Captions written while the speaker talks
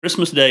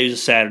Christmas Day is a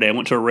Saturday. I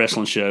went to a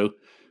wrestling show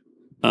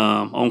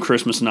on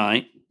Christmas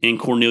night in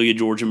Cornelia,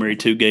 Georgia. Married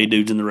 2 gay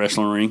dudes in the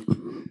wrestling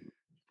ring.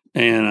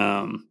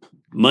 And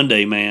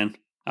Monday, man,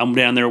 I'm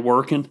down there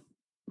working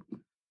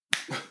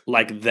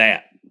like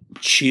that.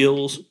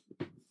 Chills,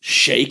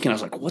 shaking. I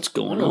was like, what's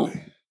going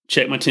on?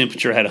 Checked my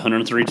temperature. I had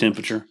 103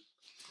 temperature.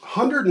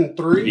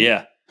 103?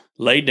 Yeah.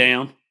 Laid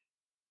down.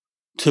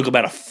 Took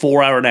about a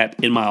 4-hour nap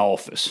in my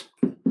office.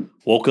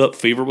 Woke up,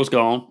 fever was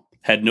gone.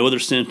 Had no other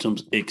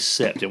symptoms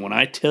except, and when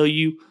I tell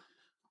you,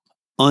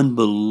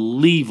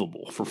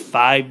 unbelievable for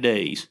 5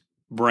 days,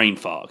 brain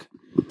fog.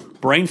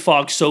 Brain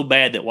fog so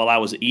bad that while I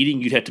was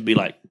eating, you'd have to be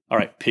like, all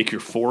right, pick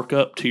your fork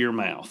up to your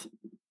mouth.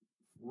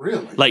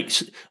 Really? Like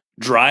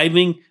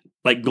driving,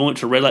 like going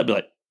to a red light, be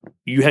like,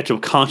 you have to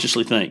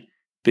consciously think,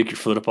 pick your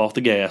foot up off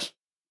the gas,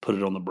 put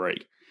it on the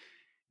brake.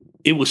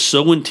 It was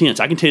so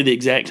intense. I can tell you the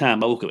exact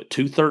time. I woke up at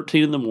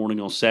 2:13 in the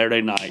morning on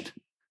Saturday night.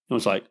 It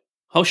was like,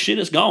 oh shit,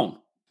 it's gone.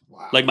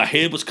 Wow. Like my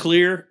head was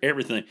clear,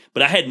 everything.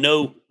 But I had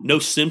no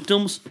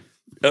symptoms.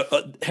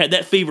 Had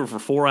that fever for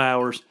 4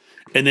 hours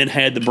and then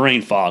had the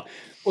brain fog.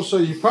 Well, so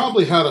you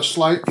probably had a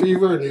slight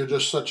fever and you're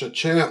just such a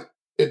champ.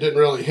 It didn't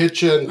really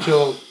hit you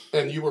until,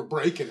 and you were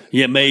breaking it.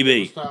 Yeah,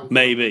 maybe.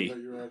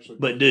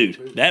 But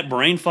dude, that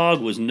brain fog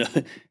was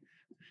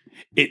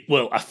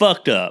I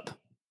fucked up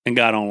and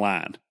got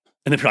online.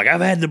 And they're like, I've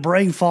had the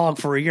brain fog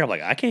for a year. I'm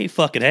like, I can't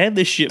fucking have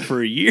this shit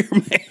for a year,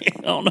 man.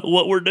 I don't know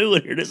what we're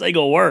doing here. This ain't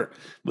going to work.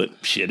 But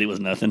shit, it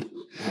was nothing. All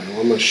right, well,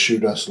 I'm going to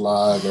shoot us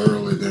live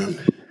early then.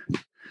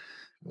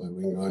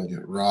 We can go and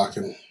get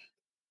rocking.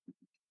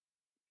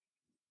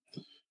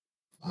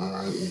 All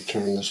right, let me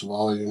turn this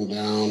volume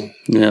down.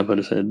 Yeah, but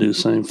I said do the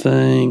same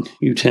thing.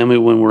 You tell me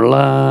when we're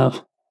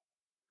live.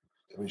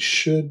 We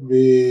should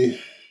be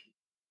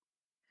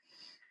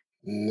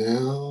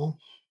now.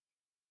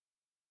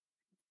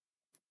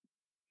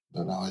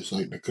 But I always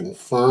like to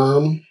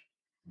confirm.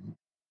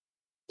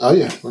 Oh,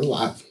 yeah, we're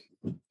live.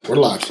 We're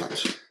live,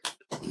 sons.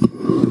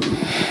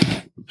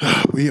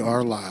 We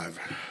are live.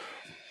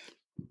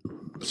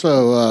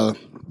 So,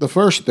 the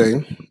first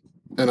thing,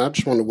 and I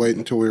just want to wait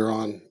until we were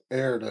on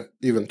air to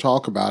even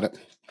talk about it,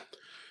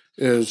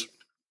 is,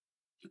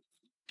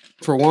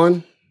 for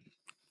one,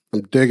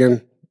 I'm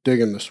digging the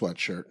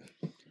sweatshirt.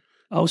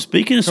 Oh,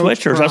 speaking of Coach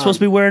sweatshirts, Prime. I'm supposed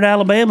to be wearing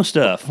Alabama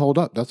stuff. Hold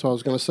up, that's what I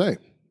was going to say.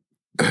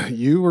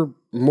 You were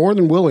more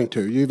than willing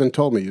to. You even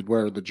told me you'd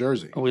wear the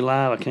jersey. Are we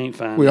live? I can't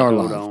find We it. are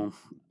Hold live. on.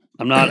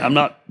 I'm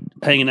not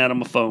hanging out on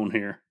my phone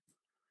here.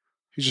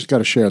 You just got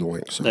to share the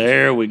link. So.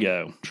 There we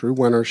go. True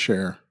winner,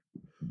 share.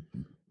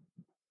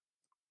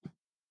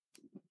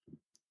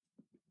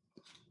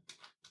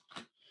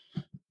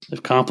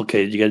 It's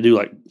complicated. You got to do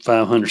like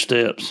 500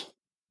 steps.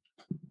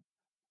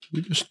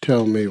 You just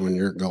tell me when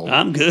you're going.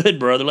 I'm good,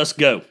 brother. Let's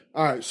go.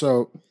 All right,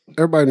 so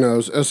everybody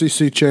knows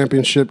SEC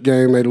championship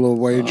game made a little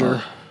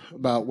wager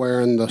about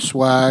wearing the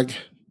swag.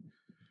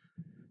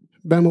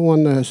 Bama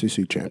won the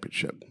SEC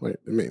championship.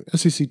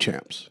 SEC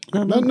champs.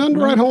 Nothing to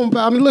write home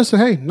about. I mean,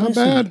 listen, not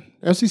bad.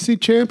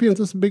 SEC champions,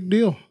 that's a big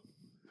deal.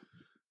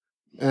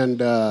 And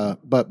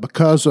but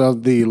because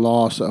of the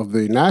loss of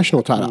the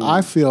national title,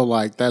 I feel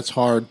like that's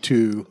hard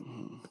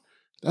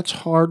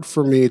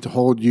for me to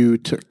hold you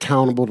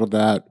accountable to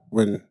that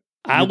when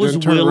I was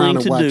willing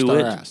to do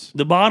it.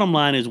 The bottom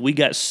line is we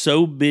got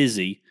so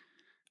busy.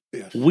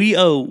 Yes. We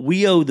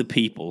owe the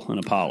people an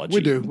apology.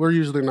 We do. We're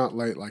usually not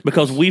late like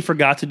because this. we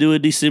forgot to do a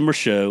December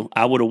show.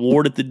 I would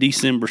award it the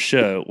December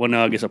show. Well,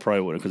 no, I guess I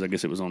probably wouldn't because I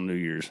guess it was on New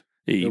Year's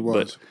Eve. It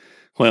was.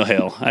 But, well,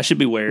 hell, I should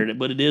be wearing it,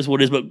 but it is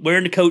what it is. But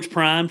wearing the Coach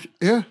Prime.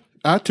 Yeah,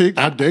 I dig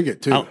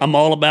it too. I'm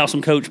all about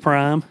some Coach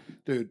Prime.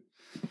 Dude,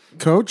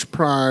 Coach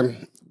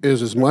Prime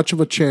is as much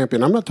of a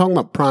champion. I'm not talking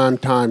about prime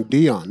time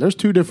Dion. There's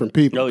two different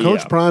people. Oh,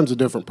 Coach yeah. Prime's a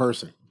different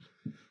person.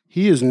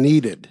 He is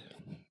needed.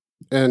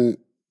 And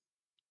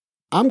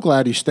I'm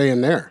glad he's staying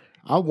there.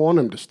 I want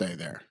him to stay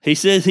there. He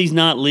says he's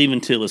not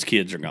leaving till his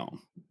kids are gone.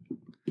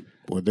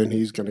 Well, then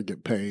he's going to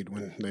get paid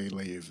when they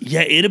leave.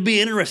 Yeah, it'll be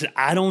interesting.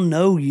 I don't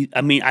know.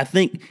 I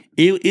think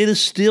it'll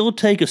still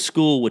take a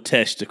school with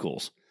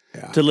testicles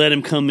to let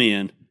him come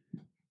in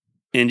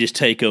and just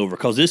take over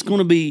because it's going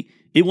to be.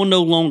 It will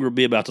no longer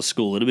be about the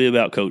school. It'll be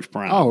about Coach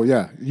Prime. Oh,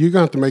 yeah. You're going to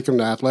have to make him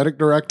the athletic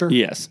director?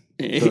 Yes.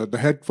 The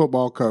head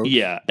football coach.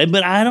 Yeah.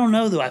 But I don't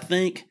know, though.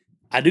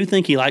 I do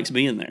think he likes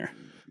being there.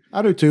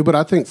 I do, too. But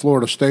I think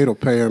Florida State will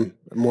pay him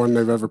more than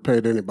they've ever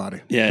paid anybody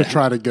to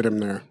try to get him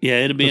there. Yeah,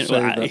 it'll be.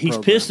 He's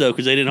pissed, though,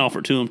 because they didn't offer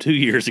it to him 2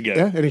 years ago.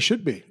 Yeah, and he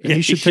should be. And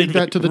he should take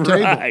that to the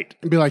table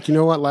and be like, you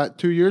know what?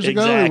 2 years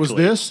ago, it was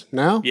this.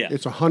 Now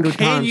it's 100 times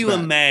Can you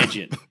that.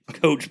 imagine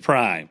Coach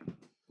Prime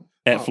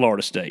at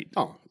Florida State?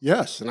 Oh,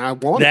 yes, and I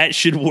want that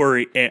should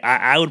worry.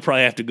 I would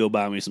probably have to go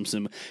buy me some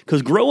Simba.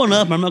 Because growing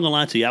up, I'm not going to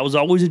lie to you, I was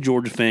always a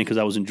Georgia fan because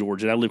I was in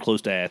Georgia and I lived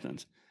close to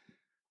Athens.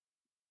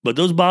 But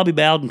those Bobby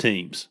Bowden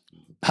teams,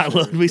 I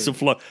loved me some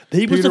Florida.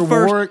 He was Peter the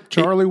first, Warwick,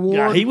 Charlie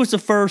Ward. He was the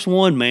first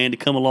one, man, to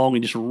come along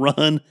and just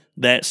run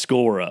that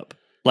score up.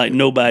 like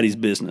nobody's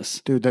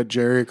business. Dude, that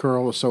Jerry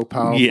curl was so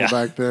powerful Yeah.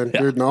 back then.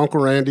 Yeah. Dude, the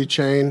Uncle Randy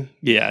chain,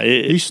 Yeah,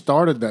 he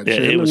started that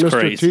shit. it was Mr.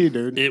 crazy. T,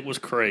 dude. It was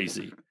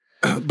crazy.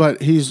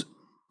 But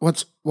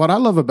what I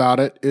love about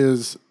it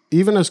is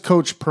even as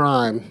Coach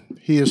Prime,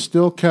 he has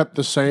still kept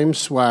the same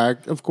swag.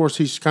 Of course,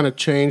 he's kind of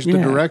changed the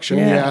direction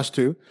he has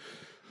to.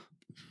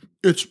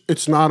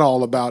 It's not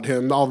all about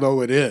him,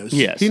 although it is.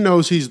 Yes. He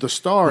knows he's the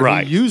star.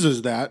 Right. He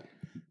uses that,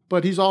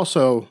 but he's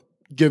also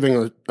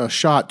giving a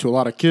shot to a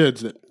lot of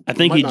kids that I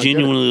think might he not get it.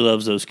 genuinely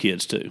loves those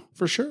kids too.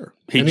 For sure.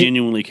 He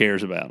genuinely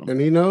cares about them. And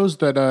he knows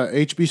that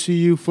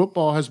HBCU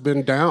football has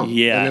been down.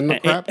 Yeah, And in the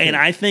crap and game.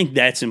 I think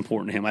that's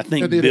important to him. I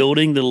think It is.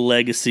 building the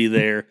legacy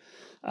there.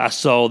 I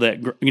saw that.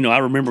 I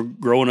remember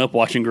growing up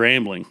watching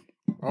Grambling,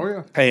 Oh,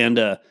 yeah.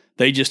 and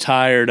they just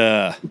hired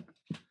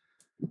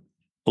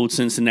old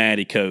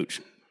Cincinnati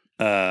coach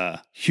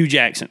Hugh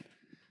Jackson,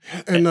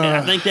 And, and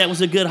I think that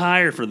was a good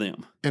hire for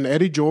them. and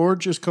Eddie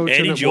George is coaching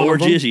Eddie at George one of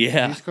them. is,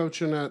 yeah. He's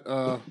coaching at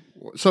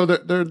so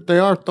they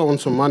are throwing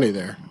some money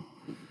there.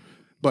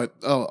 But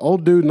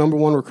old dude, number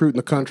one recruit in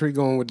the country,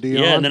 going with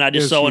Dion. Yeah, and then I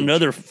just is saw huge.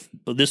 another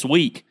this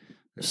week.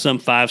 Some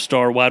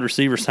 5-star wide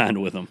receiver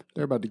signed with them.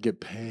 They're about to get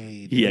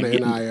paid. Yeah, in the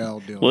getting- NIL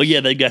deal. Well, yeah,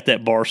 they got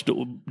that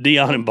Barstool,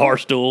 Dion and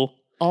Barstool,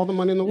 all the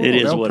money in the world. It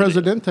is El what it is.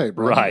 Presidente,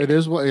 bro. Right. It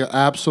is what. Yeah,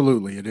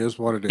 absolutely, it is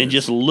what it is. and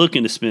just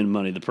looking to spend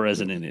money. The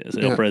president is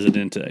El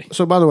Presidente.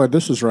 So, by the way,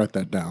 this is write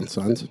that down,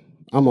 sons.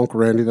 I'm Uncle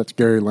Randy. That's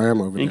Gary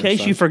Lamb over there. In case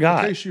sons. you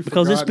forgot, In case you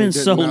because it's forgot been and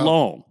so didn't know.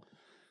 long.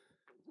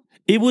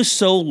 It was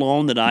so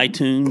long that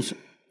iTunes,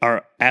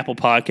 our Apple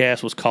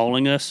Podcast, was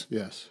calling us.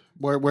 Yes.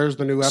 Where's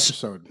the new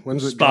episode?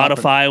 When's it dropping?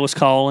 Spotify was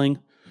calling.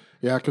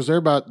 Yeah, because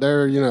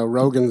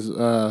Rogan's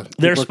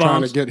Their people are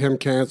trying to spons- get him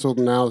canceled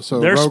now. So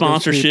Their Rogan's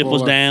sponsorship people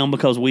was are- down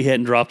because we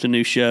hadn't dropped a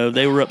new show.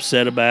 They were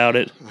upset about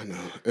it, I know.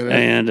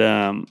 And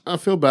and I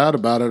feel bad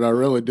about it. I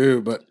really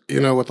do. But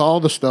with all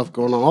the stuff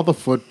going on, all the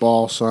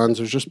football, sons,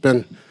 there's just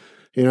been,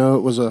 it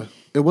was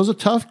a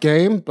tough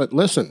game. But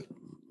listen,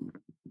 we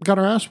got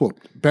our ass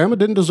whooped. Bama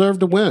didn't deserve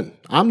to win.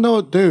 I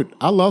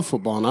love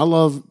football and I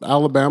love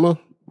Alabama.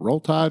 Roll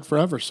Tide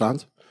forever,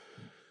 sons.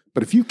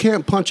 But if you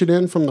can't punch it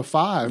in from the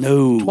 5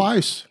 No.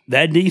 twice,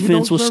 that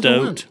defense was deserve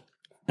to win. stoked.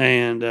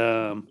 And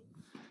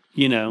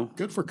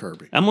good for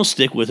Kirby. I'm gonna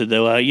stick with it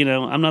though.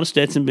 I'm not a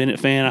Stetson Bennett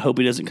fan. I hope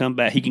he doesn't come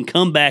back. He can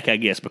come back, I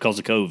guess, because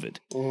of COVID.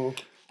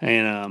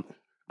 And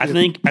I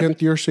think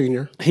 10th year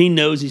senior. he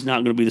knows he's not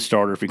going to be the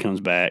starter if he comes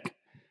back.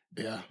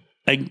 Yeah.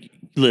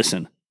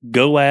 Listen,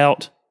 go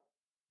out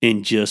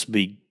and just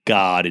be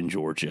God in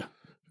Georgia.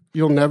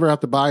 You'll never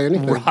have to buy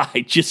anything.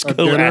 Right. Just A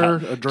go dinner,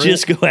 out. a drink.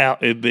 Just go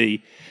out and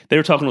be. They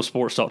were talking on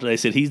Sports Talk today. They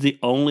said he's the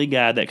only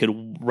guy that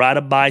could ride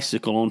a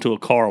bicycle onto a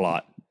car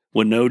lot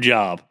with no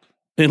job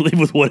and leave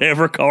with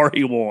whatever car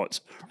he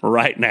wants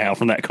right now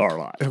from that car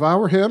lot. If I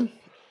were him,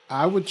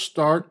 I would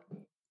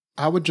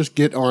just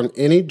get on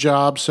any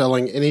job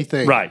selling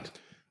anything. Right.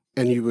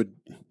 And you would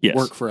Yes.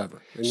 work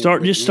forever. And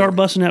Start you-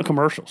 busting out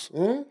commercials.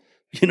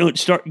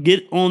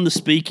 Get on the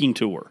speaking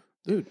tour.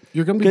 Dude,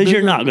 you're going to be Because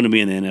you're bigger. not going to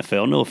be in the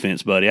NFL. No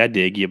offense, buddy. I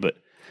dig you, but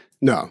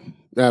No,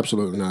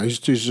 absolutely not. He's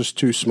just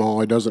too small.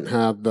 He doesn't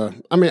have the.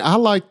 I mean, I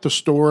like the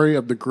story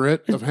of the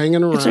grit of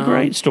hanging around. It's a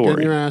great story.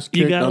 Getting your ass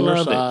You kicked, gotta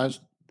love it. undersized.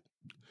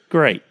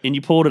 great. And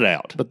you pulled it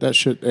out. But that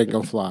shit ain't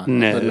gonna fly.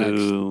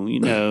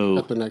 No,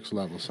 At the next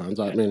level, sons.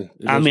 I mean,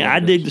 I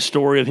dig the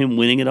story of him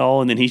winning it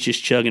all, and then he's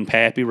just chugging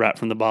Pappy right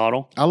from the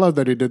bottle. I love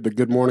that he did the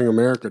Good Morning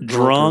America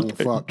Drunker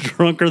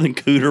than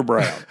Cooter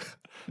Brown.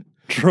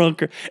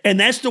 Drunker. And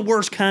that's the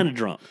worst kind of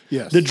drunk.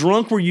 Yes. The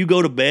drunk where you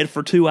go to bed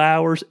for 2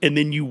 hours and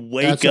then you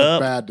wake That's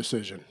up. a bad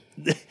decision.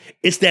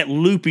 It's that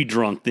loopy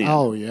drunk then.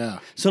 Oh yeah.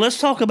 So let's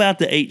talk about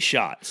the 8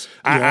 shots.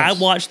 I Yes.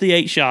 watched the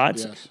 8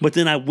 shots, Yes. but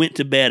then I went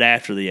to bed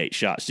after the 8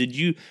 shots. Did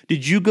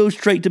you go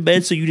straight to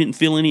bed so you didn't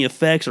feel any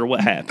effects, or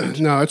what happened?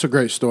 No, it's a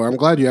great story. I'm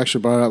glad you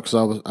actually brought it up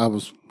because I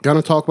was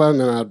gonna talk about it and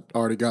then I'd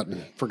already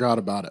forgot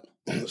about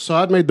it. So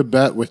I'd made the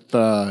bet with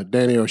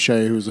Danny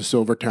O'Shea, who's a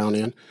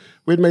Silvertownian.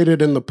 We'd made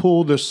it in the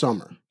pool this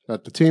summer.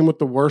 That the team with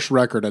the worst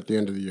record at the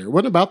end of the year. It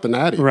wasn't about the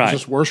Natty. It Right.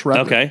 was just worst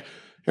record. Okay.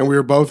 And we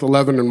were both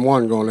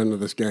 11-1 going into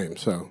this game.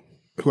 So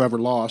whoever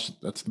lost,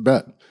 that's the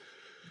bet.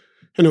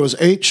 And it was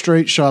 8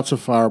 straight shots of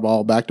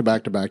Fireball back to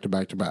back to back to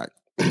back to back.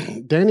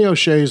 Danny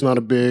O'Shea is not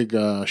a big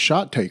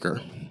shot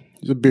taker.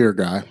 He's a beer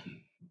guy.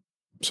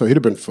 So he'd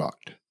have been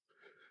fucked.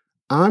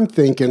 I'm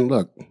thinking,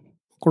 look,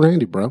 Uncle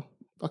Randy, bro,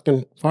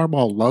 fucking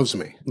Fireball loves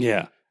me.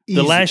 Yeah. Easy.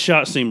 The last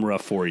shot seemed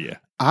rough for you.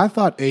 I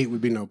thought 8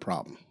 would be no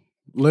problem.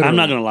 I'm Literally,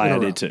 not going to lie, in a I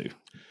row. did too.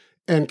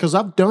 And because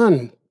I've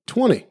done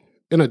 20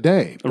 in a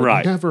day, but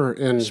Right. never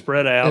in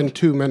Spread out. in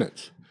 2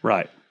 minutes.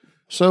 Right.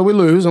 So we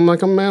lose. I'm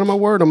like, I'm a man of my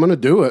word. I'm going to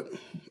do it.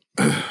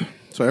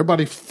 So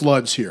everybody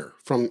floods here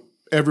from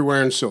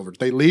everywhere in Silver.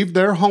 They leave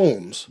their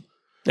homes.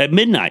 At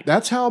midnight.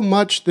 That's how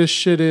much this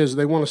shit is.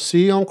 They want to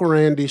see Uncle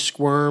Randy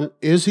squirm.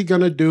 Is he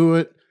going to do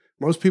it?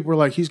 Most people are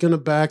like, he's going to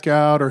back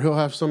out or he'll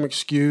have some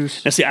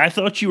excuse. Now, see, I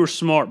thought you were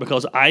smart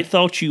because I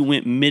thought you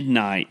went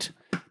midnight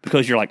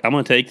because you're like, I'm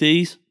going to take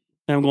these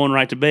and I'm going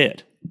right to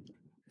bed.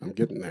 I'm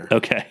getting there.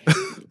 Okay.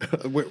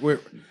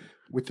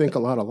 We think a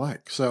lot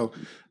alike. So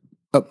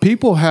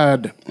people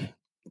had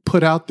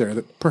put out there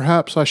that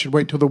perhaps I should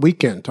wait till the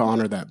weekend to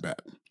honor that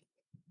bet.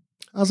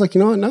 I was like, you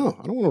know what? No,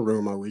 I don't want to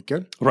ruin my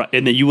weekend. Right.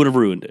 And then you would have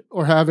ruined it.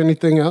 Or have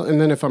anything else.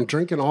 And then if I'm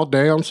drinking all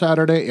day on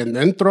Saturday and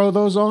then throw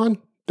those on,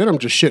 then I'm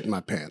just shitting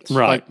my pants.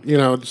 Right.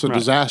 Like, it's a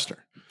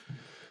disaster.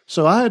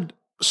 So I had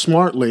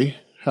smartly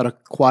had a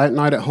quiet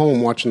night at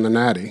home watching the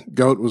Natty.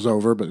 Goat was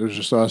over, but it was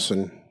just us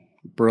and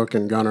Brooke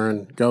and Gunner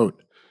and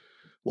Goat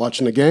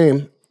watching the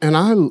game. And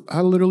I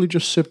literally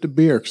just sipped a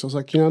beer because I was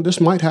like, this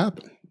might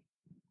happen.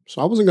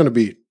 So I wasn't going to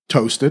be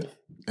toasted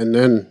and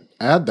then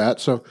add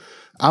that. So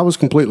I was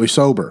completely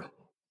sober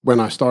when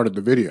I started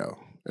the video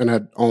and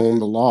had owned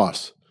the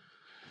loss.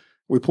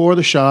 We pour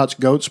the shots,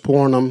 Goat's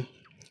pouring them,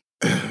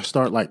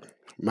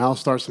 Mal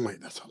starts, I'm like,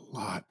 that's a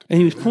lot. And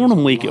he was pouring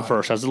them weak at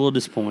first. I was a little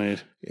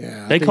disappointed.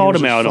 Yeah. They called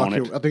him out on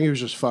it. I think he was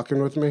just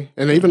fucking with me.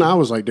 And even I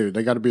was like, dude,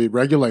 they got to be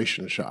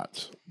regulation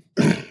shots.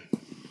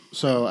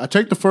 So I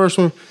take the first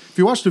one. If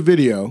you watch the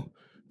video,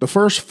 the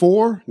first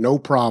 4, no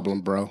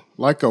problem, bro.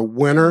 Like a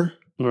winner.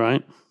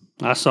 Right.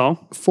 I saw.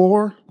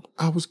 4,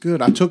 I was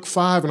good. I took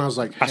 5 and I was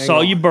like, I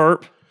saw you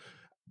burp.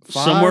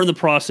 5, somewhere in the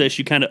process,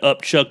 you kind of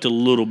upchucked a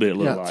little bit.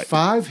 Yeah,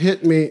 5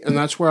 hit me, and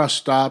that's where I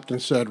stopped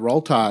and said,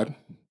 roll tide.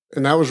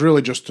 And that was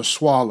really just to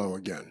swallow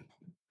again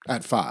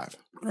at 5.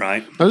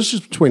 Right. Now, this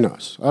is between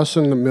us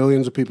and the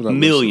millions of people that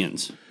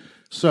Millions. listen.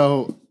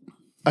 So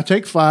I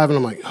take 5, and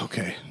I'm like,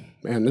 okay,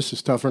 man, this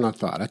is tougher than I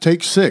thought. I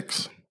take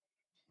 6.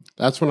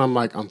 That's when I'm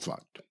like, I'm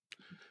fucked.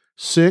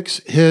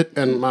 6 hit,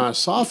 and my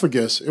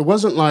esophagus, it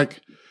wasn't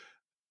like,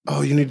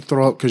 oh, you need to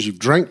throw up because you've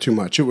drank too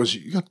much. It was,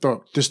 you got to throw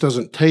up. This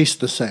doesn't taste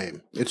the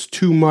same. It's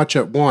too much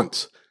at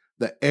once.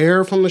 The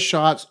air from the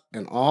shots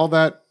and all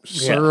that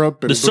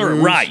syrup and the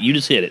syrup, right? You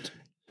just hit it.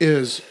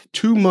 Is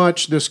too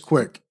much this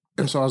quick.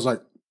 And so I was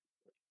like,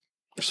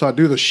 so I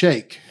do the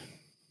shake.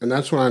 And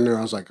that's when I knew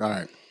I was like, all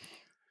right,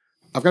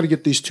 I've got to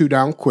get these 2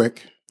 down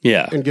quick.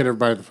 Yeah. And get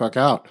everybody the fuck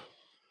out.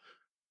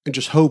 And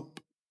just hope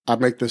I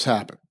make this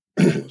happen.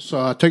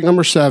 So I take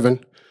number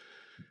 7.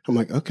 I'm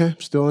like, okay,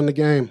 I'm still in the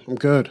game. I'm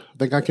good. I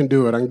think I can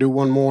do it. I can do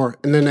one more.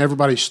 And then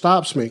everybody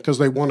stops me because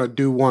they want to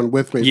do one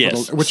with me.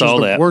 Yes, which is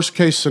the worst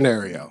case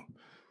scenario.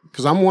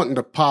 Because I'm wanting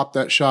to pop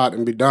that shot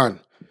and be done.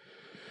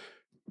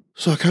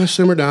 So I kind of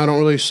simmer down. I don't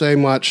really say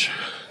much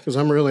because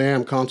I really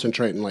am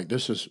concentrating. Like,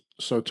 this is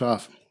so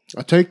tough.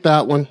 I take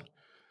that one.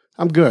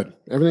 I'm good.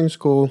 Everything's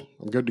cool.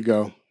 I'm good to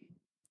go.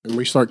 And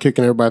we start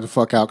kicking everybody the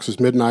fuck out because it's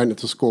midnight and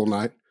it's a school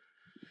night.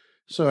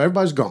 So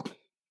everybody's gone.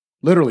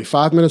 Literally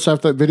 5 minutes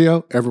after that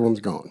video, everyone's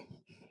gone.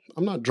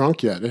 I'm not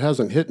drunk yet. It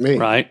hasn't hit me.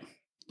 Right.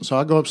 So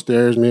I go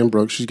upstairs, me and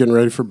Brooke, she's getting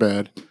ready for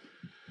bed.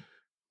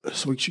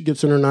 So she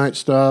gets in her night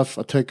stuff.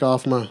 I take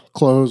off my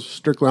clothes.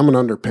 Strictly, I'm an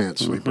underpants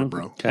sleeper,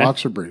 bro. Okay.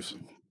 Boxer briefs.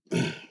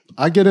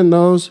 I get in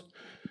those.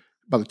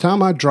 By the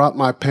time I drop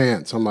my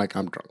pants, I'm like,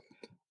 I'm drunk.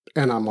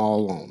 And I'm all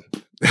alone.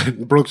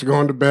 Brooke's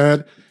going to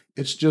bed.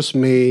 It's just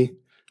me.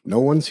 No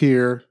one's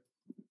here.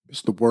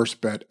 It's the worst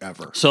bet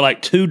ever. So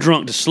like too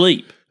drunk to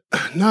sleep.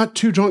 Not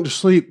too drunk to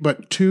sleep,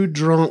 but too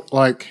drunk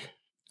like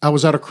I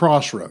was at a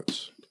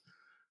crossroads.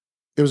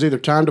 It was either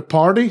time to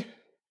party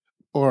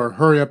or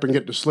hurry up and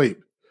get to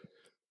sleep.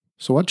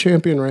 So what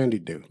Champion Randy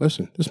do?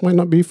 Listen, this might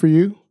not be for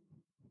you,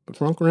 but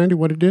for Uncle Randy,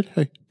 what he did,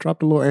 hey,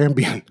 dropped a little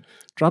Ambien.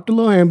 Dropped a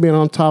little Ambien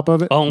on top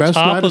of it. On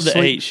top of the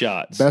 8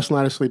 shots. Best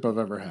night of sleep I've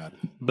ever had.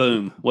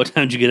 Boom. What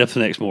time did you get up the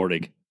next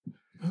morning?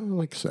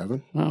 Like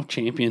 7. Oh,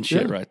 champion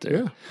shit right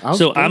there. Yeah.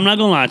 So I'm not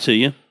going to lie to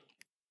you.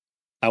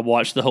 I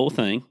watched the whole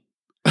thing.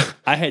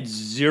 I had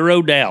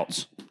 0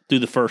 doubts through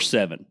the first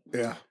 7.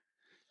 Yeah.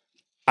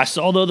 I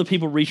saw the other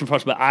people reaching for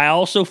us, but I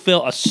also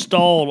felt a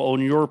stall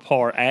on your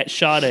part at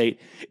shot 8,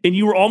 and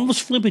you were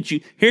almost flipping.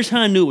 Here's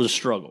how I knew it was a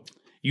struggle.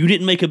 You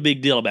didn't make a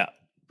big deal about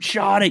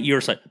shot 8. You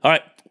were like, all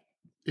right.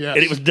 Yes.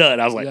 And it was done.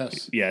 I was like,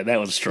 yeah, that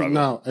was a struggle.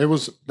 No,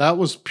 that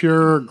was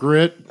pure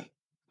grit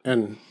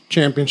and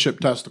championship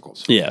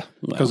testicles. Yeah.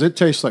 Because it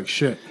tastes like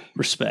shit.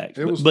 Respect.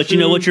 But you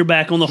know what? You're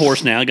back on the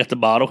horse now. I got the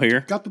bottle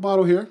here. Got the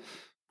bottle here.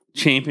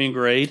 Champion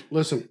grade.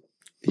 Listen,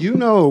 you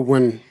know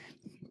when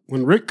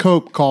Rick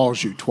Cope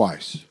calls you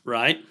twice.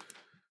 Right.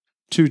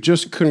 To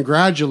just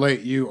congratulate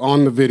you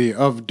on the video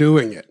of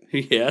doing it.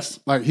 Yes.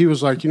 Like he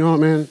was like, you know what,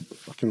 man? I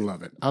fucking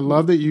love it. I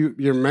love that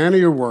you're a man of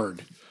your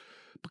word.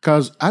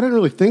 Because I didn't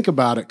really think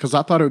about it because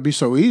I thought it would be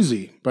so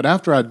easy. But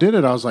after I did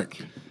it, I was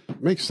like,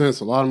 it makes sense.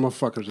 A lot of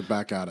motherfuckers are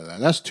back out of that.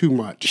 That's too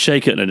much. Shay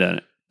couldn't have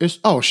done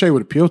it. Shay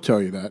would he'll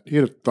tell you that. He'd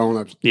have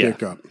thrown his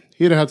dick up.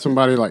 He'd have had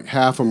somebody like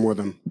half him with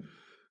him.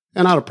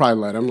 And I'd have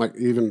probably let him, like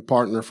even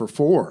partner for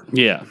 4.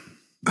 Yeah.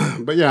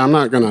 But yeah, I'm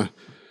not going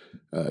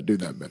to do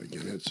that bet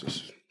again. It's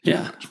just too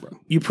much, bro.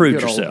 You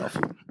proved yourself.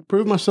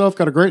 Proved myself.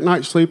 Got a great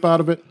night's sleep out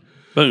of it.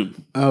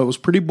 Boom. Was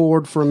pretty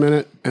bored for a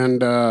minute.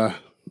 And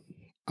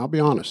I'll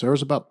be honest, there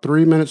was about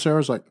 3 minutes there. I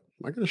was like,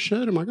 am I going to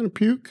shit? Am I going to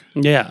puke?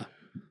 Yeah.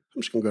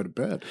 I'm just going to go to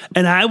bed.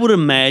 And I would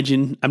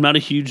imagine, I'm not a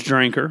huge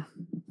drinker.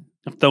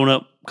 I've thrown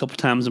up a couple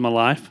times in my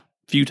life.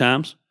 A few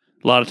times.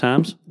 A lot of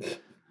times.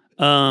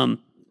 I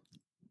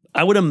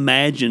would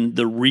imagine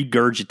the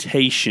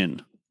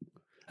regurgitation.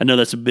 I know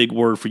that's a big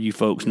word for you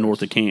folks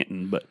north of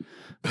Canton, but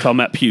I'm talking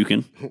about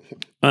puking.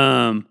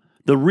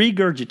 The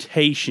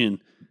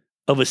regurgitation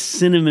of a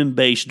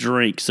cinnamon-based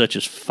drink such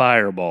as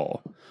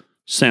Fireball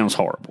sounds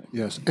horrible.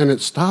 Yes, and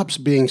it stops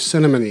being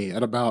cinnamony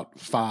at about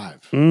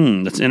 5.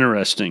 That's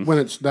interesting. When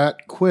it's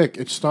that quick,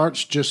 it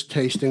starts just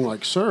tasting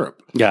like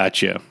syrup.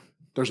 Gotcha.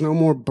 There's no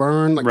more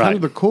burn. Like Right. kind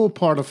of the cool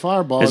part of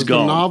Fireball It's is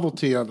gone. the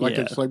novelty of Yeah.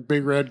 it's like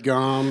Big Red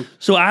Gum.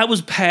 So I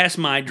was past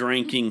my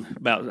drinking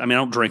I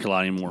don't drink a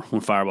lot anymore when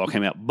Fireball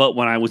came out, but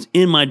when I was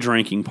in my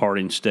drinking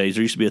partying stage,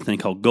 there used to be a thing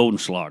called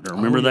Goldenschlager.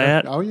 Remember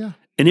that? Oh yeah.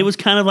 And it was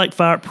kind of like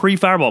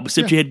pre-Fireball,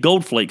 except you had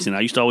gold flakes in it. I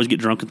used to always get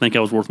drunk and think I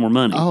was worth more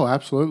money. Oh,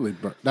 absolutely.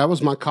 But that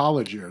was my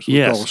college years with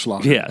Yes.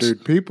 Goldschlager. Yes.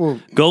 Dude,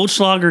 people.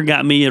 Goldschlager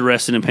got me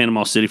arrested in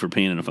Panama City for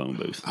peeing in a phone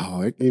booth.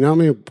 Oh, you know how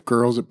many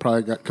girls that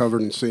probably got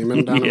covered in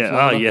semen down in Yeah,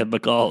 Florida?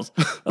 because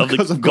of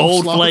Because the of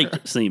gold Goldschlager. flake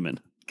semen.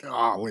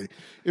 Golly.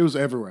 It was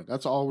everywhere.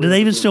 That's all we Do they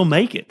were even doing. still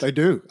make it? They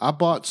do. I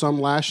bought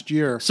some last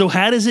year. So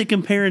how does it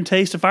compare in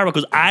taste to Fireball?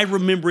 Because I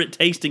remember it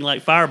tasting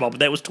like Fireball, but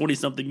that was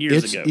 20-something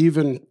years It's ago.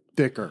 even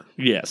thicker.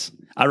 Yes.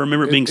 I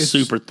remember it being It's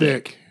super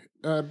thick.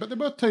 But they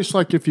both taste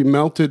like if you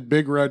melted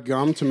Big Red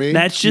Gum to me.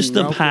 That's just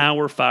the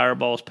melted-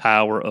 Fireball's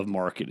power of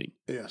marketing.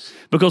 Yes.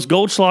 Because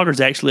Goldschlager is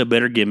actually a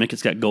better gimmick.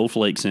 It's got gold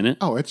flakes in it.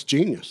 Oh, it's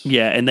genius.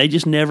 Yeah, and they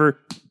just never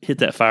hit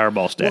that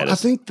Fireball status. Well, I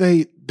think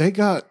they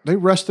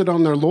rested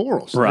on their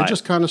laurels. Right. They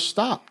just kind of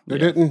stopped. They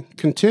didn't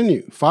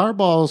continue.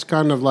 Fireball is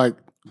kind of like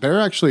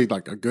they're actually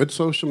like a good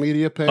social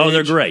media page. Oh,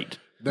 they're great.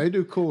 They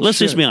do cool Let's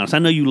shit. just be honest. I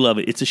know you love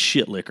it. It's a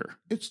shit liquor.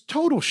 It's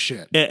total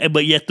shit.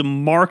 But yet the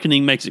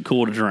marketing makes it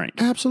cool to drink.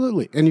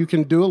 Absolutely. And you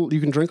can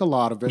drink a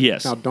lot of it.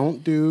 Yes. Now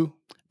don't do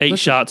 8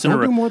 shots in a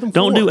don't row. do more than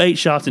Don't 4. do 8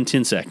 shots in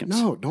 10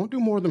 seconds. No, don't do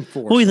more than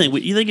 4. What do you think?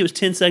 You think it was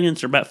 10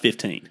 seconds or about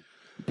 15?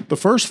 The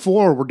first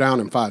 4 were down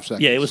in 5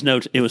 seconds. Yeah, it was no.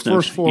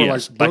 First 4,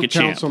 yes, like a don't count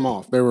champ. some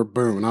off. They were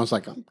boom. And I was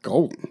like, I'm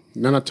golden.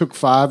 And then I took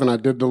 5 and I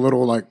did the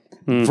little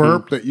Mm-hmm.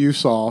 verb that you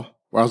saw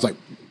where I was like,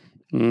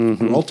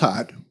 roll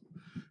tide.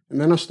 And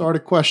then I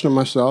started questioning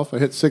myself. I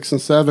hit 6 and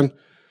 7.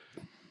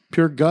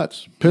 Pure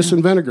guts. Piss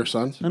and vinegar,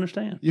 sons. I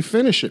understand. You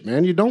finish it,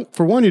 man. You don't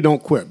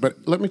quit. But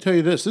let me tell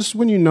you this. This is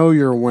when you know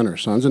you're a winner,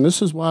 sons. And this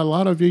is why a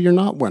lot of you're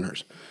not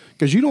winners.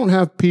 Because you don't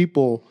have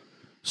people,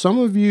 some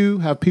of you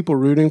have people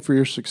rooting for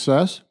your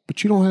success,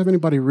 but you don't have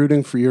anybody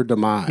rooting for your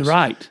demise.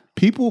 Right.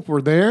 People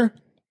were there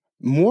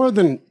more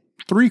than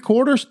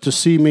 3/4 to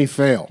see me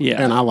fail.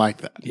 Yeah. And I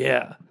like that.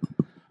 Yeah.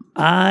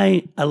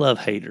 I love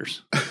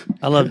haters.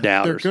 I love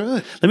doubters. They're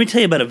good. Let me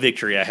tell you about a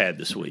victory I had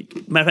this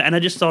week. Matter of fact, and I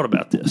just thought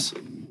about this.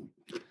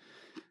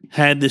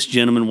 Had this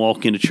gentleman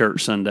walk into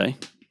church Sunday,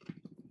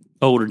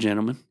 older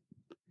gentleman,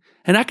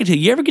 and I could tell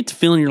you ever get the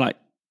feeling you're like,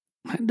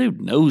 that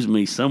dude knows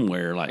me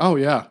somewhere. Like Oh,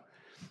 yeah.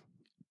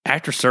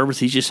 after service,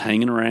 he's just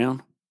hanging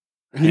around.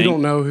 And you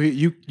don't know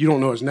you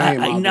don't know his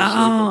name. I obviously,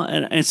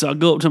 know. And so I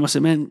go up to him. I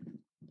said, man,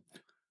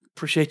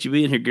 appreciate you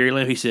being here, Gary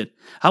Lamb. He said,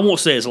 I won't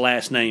say his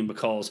last name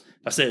because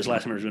if I say his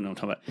last name, everyone's going to know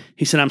what I'm talking about.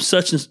 He said, I'm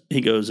such and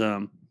he goes,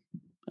 I'm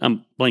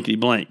blankety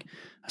blank.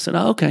 I said,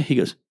 oh, okay. He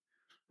goes,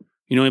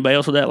 you know anybody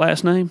else with that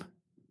last name?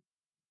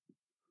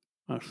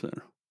 I said,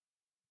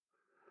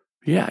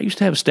 yeah, I used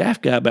to have a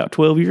staff guy about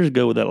 12 years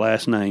ago with that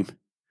last name.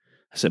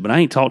 I said, but I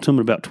ain't talked to him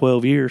in about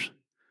 12 years.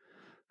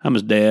 I'm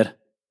his dad.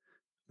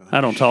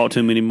 I don't talk to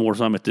him anymore,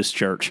 so I'm at this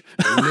church.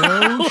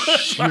 No Like,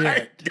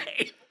 shit.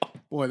 damn.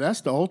 Boy,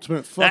 that's the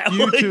ultimate fuck That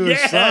you was- to his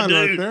yeah, son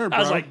dude. right there, bro.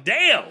 I was like,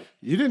 damn.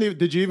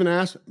 Did you even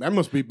ask? That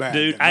must be bad.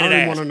 Dude, I I don't did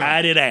even ask. wanna know.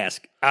 I did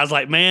ask. I was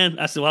like, man,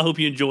 I said, well, I hope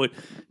you enjoyed.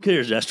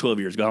 Because that's 12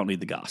 years ago. I don't need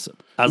the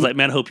gossip. I was like,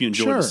 man, I hope you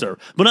enjoyed Sure. the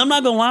service. But I'm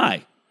not going to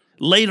lie.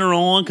 Later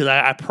on, because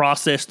I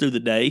processed through the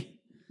day,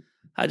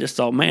 I just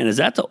thought, man, is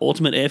that the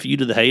ultimate F you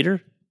to the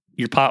hater?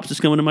 Your pops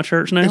just coming to my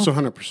church now? It's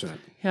 100%.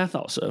 Yeah, I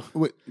thought so.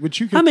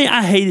 Which you can. I mean,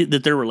 I hated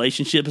that their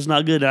relationship is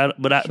not good,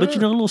 but you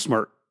Sure. know, a little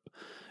smirk.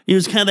 It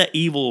was kind of that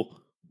evil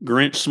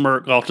Grinch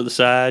smirk off to the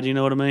side. You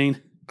know what I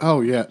mean?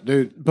 Oh yeah,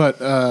 dude. But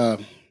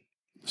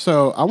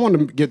so I want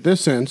to get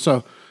this in.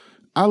 So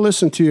I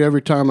listen to you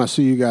every time I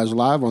see you guys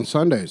live on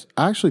Sundays.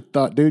 I actually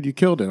thought, dude, you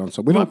killed it on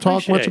Sunday. We Well, don't talk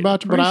much appreciate it.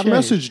 about you, but I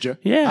Appreciate messaged you.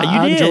 Yeah,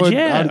 I you did, Enjoyed,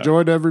 yeah. I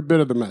enjoyed every bit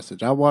of the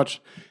message. I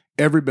watched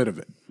every bit of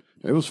it.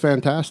 It was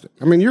fantastic.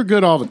 I mean, you're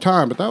good all the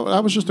time, but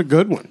that was just a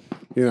good one.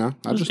 You know,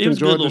 I just it was a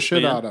good enjoyed little the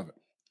shit spin. out of it.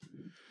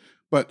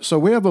 But so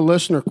we have a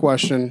listener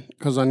question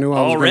because I knew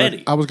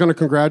Already? I was going to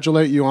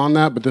congratulate you on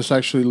that, but this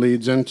actually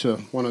leads into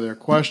one of their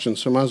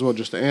questions, so might as well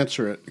just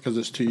answer it because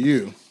it's to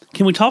you.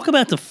 Can we talk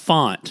about the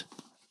font?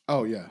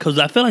 Oh yeah, Because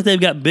I feel like they've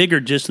got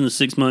bigger just in the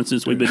 6 months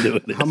since we've been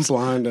doing this. I'm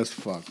blind as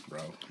fuck, bro.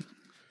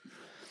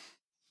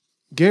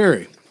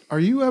 Gary, are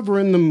you ever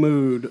in the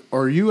mood,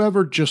 or are you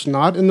ever just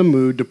not in the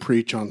mood to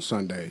preach on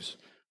Sundays?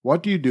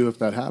 What do you do if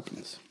that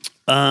happens?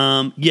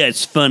 Yeah,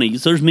 it's funny.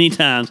 So there's many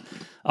times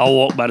I'll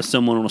walk by to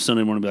someone on a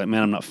Sunday morning and be like,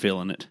 man, I'm not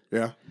feeling it.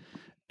 Yeah,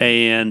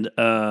 And,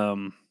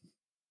 but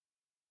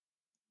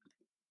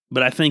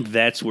I think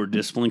that's where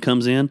discipline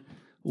comes in.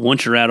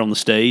 Once you're out on the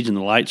stage and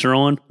the lights are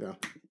on, yeah,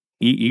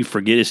 you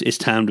forget it's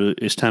time to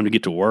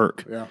get to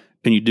work, yeah.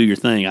 and you do your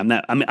thing.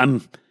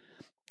 I'm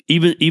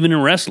even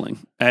in wrestling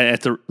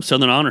at the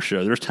Southern Honor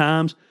Show, there's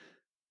times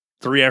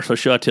 3 hours for the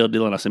show I tell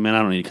Dylan, I say, man,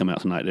 I don't need to come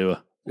out tonight, do I?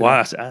 Why?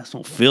 I said, I just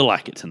don't feel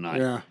like it tonight.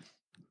 Yeah.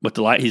 But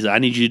he said, I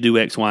need you to do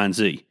X, Y, and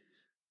Z.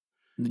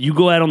 You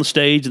go out on the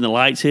stage and the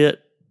lights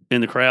hit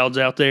and the crowd's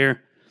out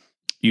there,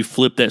 you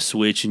flip that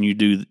switch and you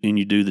do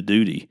the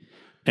duty.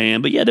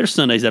 But yeah, there's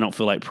Sundays I don't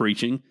feel like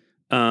preaching.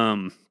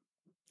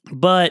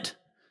 But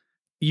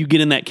you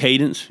get in that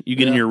cadence, you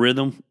get in your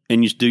rhythm,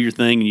 and you just do your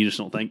thing, and you just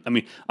don't think. I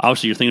mean,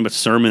 obviously you're thinking about the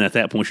sermon at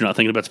that point. You're not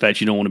thinking about the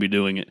fact you don't want to be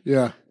doing it.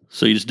 Yeah.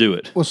 So you just do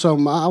it. Well, so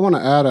I want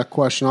to add a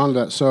question on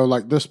that. So,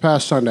 like this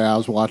past Sunday, I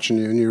was watching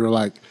you, and you were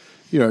like,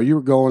 you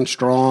were going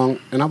strong,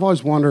 and I've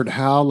always wondered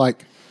how,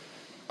 like,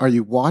 are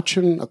you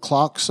watching a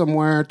clock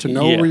somewhere to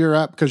know where you're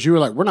at? Because you were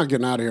like, we're not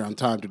getting out of here on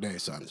time today,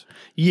 sons.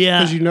 Yeah.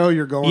 Because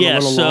you're going a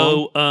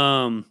little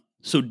long.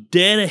 So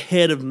dead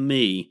ahead of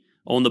me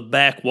on the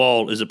back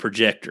wall is a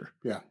projector.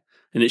 Yeah.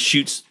 And it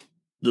shoots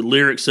the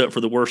lyrics up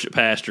for the worship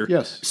pastor.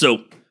 Yes.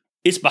 So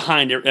it's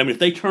behind there. I mean, if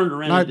they turned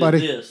around and did buddy.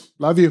 this.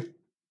 Love you.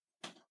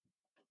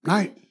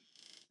 Night.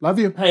 Love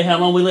you. Hey, how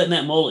long we letting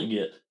that mullet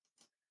get?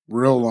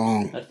 Real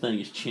long. That thing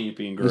is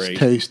champion grade. It's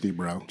tasty,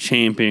 bro.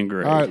 Champion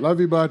grade. All right. Love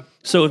you, bud.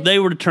 So if they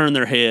were to turn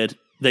their head,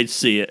 they'd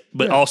see it.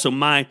 But also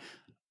my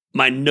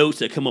notes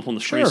that come up on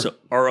the screen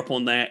are up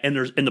on that. And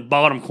there's in the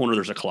bottom corner,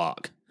 there's a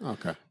clock.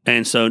 Okay.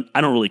 And so I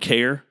don't really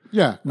care.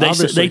 Yeah.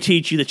 They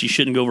teach you that you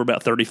shouldn't go over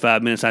about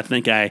 35 minutes. I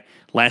think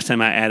last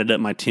time I added up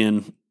my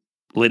 10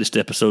 latest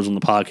episodes on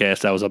the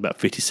podcast, I was about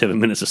 57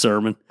 minutes of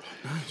sermon.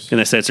 Nice. And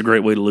they say it's a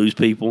great way to lose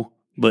people.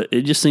 But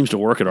it just seems to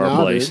work at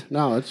our place. Dude.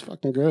 No, it's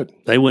fucking good.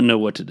 They wouldn't know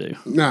what to do.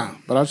 No,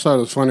 but I just thought it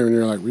was funny when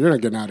you're like, well, you're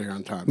not getting out of here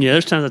on time. Yeah,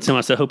 there's times I tell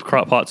myself, I hope the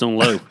crock pot's on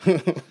low.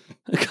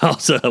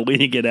 Because we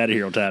didn't get out of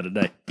here on time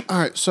today. All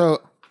right,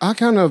 so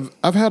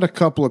I've had a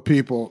couple of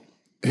people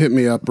hit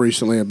me up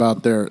recently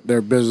about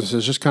their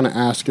businesses, just kind of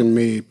asking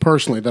me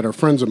personally that are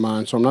friends of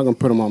mine, so I'm not going to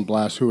put them on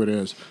blast who it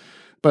is.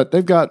 But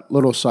they've got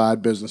little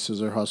side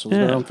businesses or hustles.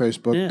 They're on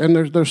Facebook,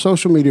 and their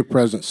social media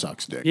presence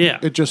sucks, dick. Yeah.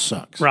 It just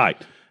sucks.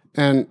 Right.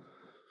 And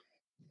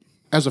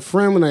as a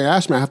friend, when they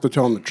ask me, I have to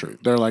tell them the truth.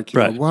 They're like,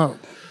 wow,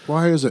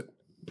 why is it?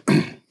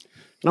 And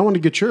I want to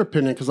get your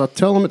opinion because I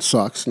tell them it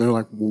sucks. And they're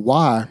like, well,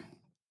 why?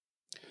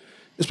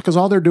 It's because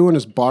all they're doing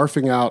is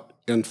barfing out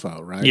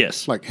info, right?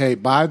 Yes. Like, hey,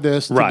 buy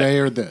this today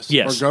or this.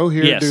 Yes. Or go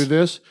here, do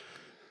this.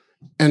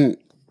 And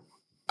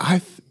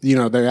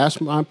they asked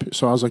me,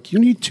 so I was like, you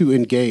need to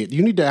engage.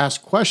 You need to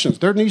ask questions.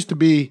 There needs to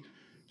be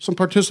some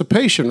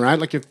participation, right?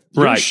 Like if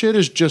your shit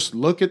is just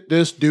look at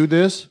this, do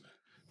this,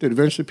 dude,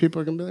 eventually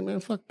people are going to be like, man,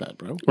 fuck that,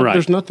 bro. Like,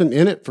 there's nothing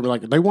in it for me.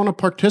 Like, they want to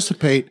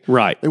participate.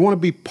 Right. They want to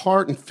be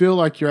part and feel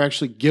like you're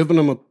actually giving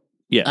them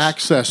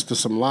access to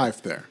some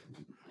life there.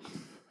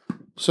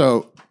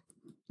 So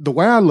the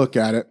way I look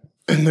at it,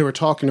 and they were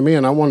talking to me,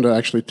 and I wanted to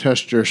actually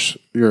test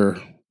your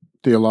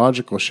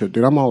theological shit.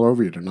 Dude, I'm all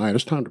over you tonight.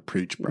 It's time to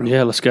preach, bro.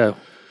 Yeah, let's go.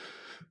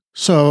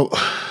 So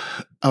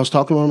I was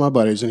talking to one of my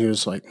buddies, and he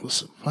was like,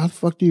 listen, why the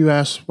fuck do you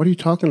ask? What are you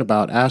talking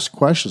about? Ask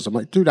questions. I'm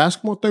like, dude,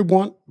 ask them what they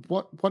want.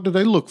 What do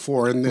they look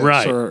for in this?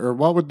 Right. Or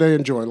what would they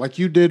enjoy? Like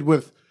you did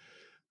with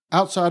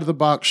outside of the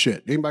box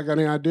shit. Anybody got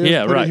any ideas?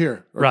 Yeah, Put it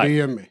here. Or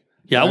DM me.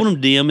 Yeah, I want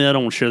them to DM me. I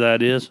don't want to share the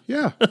ideas.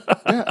 Yeah.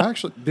 Yeah,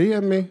 actually,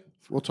 DM me.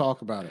 We'll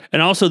talk about it.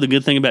 And also the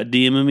good thing about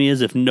DMing me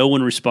is if no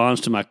one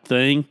responds to my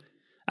thing,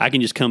 I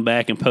can just come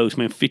back and post,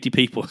 man, 50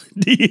 people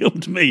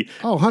DM'd me.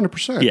 Oh,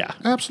 100%. Yeah.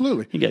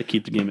 Absolutely. You got to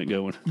keep the gimmick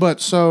going.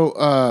 But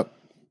so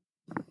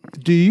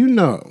do you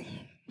know,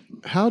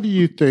 how do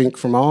you think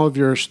from all of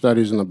your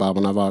studies in the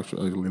Bible, and I've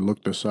actually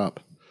looked this up,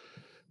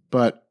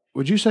 but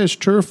would you say it's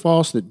true or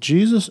false that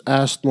Jesus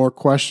asked more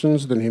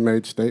questions than he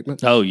made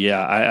statements? Oh,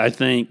 yeah. I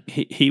think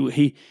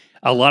he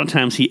a lot of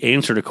times he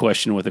answered a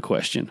question with a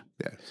question.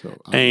 Yeah. So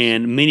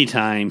and many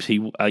times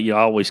you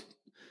always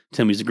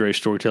tell me he's a great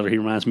storyteller. He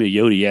reminds me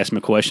of Yoda. He asked me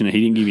a question and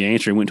he didn't give you an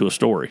answer. He went to a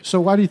story.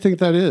 So why do you think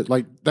that is?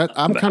 Like that,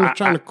 I'm kind of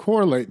trying to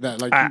correlate that.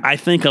 Like I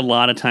think a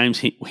lot of times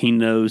he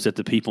knows that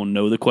the people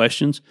know the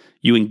questions.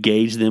 You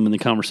engage them in the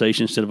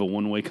conversation instead of a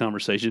one-way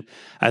conversation.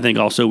 I think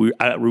also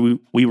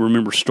we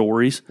remember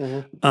stories.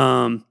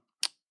 Mm-hmm.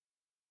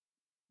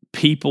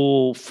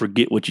 People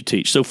forget what you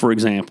teach. So, for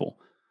example,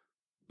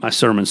 my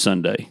sermon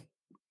Sunday.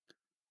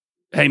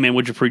 Hey, man,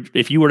 what'd you preach?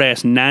 If you were to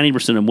ask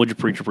 90% of them, what'd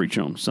you preach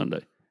on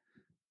Sunday?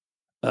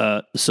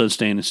 The sun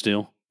standing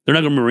still. They're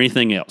not going to remember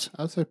anything else.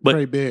 I'd say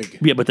pretty big.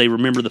 Yeah, but they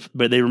remember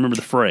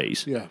the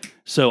phrase. Yeah.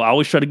 So I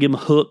always try to give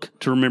them a hook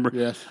to remember.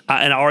 Yes.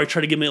 And I always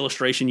try to give them an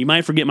illustration. You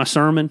might forget my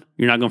sermon.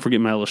 You're not going to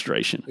forget my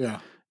illustration. Yeah.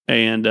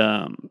 And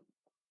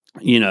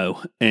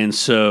and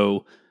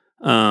so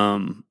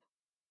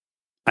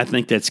I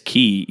think that's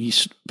key.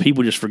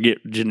 People just forget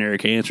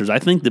generic answers. I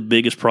think the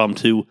biggest problem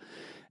too.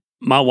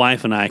 My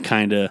wife and I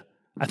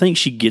I think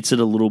she gets it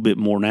a little bit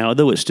more now,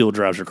 though it still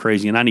drives her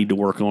crazy, and I need to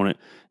work on it,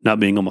 not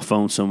being on my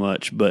phone so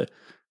much. But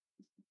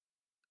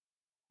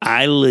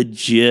I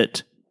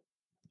legit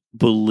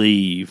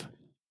believe,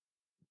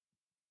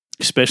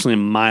 especially in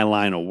my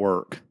line of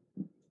work,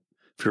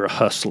 if you're a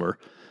hustler,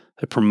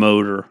 a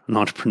promoter, an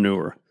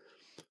entrepreneur,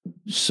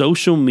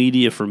 social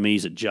media for me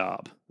is a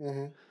job.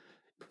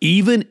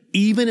 Even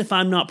if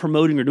I'm not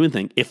promoting or doing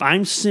anything, if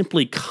I'm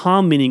simply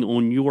commenting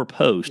on your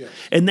post,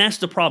 and that's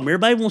the problem.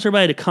 Everybody wants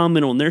everybody to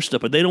comment on their stuff,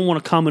 but they don't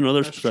want to comment on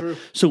other stuff. True.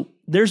 So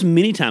there's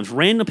many times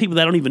random people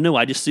that I don't even know,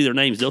 I just see their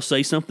names. They'll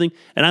say something,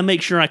 and I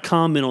make sure I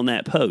comment on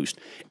that post.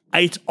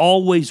 It's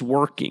always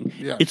working.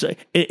 Yeah.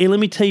 And let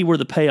me tell you where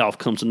the payoff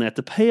comes on that.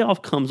 The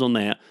payoff comes on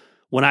that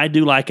when I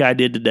do like I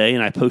did today,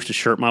 and I post a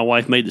shirt my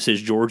wife made that says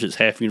Georgia. It's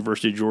half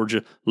University of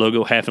Georgia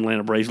logo, half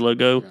Atlanta Braves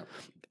logo. Yeah.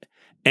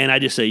 And I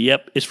just say,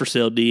 yep, it's for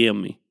sale, DM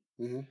me.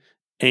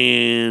 Mm-hmm.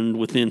 And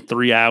within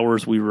 3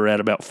 hours, we were at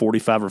about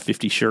 45 or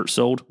 50 shirts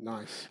sold.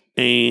 Nice.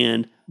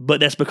 But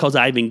that's because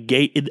I've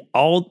engaged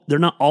they're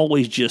not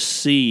always just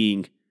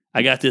seeing,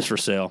 I got this for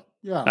sale.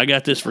 Yeah. I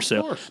got this for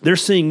sale. Course. They're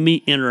seeing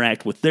me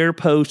interact with their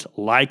post,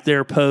 like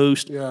their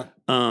post,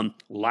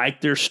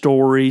 like their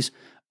stories,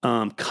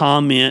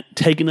 comment,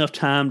 take enough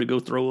time to go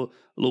throw a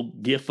little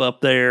GIF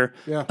up there.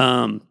 Yeah.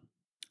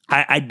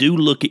 I do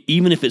look at,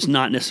 even if it's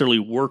not necessarily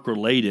work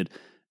related,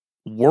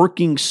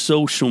 working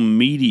social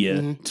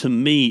media to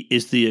me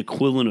is the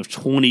equivalent of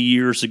 20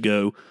 years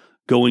ago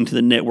going to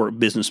the network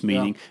business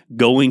meeting,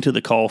 going to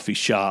the coffee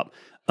shop,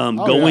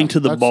 going to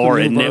the bar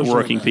and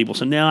networking people.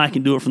 So now I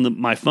can do it from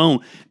my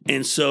phone.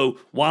 And so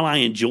while I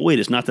enjoy it,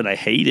 it's not that I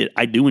hate it.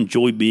 I do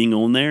enjoy being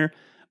on there,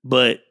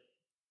 but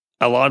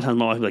a lot of times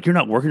my wife will be like, you're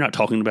not working, you're not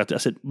talking about that. I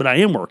said, but I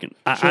am working.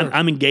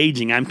 I'm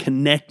engaging, I'm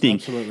connecting.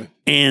 Absolutely.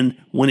 And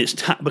when it's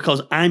time,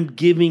 because I'm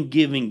giving,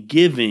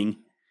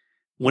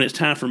 when it's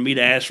time for me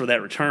to ask for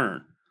that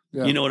return.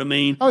 Yeah. You know what I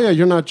mean? Oh, yeah,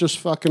 you're not just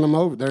fucking them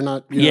over. They're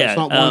not, it's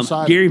not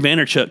one-sided. Gary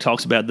Vaynerchuk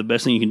talks about the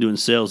best thing you can do in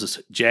sales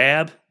is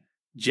jab,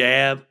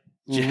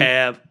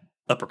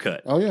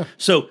 uppercut. Oh, yeah.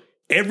 So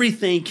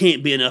everything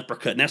can't be an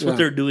uppercut, and that's what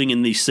they're doing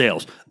in these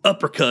sales.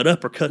 Uppercut.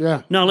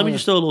 Yeah. No, let me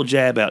just throw a little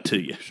jab out to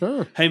you.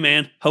 Sure. Hey,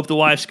 man, hope the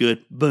wife's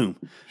good. Boom.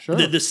 Sure.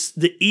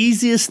 The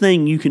easiest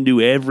thing you can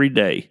do every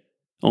day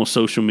on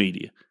social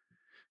media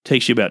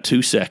takes you about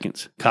 2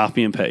 seconds,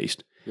 copy and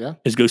paste,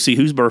 is go see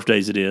whose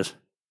birthdays it is.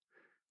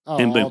 Oh,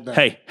 and boom,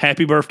 hey,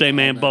 happy birthday,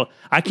 man.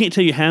 I can't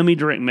tell you how many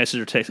direct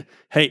messages or texts.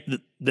 Hey,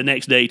 the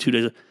next day, 2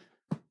 days,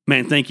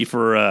 man, thank you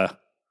for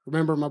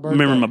remember my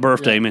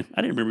birthday, man.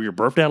 I didn't remember your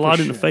birthday. I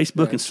logged into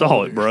Facebook and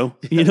saw it, bro.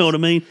 Yes. You know what I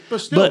mean? But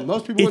still,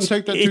 most people wouldn't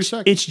take that 2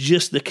 seconds. It's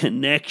just the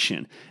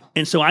connection.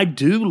 And so I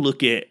do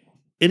look at,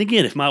 and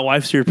again, if my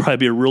wife's here, it'd probably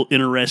be a real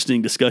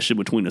interesting discussion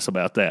between us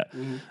about that.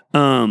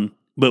 Mm-hmm.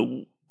 But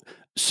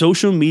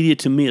social media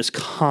to me is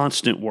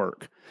constant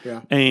work.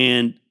 Yeah.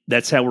 And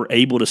that's how we're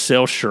able to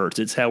sell shirts.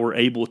 It's how we're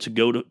able to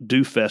go to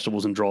do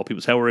festivals and draw people.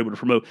 It's how we're able to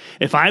promote.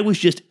 If I was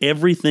just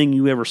everything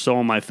you ever saw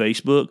on my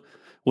Facebook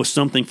was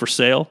something for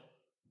sale,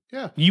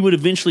 you would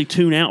eventually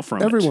tune out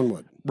from Everyone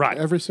would. Right.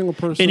 Every single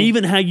person. And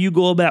even how you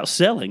go about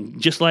selling,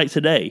 just like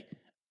today.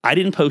 I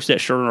didn't post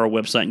that shirt on our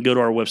website and go to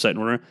our website and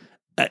order.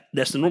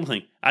 That's the normal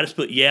thing. I just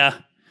put, it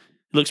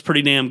looks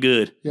pretty damn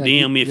good.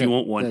 DM me if you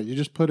want one. Yeah, you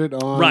just put it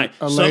on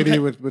a lady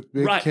with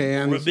big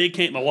cans. With a big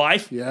can. My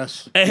wife.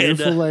 Yes. And,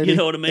 beautiful lady. You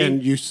know what I mean?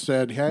 And you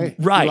said, hey,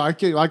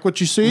 right. you like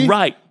what you see?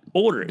 Right.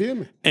 Order it. DM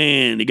me.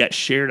 And it got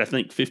shared, I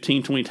think,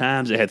 15, 20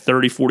 times. It had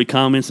 30, 40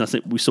 comments. And I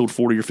think we sold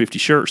 40 or 50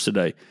 shirts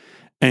today.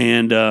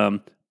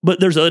 And, but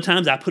there's other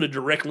times I put a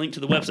direct link to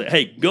the website.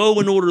 Hey, go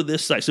and order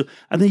this site. So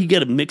I think you got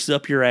to mix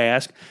up your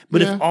ask.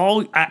 But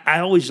I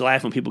always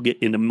laugh when people get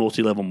into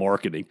multi-level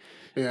marketing.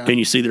 Yeah. And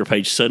you see their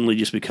page suddenly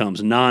just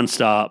becomes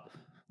nonstop.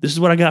 This is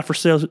what I got for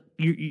sales.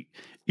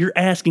 You're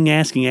asking,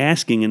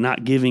 and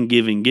not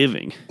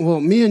giving. Well,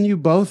 me and you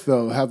both,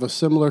 though, have a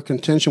similar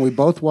contention. We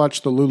both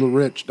watched the Lula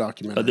Rich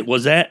documentary.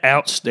 Was that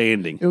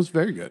outstanding? It was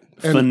very good.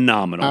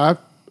 Phenomenal. I'm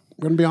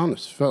going to be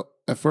honest.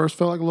 At first,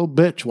 felt like a little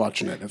bitch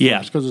watching it.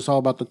 Because it's all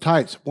about the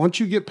tights. Once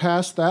you get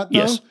past that,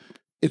 though,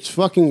 it's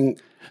fucking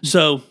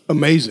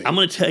amazing. I'm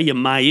going to tell you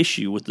my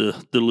issue with the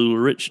Lula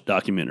Rich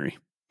documentary.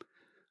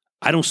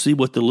 I don't see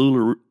what the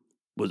Lula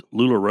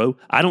Roe.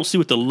 I don't see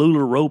what the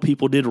Lula Roe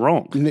people did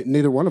wrong.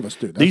 Neither one of us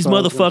do. These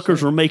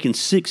motherfuckers were making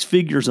 6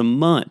 figures a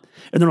month.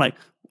 And they're like,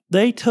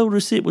 they told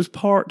us it was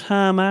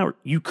part-time hours.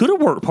 You could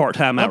have worked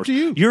part-time hours. Up to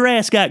you. Your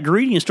ass got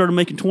greedy and started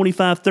making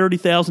 $25,000,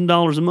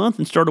 $30,000 a month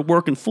and started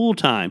working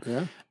full-time.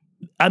 Yeah.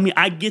 I mean,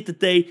 I get that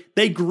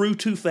they grew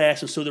too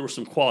fast, and so there were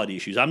some quality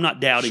issues. I'm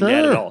not doubting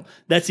that at all.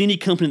 That's any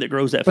company that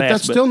grows that fast. But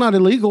that's still not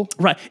illegal.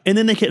 Right. And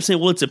then they kept saying,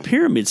 well, it's a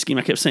pyramid scheme.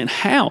 I kept saying,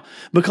 how?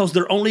 Because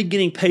they're only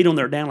getting paid on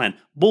their downline.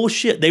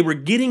 Bullshit. They were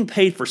getting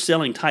paid for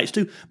selling tights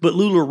too, but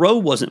Lula Roe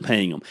wasn't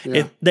paying them.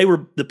 Yeah.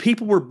 If the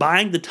people were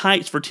buying the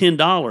tights for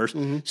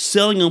 $10,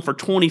 selling them for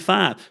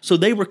 $25. So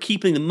they were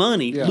keeping the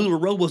money. Yeah. Lula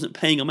Roe wasn't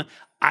paying them.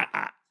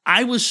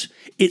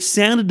 It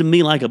sounded to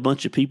me like a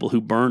bunch of people who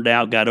burned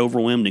out, got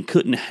overwhelmed, and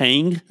couldn't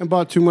hang. And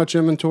bought too much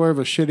inventory of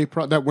a shitty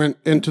product that went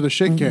into the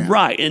shit can.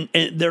 Right.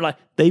 And they're like,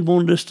 they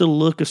wanted us to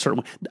look a certain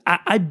way.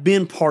 I've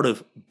been part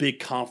of big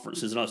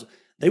conferences, and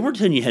they weren't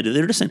telling you how to do it.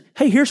 They're just saying,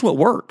 hey, here's what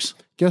works.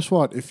 Guess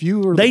what? If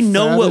you were they the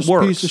know what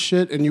works. Piece of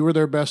shit and you were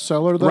their best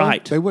seller, though,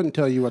 they wouldn't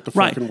tell you what to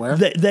fucking wear.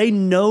 They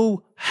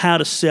know how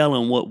to sell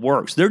and what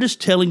works. They're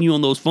just telling you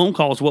on those phone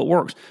calls what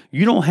works.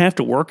 You don't have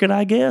to work it,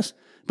 I guess.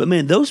 But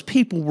man, those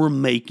people were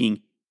making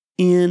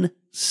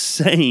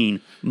insane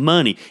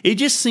money. It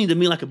just seemed to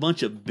me like a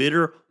bunch of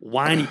bitter,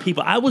 whiny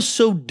people. I was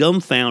so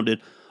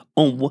dumbfounded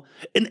on what.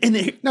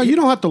 No, you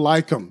don't have to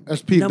like them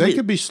as people. No, they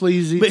could be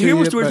sleazy. But here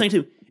was the weird weird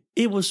thing too.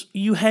 It was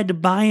you had to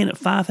buy in at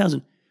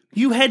 5,000.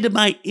 You had to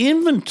buy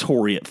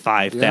inventory at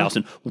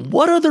 5,000.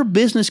 What other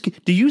business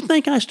do you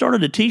think I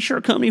started a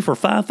T-shirt company for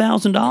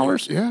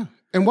 $5,000? Yeah.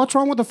 And what's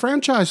wrong with the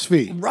franchise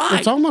fee? Right.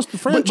 It's almost the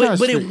franchise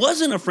but fee. it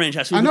wasn't a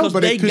franchise fee I know, because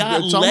but they it's got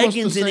almost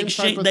leggings the in same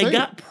exchange. type of They thing.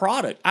 got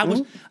product. I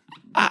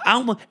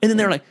almost, and then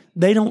they're like,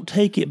 they don't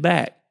take it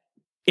back.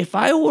 If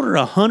I order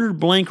 100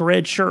 blank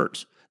red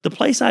shirts, the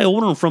place I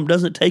order them from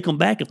doesn't take them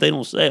back if they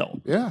don't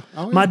sell. Yeah.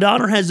 Oh, yeah. My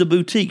daughter has a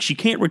boutique. She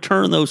can't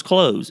return those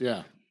clothes.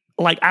 Yeah.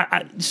 Like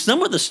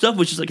some of the stuff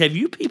was just like, have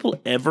you people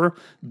ever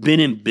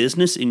been in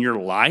business in your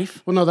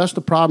life? Well, no, that's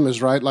the problem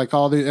is, right? Like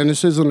and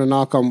this isn't a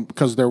knock on,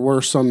 because there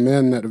were some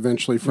men that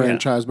eventually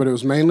franchised, but it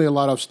was mainly a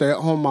lot of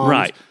stay-at-home moms.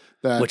 Right.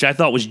 Which I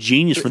thought was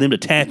genius for them to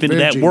tap into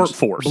that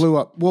workforce. Blew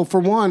up. Well, for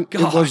one, it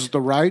was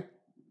the right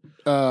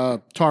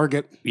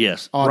target.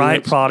 Yes. Audience.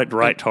 Right product,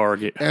 right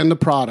target. And the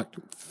product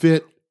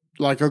fit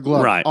like a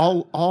glove. Right.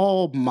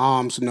 All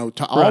moms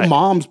all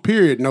moms,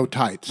 period, no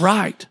tights.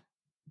 Right.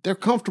 They're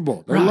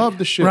comfortable. They love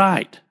the shit.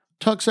 Right.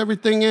 Tucks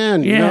everything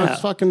in. Yeah. You know,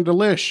 it's fucking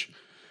delish.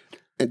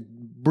 And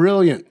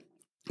brilliant.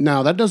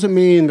 Now, that doesn't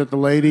mean that the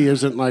lady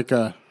isn't like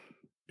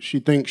she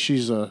thinks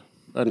she's an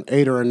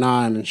 8 or a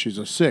 9 and she's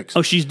a 6.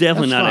 Oh, she's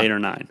definitely That's not fine. 8 or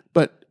 9.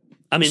 But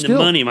I mean, still,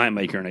 the money might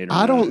make her an 8 or 9.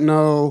 I don't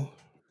know.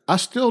 I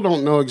still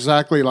don't know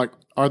exactly, like,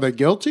 are they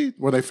guilty?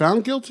 Were they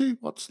found guilty?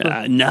 What's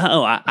the...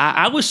 No,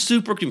 I was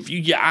super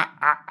confused. Yeah,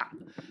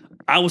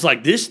 I was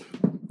like, this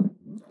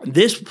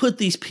put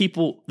these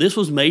people, this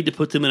was made to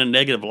put them in a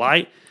negative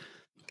light,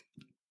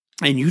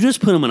 and you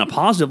just put them in a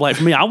positive light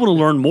for me. I want to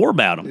learn more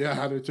about them.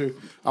 Yeah, I do too.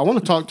 I want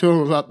to talk to them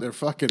about their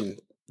fucking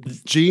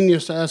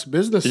genius-ass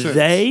businesses.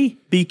 They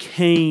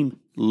became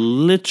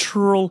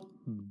literal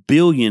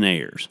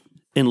billionaires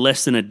in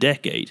less than a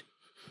decade.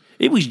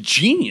 It was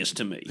genius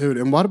to me. Dude,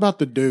 and what about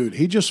the dude?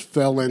 He just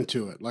fell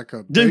into it. Like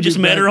a dude just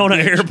met her on an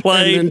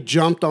airplane. And then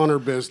jumped on her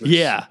business.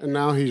 Yeah. And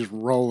now he's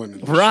rolling.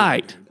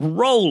 Right.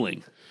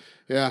 Rolling.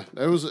 Yeah,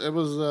 it was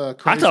crazy.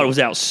 I thought it was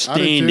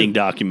outstanding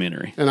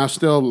documentary. And I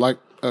still, like,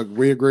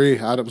 we agree.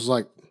 I was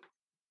like,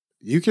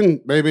 you can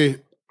maybe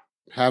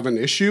have an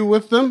issue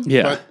with them,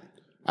 but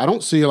I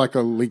don't see, like,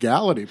 a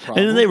legality problem.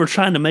 And then they were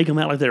trying to make them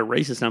out like they're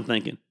racist, and I'm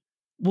thinking,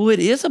 well, it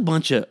is a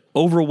bunch of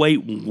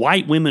overweight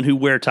white women who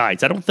wear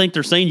tights. I don't think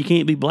they're saying you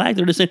can't be black.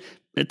 They're just saying,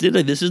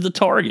 this is the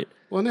target.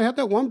 Well, and they had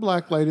that one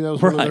black lady that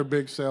was one of their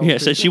big sales. Yeah,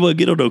 said she wouldn't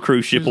get on no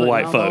cruise ship with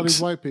white all folks.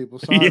 these white people.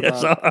 Sorry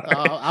Yes, about it.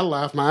 I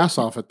laughed my ass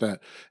off at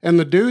that. And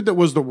the dude that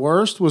was the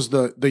worst was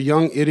the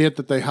young idiot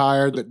that they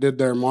hired that did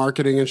their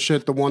marketing and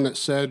shit. The one that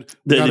said,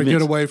 got to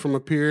get away from a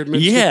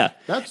pyramid. Yeah.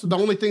 That's the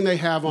only thing they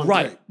have on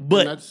right. tape.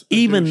 But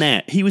even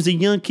that, he was a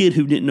young kid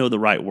who didn't know the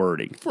right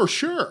wording. For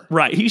sure.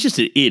 Right. He was just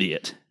an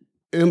idiot.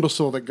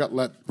 Imbecile that got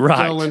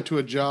fell into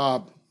a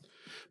job.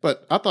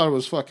 But I thought it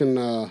was fucking...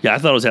 yeah, I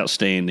thought it was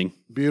outstanding.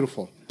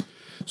 Beautiful.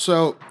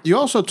 So you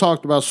also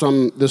talked about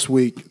some this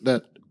week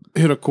that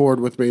hit a chord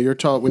with me.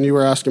 When you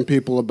were asking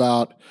people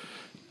about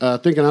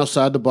thinking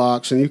outside the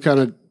box, and you kind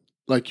of,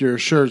 like your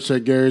shirt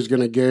said, Gary's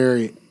going to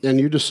Gary, and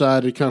you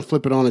decided to kind of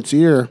flip it on its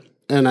ear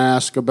and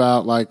ask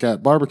about, like,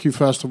 at barbecue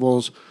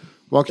festivals,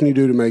 what can you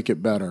do to make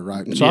it better,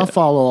 right? And so I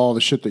follow all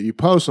the shit that you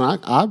post, and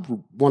I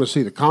want to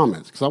see the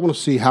comments because I want to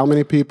see how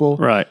many people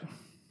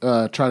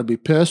try to be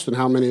pissed and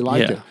how many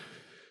like it.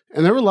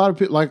 And there were a lot of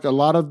people, like a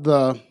lot of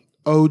the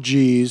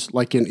OGs,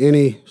 like in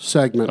any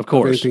segment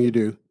of anything you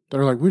do, that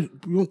are like, we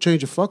won't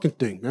change a fucking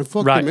thing, man.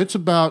 Fuck them. It's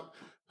about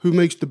who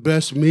makes the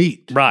best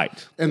meat.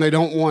 Right. And they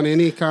don't want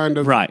any kind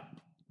of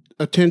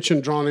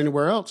attention drawn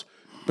anywhere else.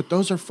 But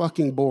those are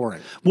fucking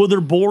boring. Well,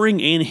 they're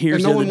boring, and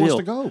here's and the other deal. No one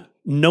wants to go.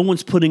 No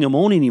one's putting them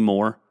on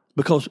anymore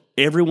because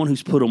everyone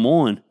who's put them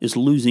on is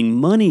losing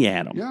money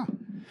at them. Yeah.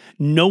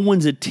 No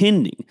one's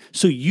attending.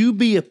 So you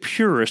be a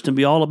purist and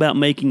be all about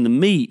making the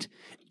meat.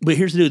 But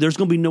here's the deal. There's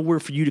going to be nowhere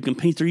for you to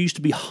compete. There used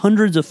to be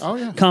hundreds of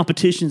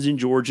competitions in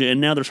Georgia,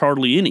 and now there's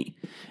hardly any.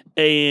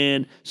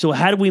 And so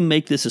how do we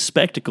make this a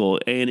spectacle?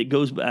 And it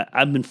goes –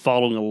 I've been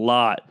following a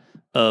lot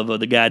of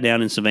the guy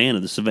down in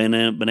Savannah, the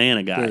Savannah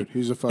Banana guy. Dude,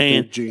 he's a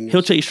fucking genius.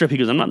 He'll tell you straight up, he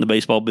goes, I'm not in the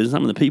baseball business,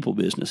 I'm in the people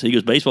business. He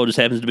goes, baseball just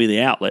happens to be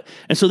the outlet.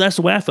 And so that's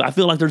the way I feel. I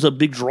feel like there's a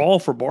big draw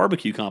for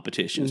barbecue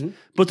competitions,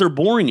 but they're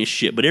boring as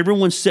shit. But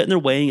everyone's set in their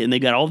way, and they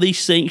got all these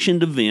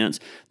sanctioned events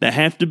that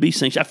have to be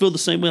sanctioned. I feel the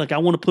same way. Like I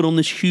want to put on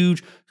this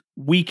huge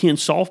weekend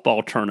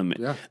softball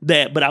tournament.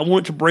 But I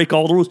want to break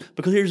all the rules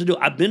because here's the deal.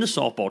 I've been to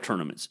softball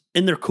tournaments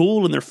and they're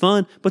cool and they're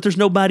fun, but there's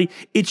nobody.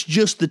 It's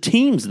just the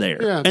teams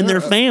there and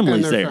their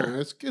families there.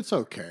 It's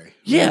okay.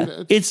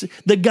 Yeah, it's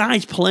the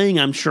guys playing.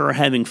 I'm sure are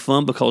having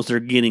fun because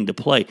they're getting to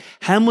play.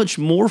 How much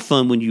more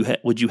fun would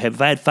you have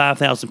had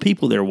 5,000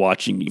 people there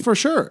watching you? For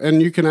sure,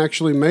 and you can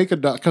actually make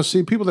because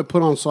see people that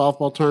put on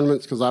softball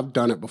tournaments, because I've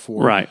done it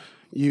before. Right.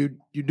 You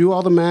do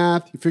all the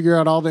math, you figure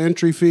out all the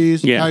entry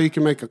fees, how you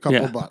can make a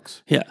couple of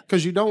bucks. Yeah.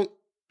 Because you don't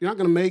You're not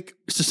going to make.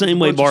 It's the same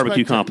way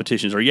barbecue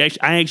spectators. competitions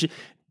are.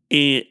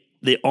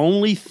 The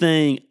only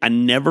thing I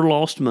never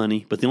lost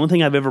money, but the only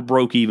thing I've ever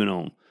broke even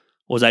on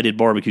was I did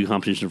barbecue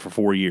competition for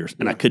 4 years,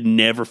 and I could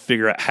never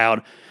figure out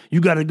how. You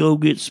got to go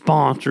get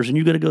sponsors, and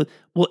you got to go.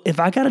 Well, if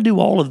I got to do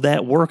all of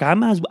that work, I'd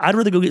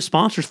rather go get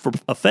sponsors for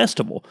a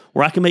festival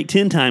where I can make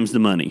 10 times the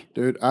money.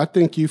 Dude, I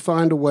think you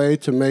find a way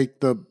to make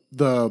the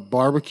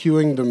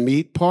barbecuing the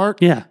meat part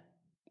Yeah.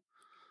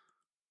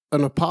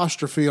 an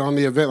apostrophe on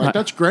the event. Like,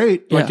 that's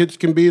great. Like, Yeah. it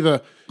can be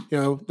there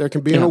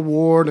can be an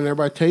award and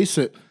everybody tastes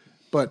it,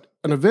 but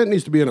an event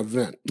needs to be an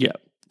event Yeah.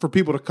 for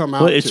people to come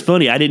out Well, it's to.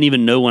 funny. I didn't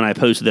even know when I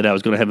posted that I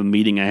was going to have a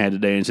meeting I had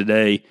today, and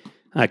today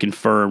I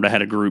confirmed I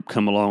had a group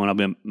come along, and I've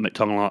been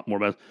talking a lot more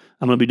about.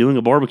 I'm going to be doing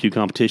a barbecue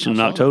competition in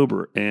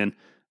October, and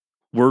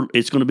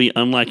it's going to be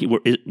unlike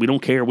we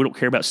don't care. We don't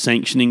care about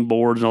sanctioning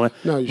boards and all that.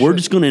 No, we're shouldn't.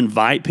 just going to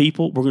invite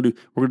people. We're going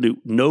to do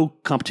no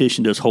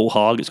competition does whole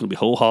hog. It's going to be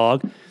whole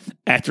hog.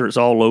 After it's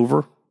all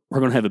over, we're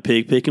going to have a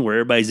pig picking where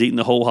everybody's eating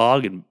the whole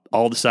hog and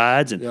all the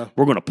sides, and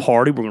we're going to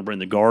party. We're going to bring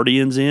the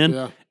Guardians in.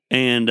 Yeah.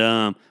 And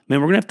man, we're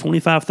gonna have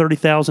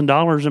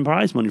 $25,000-$30,000 in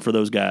prize money for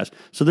those guys.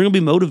 So they're gonna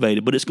be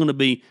motivated, but it's gonna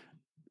be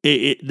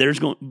there's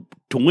going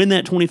to win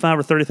that $25,000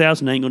 or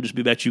 $30,000. Ain't gonna just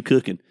be about you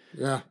cooking.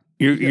 Yeah.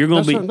 You're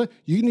gonna be.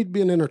 You need to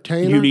be an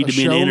entertainer. You need to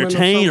be an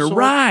entertainer,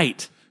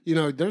 right?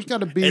 There's got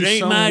to be. It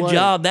ain't my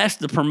job. That's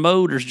the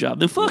promoter's job.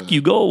 Then fuck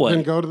you. Go away.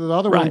 Then go to the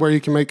other one where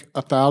you can make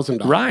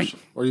 $1,000. Right.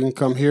 Or you can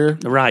come here.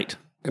 Right.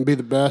 And be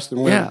the best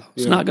and win. Yeah,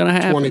 it's not gonna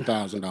happen.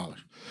 $20,000.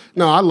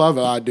 No, I love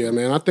the idea,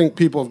 man. I think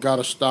people have got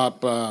to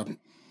stop.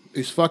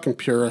 These fucking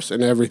purists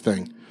and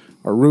everything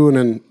are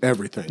ruining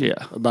everything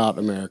about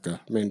America.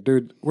 I mean,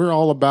 dude, we're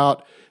all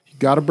about, you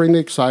got to bring the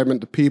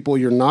excitement to people.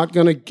 You're not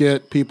going to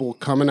get people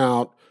coming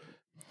out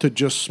to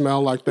just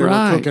smell like they were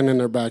cooking in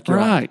their backyard.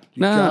 Right.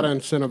 You got to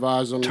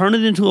incentivize them. Turn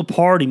it into a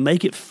party.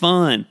 Make it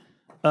fun.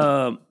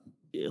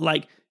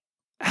 Like,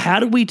 how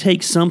do we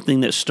take something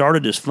that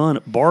started as fun,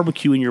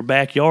 barbecue in your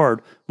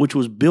backyard, which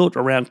was built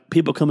around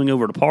people coming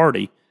over to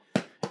party,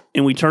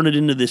 and we turn it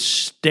into this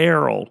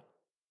sterile,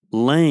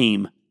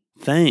 lame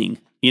thing?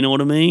 You know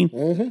what I mean?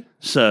 Mm-hmm.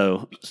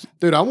 So,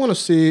 dude,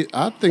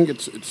 I think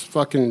it's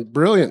fucking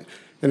brilliant.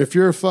 And if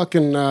you're a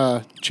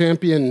fucking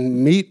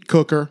champion meat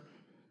cooker,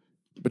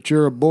 but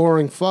you're a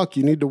boring fuck,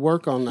 you need to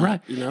work on that.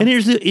 Right. You know? And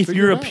if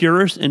you're a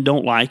purist and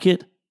don't like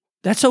it,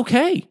 that's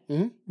okay.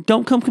 Mm-hmm.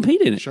 Don't come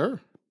compete in it. Sure.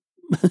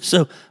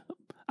 So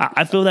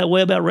I feel that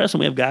way about wrestling.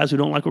 We have guys who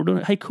don't like what we're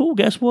doing. Hey, cool,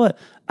 guess what?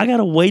 I got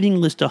a waiting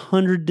list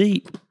 100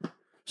 deep.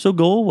 So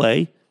go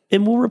away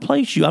and we'll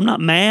replace you. I'm not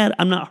mad.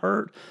 I'm not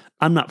hurt.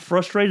 I'm not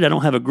frustrated. I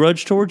don't have a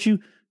grudge towards you.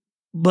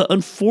 But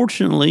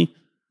unfortunately,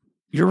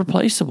 you're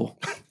replaceable.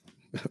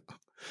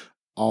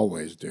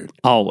 Always, dude.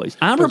 Always.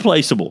 I'm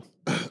replaceable.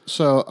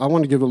 So I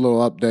want to give a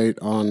little update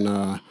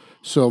on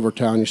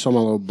Silvertown. You saw my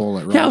little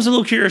bullet, right? Yeah, I was a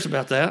little curious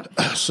about that.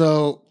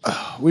 So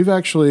we've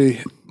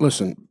actually,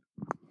 listen,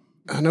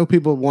 I know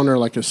people wonder,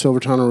 like, is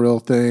Silvertown a real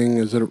thing?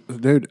 Is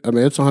it, dude, I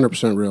mean, it's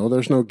 100% real.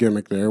 There's no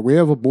gimmick there. We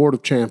have a board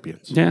of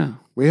champions. Yeah.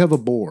 We have a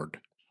board,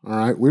 all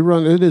right?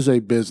 It is a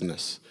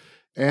business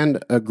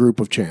and a group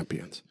of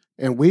champions.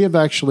 And we have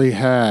actually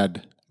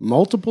had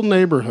multiple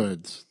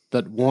neighborhoods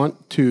that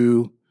want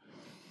to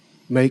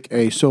make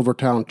a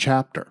Silvertown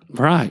chapter.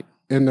 Right.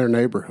 In their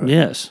neighborhood.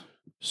 Yes.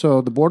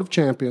 So the Board of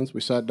Champions, we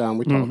sat down,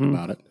 we talked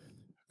about it.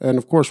 And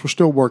of course, we're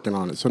still working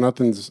on it. So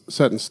nothing's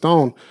set in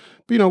stone.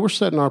 But, we're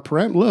setting our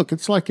parameters. Look,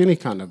 it's like any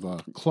kind of a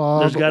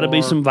club. There's got to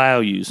be some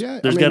values. Yeah,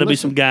 There's got to be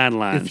some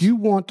guidelines. If you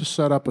want to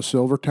set up a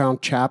Silvertown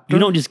chapter. You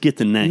don't just get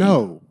the name.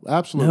 No,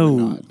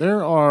 absolutely not.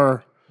 There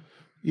are,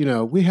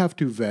 we have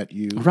to vet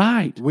you.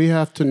 Right. We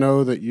have to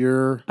know that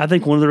you're. I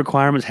think one of the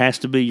requirements has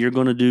to be you're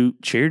going to do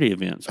charity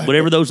events,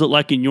 whatever those look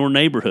like in your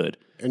neighborhood.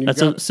 And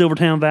that's a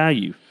Silvertown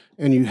value.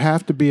 And you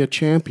have to be a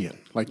champion.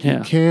 Like,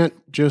 you can't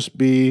just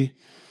be,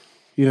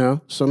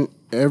 some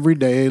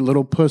everyday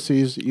little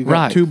pussies. You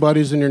got two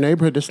buddies in your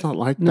neighborhood. It's not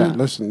like that.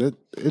 Listen,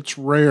 it's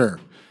rare.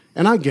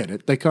 And I get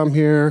it. They come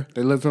here,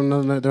 they live in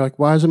another, they're like,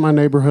 why isn't my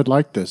neighborhood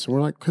like this? And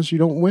we're like, because you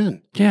don't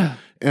win. Yeah.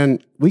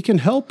 And we can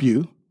help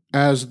you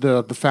as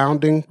the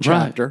founding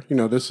chapter.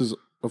 This is,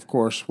 of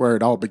course, where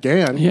it all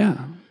began.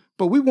 Yeah.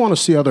 But we want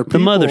to see other people.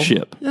 The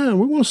mothership. Yeah,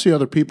 we want to see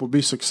other people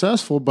be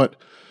successful. But,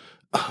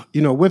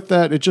 with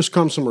that, it just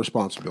comes some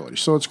responsibility.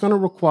 So it's going to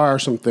require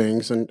some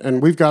things.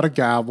 And we've got a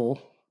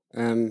gavel.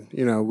 And,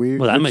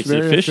 well, that makes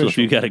it official if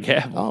you got a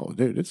gavel. Oh,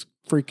 dude, it's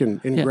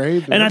freaking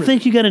engraved. And I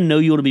think you got to know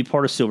you want to be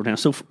part of Silvertown.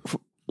 So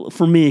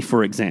for me,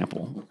 for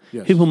example,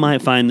 people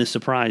might find this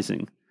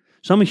surprising.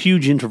 So I'm a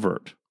huge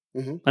introvert.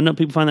 Mm-hmm. I know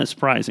people find that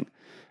surprising.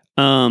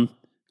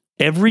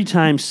 Every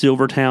time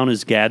Silvertown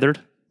is gathered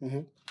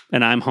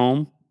and I'm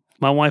home,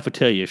 my wife will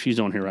tell you, if she's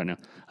on here right now,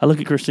 I look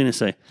at Christina and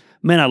say,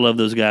 man, I love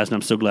those guys and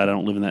I'm so glad I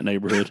don't live in that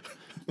neighborhood.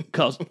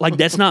 Because,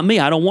 that's not me.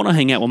 I don't want to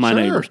hang out with my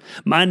neighbors.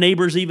 My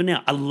neighbors, even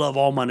now, I love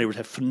all my neighbors. I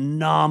have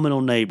phenomenal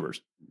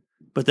neighbors.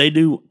 But they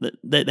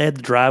have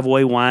the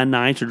driveway wine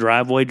nights or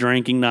driveway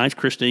drinking nights.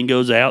 Christine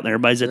goes out and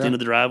everybody's at the end of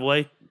the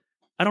driveway.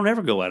 I don't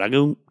ever go out. I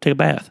go take a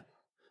bath.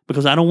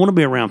 because I don't want to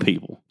be around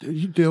people. Dude,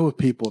 you deal with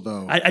people,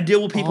 though. I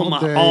deal with people All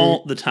day,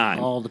 all the time.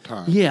 All the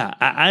time. Yeah,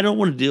 I don't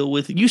want to deal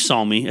with. You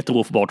saw me at the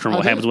Wolf Ball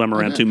tournament. What happens when I'm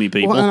around too many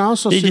people? Well, and I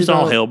also it's see, just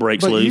all hell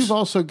breaks but loose. You've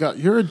also got,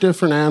 you're a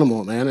different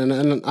animal, man.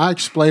 And I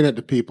explain it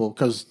to people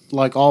because,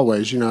 like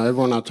always,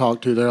 everyone I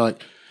talk to, they're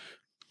like,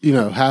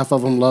 half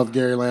of them love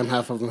Gary Lamb,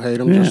 half of them hate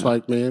him, just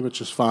like me,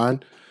 which is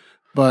fine.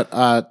 But,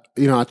 I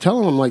tell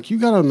them, I'm like, you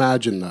got to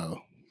imagine,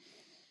 though,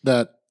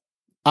 that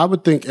I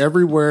would think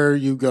everywhere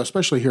you go,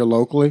 especially here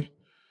locally,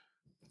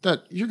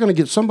 that you're going to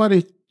get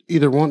somebody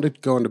either wanting to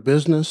go into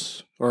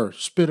business or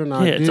spit an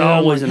idea. It's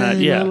always an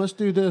idea. Man, let's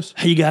do this.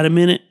 Hey, you got a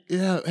minute?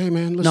 Yeah. Hey,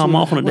 man. No, I'm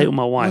off on a date with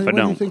my wife. What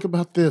do you think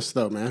about this,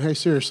 though, man? Hey,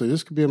 seriously,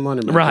 this could be a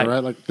money maker, Right.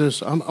 right? Like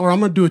this. I'm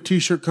going to do a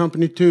T-shirt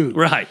company, too.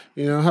 Right.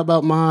 How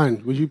about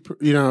mine? Will you?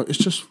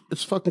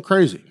 It's fucking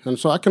crazy. And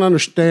so I can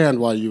understand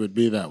why you would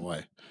be that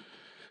way.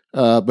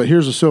 But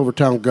here's a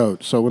Silvertown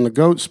goat. So when the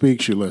goat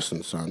speaks, you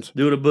listen, sons.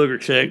 Do it a booger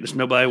check. Just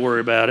nobody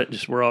worry about it.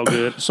 Just we're all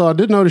good. So I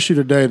did notice you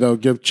today, though,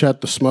 give Chet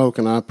the smoke,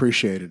 and I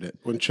appreciated it.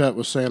 When Chet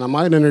was saying, I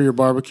might enter your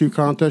barbecue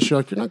contest, you're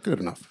like, you're not good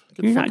enough.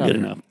 Get the You're fuck not out good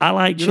of here. enough. I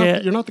like You're Chet.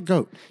 not, you're not the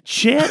goat.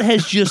 Chet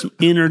has just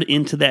entered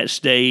into that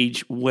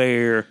stage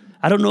where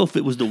I don't know if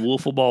it was the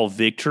Wiffle Ball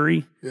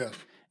victory Yeah.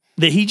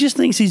 that he just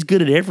thinks he's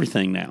good at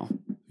everything now.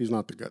 He's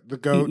not the goat. The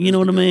goat. You know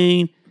what I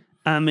mean?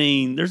 I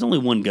mean, there's only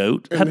one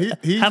goat. How,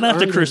 he's how about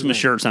the earned his Christmas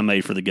name. shirts I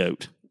made for the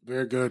goat?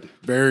 Very good.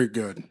 Very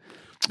good.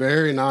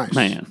 Very nice.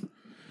 Man,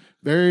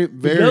 Very,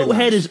 very goat nice.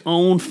 had his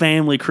own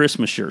family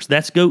Christmas shirts.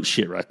 That's goat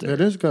shit right there.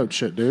 It is goat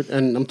shit, dude.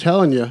 And I'm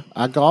telling you,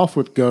 I golf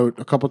with Goat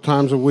a couple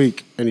times a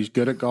week, and he's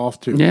good at golf,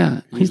 too.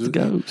 Yeah, he's the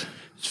goat.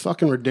 It's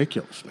fucking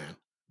ridiculous, man.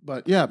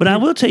 But, yeah. But I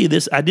will tell you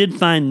this. I did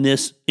find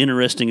this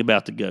interesting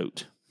about the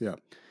goat. Yeah.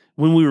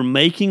 When we were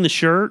making the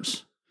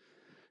shirts,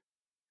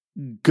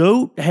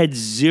 Goat had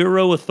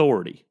zero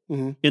authority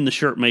Mhm. in the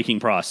shirt making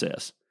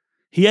process.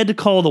 He had to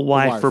call the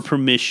wife for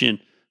permission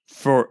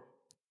for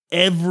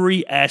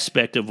every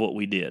aspect of what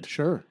we did.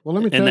 Sure. Well,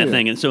 let me tell And that you.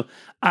 thing. And so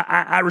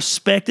I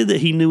respected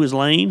that he knew his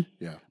lane,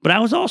 Yeah. but I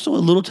was also a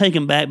little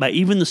taken back by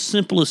even the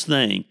simplest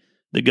thing.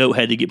 The goat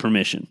had to get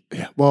permission.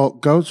 Yeah. Well,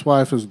 Goat's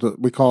wife is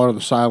we call her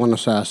the silent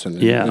assassin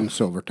in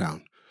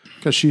Silvertown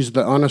because she's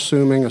the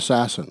unassuming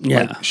assassin.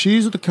 Yeah. Like,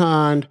 she's the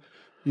kind,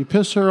 you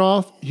piss her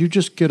off, you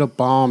just get a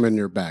bomb in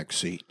your back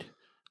seat.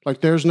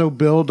 Like, there's no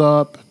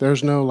buildup,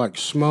 there's no, like,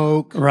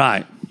 smoke.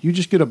 Right. You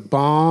just get a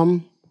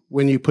bomb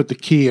when you put the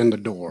key in the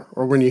door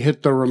or when you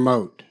hit the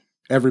remote.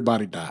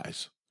 Everybody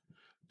dies.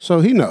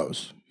 So he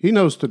knows. He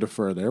knows to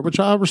defer there, which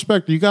I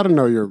respect. You got to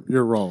know your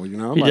role, you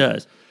know? He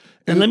does.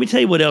 And let me tell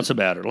you what else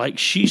about her. Like,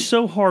 she's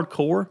so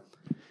hardcore.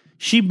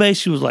 She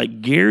basically was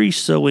like, Gary's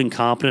so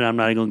incompetent, I'm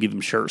not even going to give him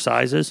shirt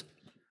sizes.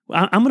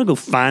 I'm going to go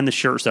find the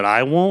shirts that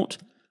I want.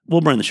 We'll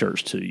bring the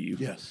shirts to you.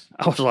 Yes.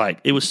 I was like,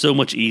 it was so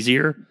much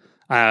easier.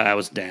 I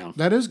was down.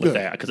 That is with good.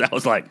 that because I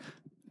was like,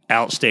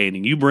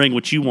 outstanding. You bring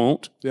what you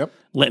want. Yep.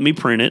 Let me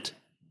print it.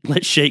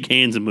 Let's shake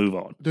hands and move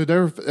on. Dude,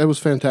 it was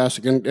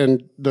fantastic. And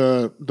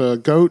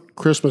the Goat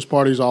Christmas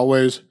party is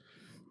always,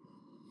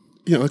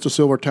 it's a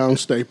Silvertown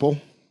staple.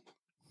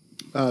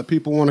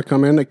 People want to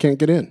come in, they can't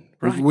get in.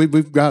 Right.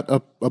 We've got a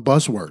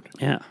buzzword.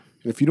 Yeah.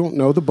 And if you don't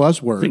know the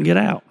buzzword, Then get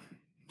out.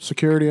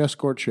 security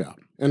escorts you out.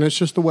 And it's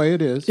just the way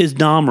it is. Is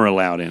Dahmer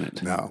allowed in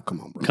it? No, come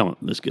on, bro. Come on.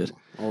 That's good.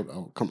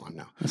 Come on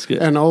now. That's good.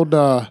 And old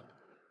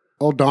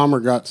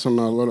Dahmer got some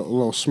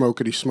little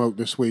smokety smoke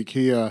this week.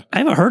 He I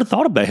haven't heard or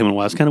thought about him in a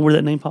while. It's kind of where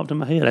that name popped in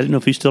my head. I didn't know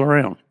if he's still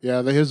around.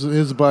 yeah,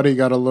 his buddy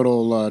got a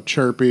little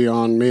chirpy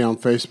on me on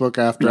Facebook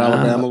after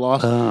Alabama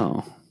lost.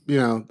 Oh.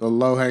 The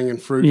low hanging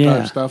fruit Yeah,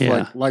 type stuff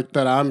yeah. like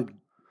that.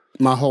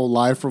 My whole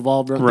life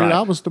revolved around. Right. Dude,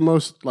 I was the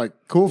most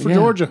cool for Yeah,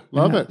 Georgia.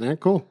 Love yeah. it, man.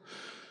 Cool.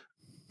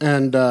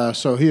 And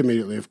so he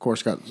immediately, of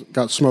course,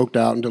 got smoked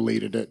out and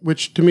deleted it,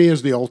 which to me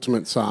is the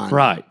ultimate sign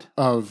Right.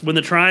 of. When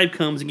the tribe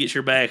comes and gets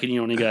your back and you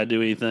don't even got to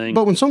do anything.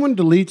 But when someone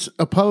deletes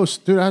a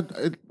post,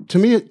 dude, to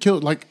me it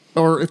killed.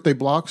 Or if they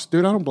blocks,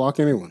 dude, I don't block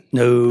anyone.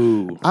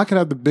 No. I could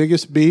have the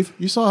biggest beef.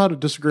 You saw how the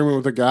disagreement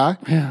with a guy.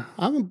 Yeah.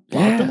 I haven't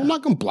blocked him. I'm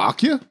not going to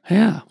block you,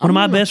 Yeah. One of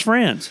my best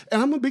friends.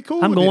 and I'm going to be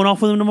cool. I'm with going you. off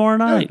with him tomorrow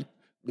night.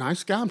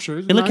 Nice guy, I'm sure.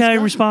 He's a And look nice how he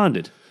guy.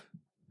 responded. Did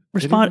he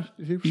respond?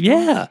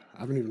 Yeah. I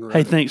haven't even read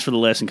Hey, it. thanks for the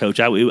lesson, Coach.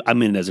 I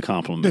meant it as a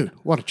compliment. Dude,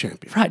 what a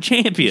champion. Right,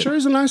 champion. Sure,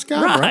 he's a nice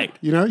guy, Right.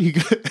 bro.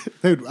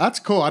 Dude, that's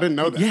cool. I didn't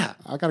know that. Yeah.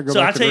 I got to go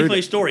So back I tell you a and funny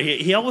read it. story.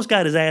 He almost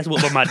got his ass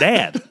whooped by my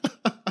dad.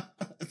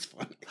 That's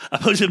funny. I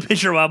posted a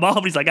picture of my mom.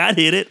 And he's like, I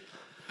did it.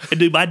 And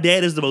dude, my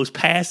dad is the most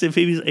passive.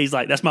 He's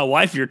like, that's my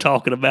wife you're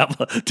talking about.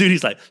 Dude,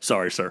 he's like,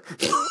 sorry, sir.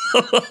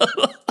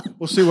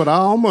 Well, see, what I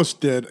almost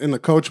did in the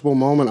coachable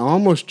moment, I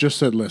almost just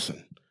said,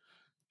 listen,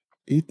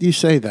 you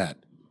say that.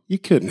 You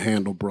couldn't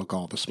handle Brooke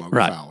all the smoke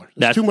Right. Fowler.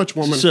 There's too much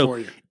woman so for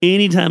you.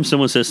 anytime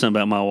someone says something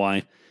about my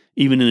wife,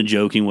 even in a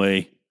joking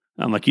way,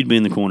 I'm like, you'd be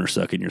in the corner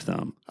sucking your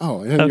thumb.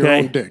 Oh, and your Okay.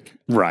 own dick.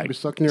 Right. Be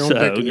sucking your own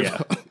dick in your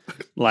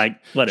Like,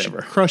 whatever.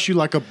 Crush you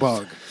like a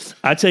bug.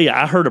 I tell you,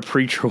 I heard a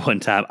preacher one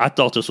time. I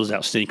thought this was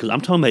outstanding because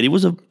I'm talking about it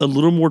was a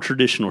little more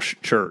traditional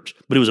church,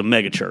 but it was a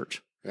mega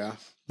church. Yeah.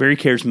 Very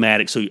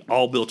charismatic. So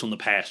all built on the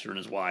pastor and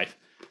his wife.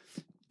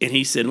 And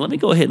he said, let me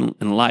go ahead and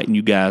enlighten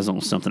you guys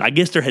on something. I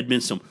guess there had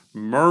been some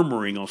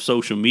murmuring on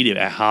social media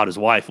about how hot his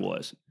wife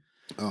was.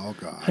 Oh,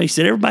 God. He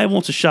said, everybody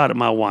wants a shot at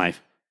my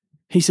wife.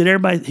 He said,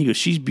 he goes,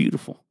 she's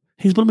beautiful.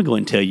 He said, let me go ahead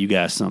and tell you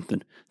guys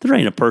something. There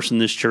ain't a person in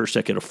this church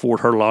that could afford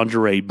her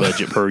lingerie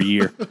budget per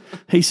year.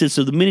 He said,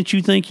 so the minute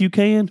you think you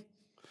can,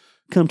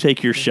 come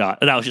take your shot.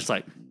 And I was just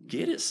like,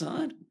 get it,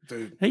 son?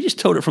 Dude. He just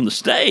told it from the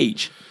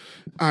stage.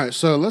 All right,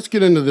 so let's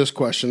get into this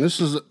question.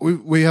 This is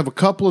we have a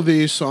couple of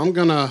these, so I'm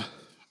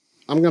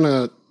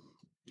gonna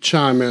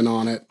chime in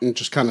on it and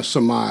just kind of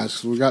surmise,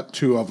 'cause we got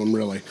two of them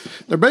really.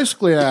 They're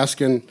basically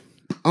asking,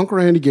 Uncle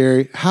Randy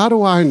Gary, how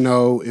do I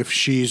know if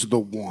she's the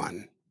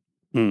one?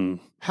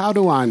 How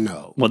do I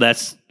know? Well,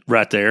 that's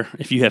right there.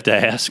 If you have to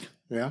ask,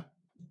 Yeah.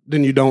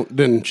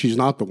 Then she's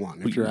not the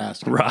one. If you're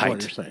asking, That's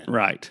what you're saying.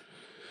 Right.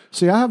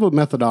 See, I have a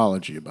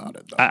methodology about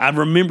it, though. I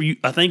remember you.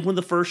 I think one of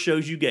the first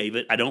shows you gave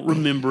it. I don't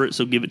remember it,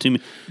 so give it to me.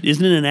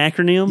 Isn't it an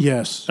acronym?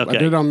 Yes, Okay. I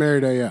did it on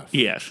Married AF.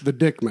 Yes. The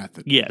Dick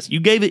Method. Yes, you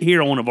gave it here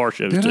on one of our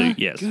shows Did too. I?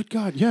 Yes. Good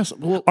God, yes.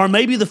 Well, Or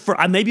maybe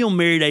maybe on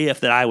Married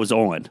AF that I was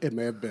on. it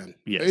may have been.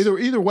 Yes.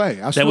 Either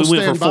way, I still we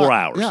went stand for 4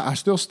 by- hours. Yeah, I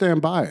still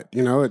stand by it.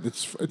 You know,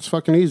 it's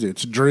fucking easy.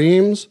 It's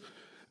dreams.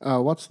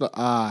 What's the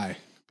I?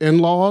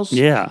 In-laws.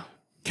 Yeah.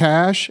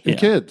 Cash and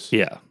kids.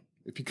 Yeah.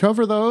 If you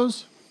cover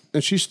those,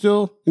 and she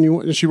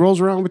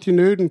rolls around with you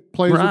nude and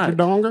plays with your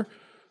donger,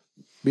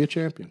 be a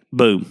champion.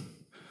 Boom.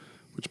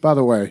 Which, by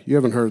the way, you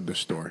haven't heard this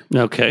story.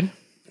 Okay.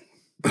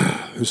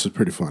 This is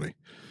pretty funny.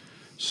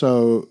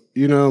 So,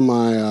 you know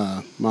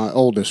my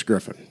oldest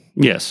Griffin.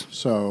 Yes.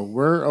 So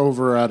we're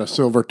over at a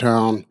silver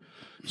town.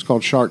 It's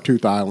called Shark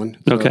Tooth Island.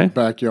 It's Okay. a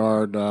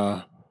backyard,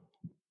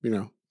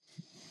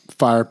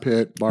 fire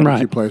pit,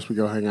 barbecue place. We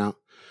go hang out.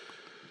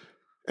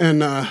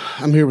 And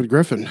I'm here with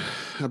Griffin.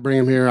 I bring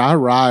him here. I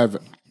arrive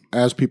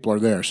as people are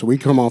there. So we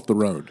come off the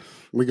road.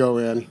 We go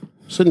in,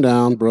 sitting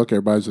down. Brooke,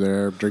 everybody's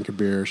there, drinking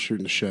beer,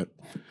 shooting the shit.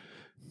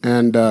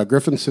 And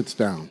Griffin sits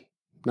down.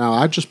 Now,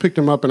 I just picked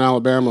him up in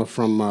Alabama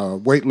from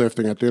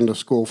weightlifting at the end of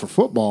school for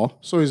football.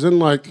 So he's in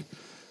like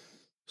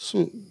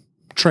some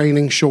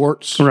training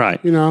shorts,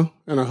 Right. and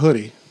a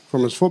hoodie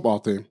from his football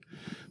team.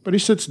 But he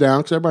sits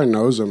down because everybody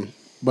knows him.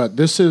 But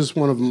this is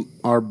one of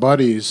our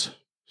buddies'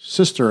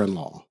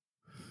 sister-in-law.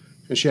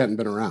 And she hadn't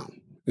been around.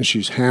 And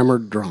she's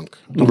hammered drunk.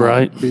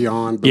 Right.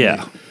 Beyond belief.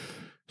 Yeah.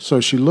 So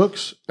she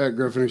looks at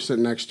Griffin, who's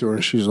sitting next to her,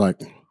 and she's like,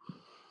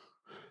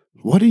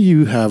 what do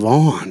you have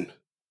on?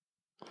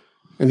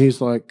 And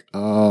he's like,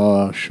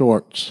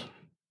 shorts.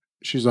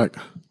 She's like,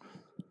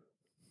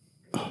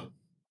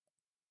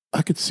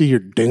 I could see your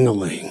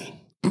ding-a-ling.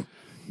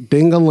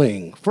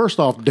 Ding-a-ling. First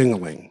off,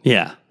 ding-a-ling.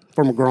 Yeah.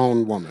 From a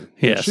grown woman.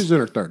 Yes. She's in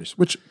her 30s,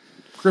 which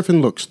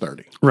Griffin looks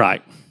 30.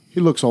 Right. He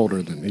looks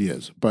older than he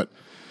is. But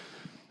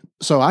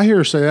so I hear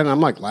her say that, and I'm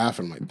like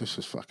laughing, like, this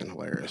is fucking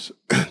hilarious.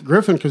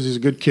 Griffin, because he's a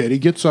good kid, he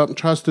gets up and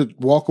tries to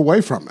walk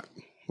away from it.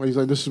 Well, he's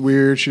like, this is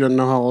weird. She doesn't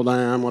know how old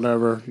I am,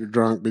 whatever. You're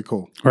drunk. Be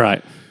cool.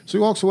 Right. So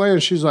he walks away,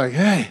 and she's like,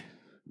 hey,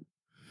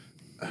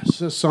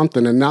 says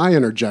something. And I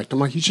interject. I'm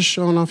like, he's just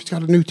showing off. He's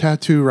got a new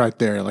tattoo right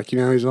there. Like,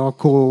 he's all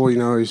cool.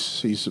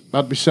 He's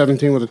about to be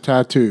 17 with the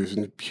tattoos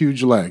and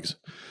huge legs.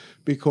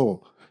 Be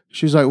cool.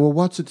 She's like, well,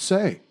 what's it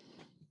say?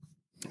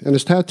 And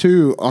his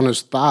tattoo on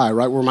his thigh,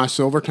 right where my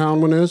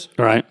Silvertown one is,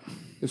 Right.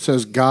 it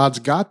says, God's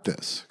got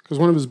this. Because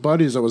one of his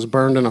buddies that was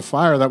burned in a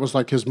fire, that was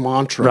like his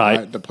mantra,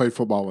 right, that played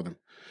football with him.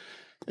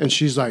 And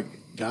she's like,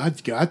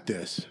 God's got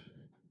this.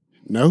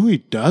 No, he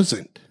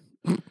doesn't.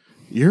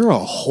 You're a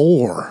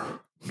whore.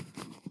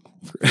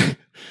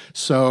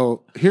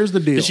 So here's the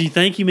deal. Did she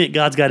think you meant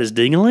God's got his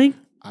ding-a-ling?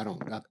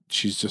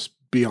 She's just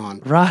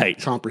beyond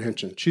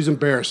comprehension. She's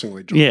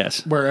embarrassingly drunk.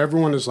 Yes. Where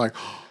everyone is like,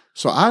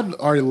 so I'd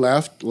already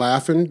left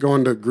laughing,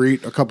 going to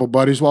greet a couple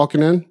buddies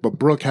walking in, but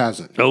Brooke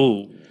hasn't.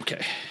 Oh,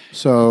 okay.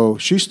 So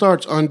she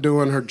starts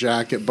undoing her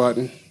jacket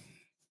button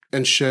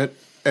and shit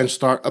and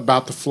start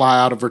about to fly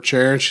out of her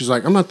chair. And she's like,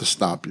 I'm going to have to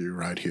stop you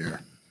right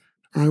here.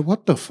 All right,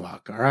 what the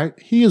fuck? All right.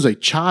 He is a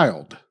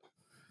child.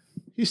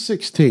 He's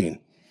 16.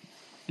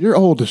 You're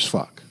old as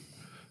fuck.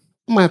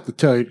 I'm going to have to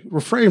tell you,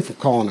 refrain from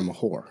calling him a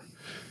whore.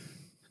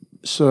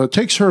 So it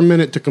takes her a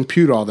minute to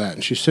compute all that.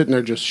 And she's sitting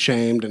there just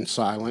shamed and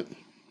silent.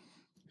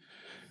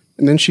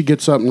 And then she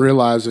gets up and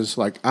realizes,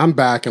 like, I'm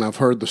back and I've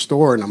heard the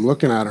story. And I'm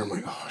looking at her. I'm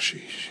like, oh,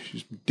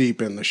 she's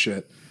deep in the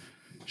shit.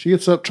 She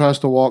gets up, tries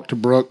to walk to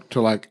Brooke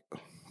to, like,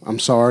 I'm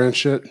sorry and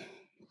shit.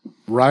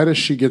 Right as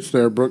she gets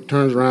there, Brooke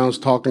turns around and is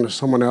talking to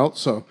someone else.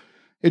 So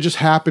it just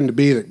happened to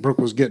be that Brooke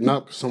was getting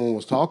up because someone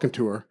was talking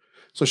to her.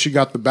 So she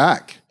got the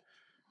back.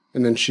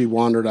 And then she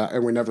wandered out,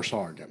 and we never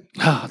saw her again.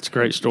 Oh, it's a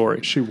great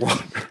story. She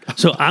wandered out.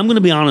 So I'm going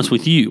to be honest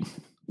with you.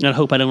 And I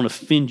hope I don't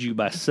offend you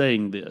by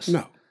saying this.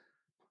 No.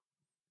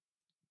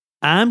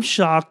 I'm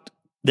shocked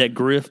that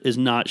Griff is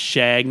not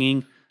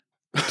shagging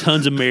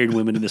tons of married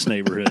women in this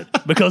neighborhood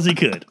because he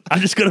could. I'm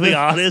just going to be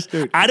honest.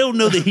 Dude. I don't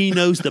know that he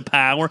knows the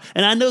power,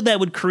 and I know that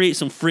would create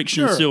some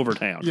friction in Sure.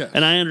 Silvertown. Yes.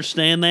 And I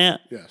understand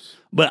that. Yes.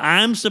 But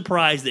I'm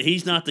surprised that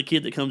he's not the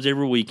kid that comes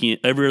every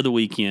other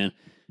weekend,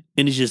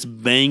 and is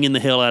just banging the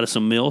hell out of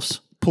some milfs.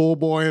 pool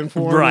boying for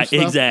him. And Right,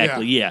 stuff.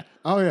 exactly, yeah.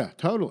 Oh, yeah,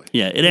 totally.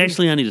 Yeah, it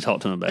actually, I need to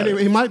talk to him about And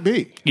it. he might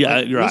be. Yeah,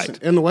 Like, right. listen,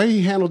 and the way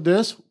he handled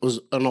this was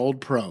an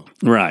old pro.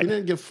 Right. He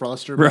didn't get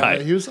frustrated about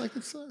Right. it. He was like,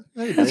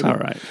 hey, That's baby. all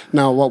right.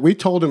 Now, what we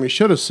told him he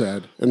should have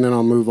said, and then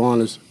I'll move on,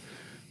 is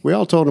we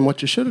all told him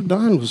what you should have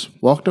done was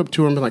walked up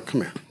to him and be like,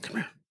 come here.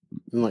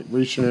 And like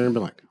reach in there and be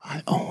like,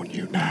 I own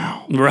you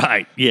now.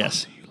 Right,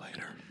 yes. See you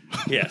later.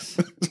 Yes.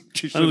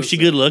 She Was she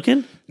good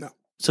looking? No.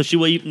 So she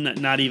was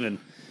not even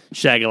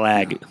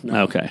shag-a-lag?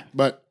 No. Okay.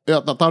 But yeah,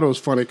 I thought it was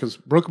funny because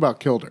Brooke about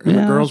killed her. And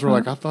Yeah, the girls were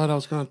like, I thought I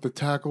was going to have to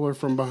tackle her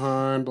from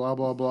behind, blah,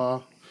 blah,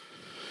 blah.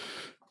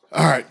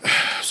 All right.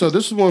 So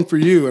this is one for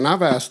you. And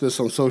I've asked this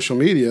on social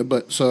media,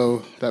 but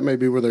so that may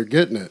be where they're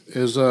getting it.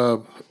 Is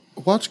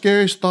what's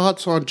Gary's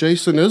thoughts on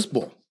Jason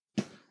Isbell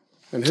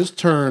and his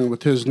turn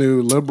with his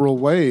new liberal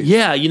ways?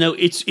 Yeah,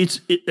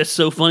 it's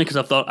so funny because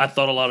I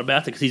thought a lot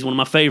about it because he's one of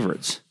my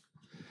favorites.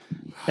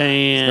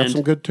 And Got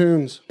some good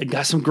tunes. it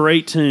got some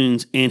great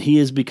tunes, and he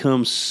has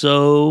become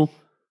so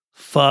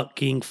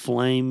fucking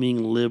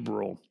flaming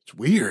liberal. It's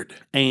weird.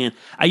 And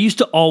I used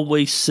to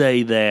always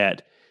say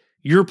that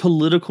your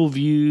political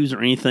views or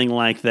anything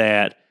like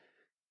that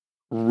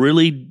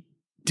really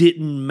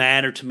didn't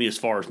matter to me as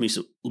far as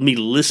me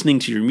listening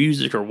to your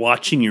music or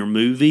watching your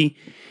movie.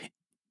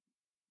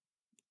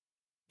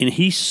 And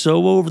he's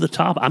so over the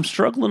top. I'm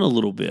struggling a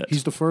little bit.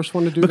 He's the first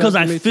one to do because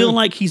that to I me, feel too.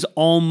 like he's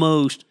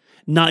almost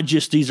not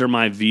just these are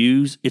my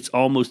views. It's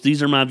almost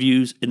these are my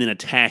views and then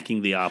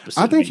attacking the opposite.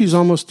 I think views. he's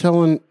almost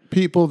telling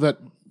people that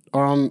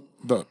are on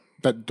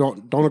that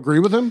don't agree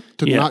with him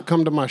to Yeah. not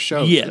come to my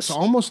shows. Yes. It's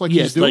almost like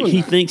yes, he's doing like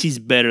he that. thinks he's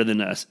better than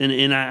us,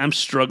 and I'm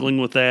struggling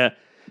with that.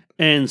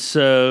 And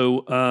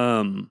so,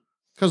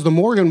 Because the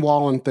Morgan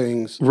Wallen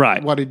things,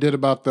 Right. what he did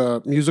about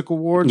the music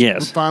awards,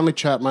 Yes. finally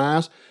chapped my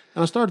ass.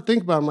 And I started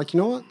thinking about him, like, you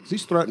know what?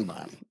 He's threatened by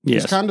him.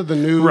 Yes. He's kind of the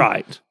new,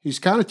 Right. He's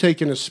kind of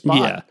taking his spot.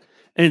 yeah,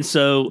 and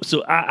so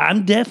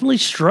I'm definitely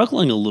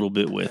struggling a little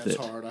bit with It's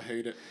it hard. I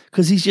hate it.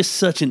 because he's just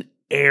such an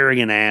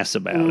arrogant ass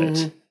about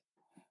Mm-hmm.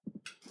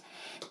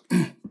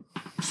 it.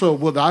 So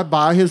would I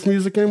buy his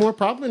music anymore?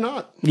 Probably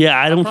not. Yeah,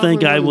 I don't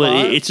think probably I wouldn't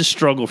would. buy it. It's a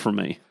struggle for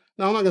me.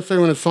 Now, I'm not going to say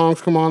when his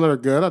songs come on that are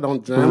good. I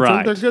don't jam to them.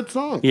 Right. They're good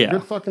songs. Yeah.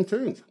 Good fucking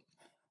tunes.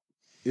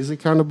 Is he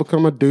kind of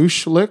become a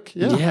douche lick?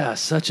 Yeah,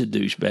 such a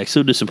douchebag.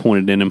 So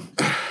disappointed in him.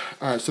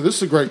 All right, so this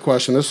is a great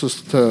question. This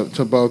is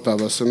to both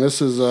of us, and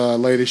this is a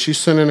lady. She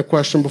sent in a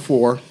question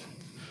before.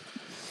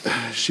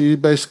 She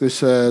basically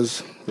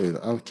says, dude,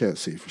 I can't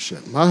see for shit.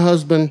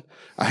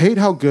 I hate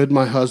how good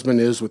my husband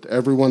is with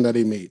everyone that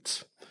he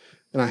meets.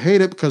 And I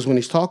hate it because when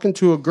he's talking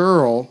to a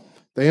girl,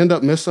 they end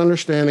up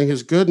misunderstanding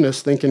his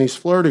goodness, thinking he's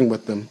flirting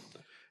with them.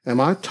 Am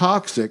I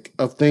toxic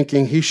of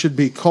thinking he should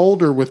be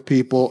colder with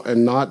people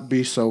and not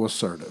be so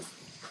assertive?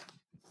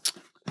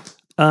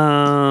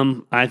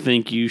 I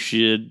think you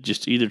should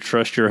just either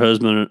trust your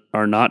husband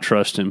or not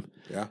trust him.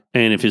 Yeah.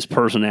 And if his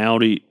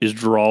personality is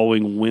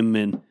drawing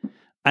women,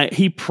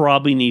 he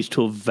probably needs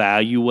to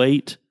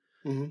evaluate: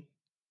 Mhm.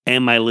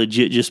 Am I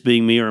legit just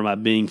being me, or am I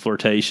being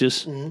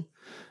flirtatious? Mhm.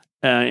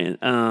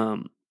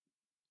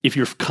 If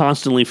you're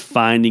constantly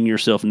finding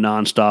yourself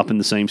nonstop in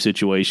the same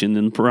situation,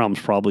 then the problem's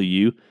probably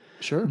you.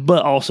 Sure.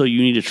 But also,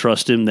 you need to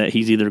trust him that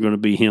he's either going to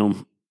be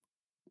him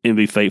and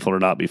be faithful or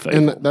not be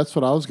faithful. And that's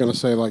what I was going to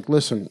say. Like,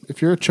 listen, if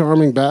you're a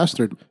charming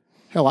bastard,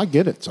 hell, I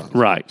get it, son.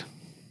 Right.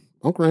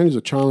 Uncle Randy's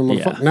a charming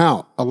Yeah. motherfucker.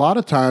 Now, a lot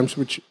of times,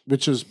 which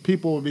is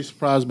people would be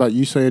surprised about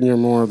you saying you're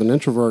more of an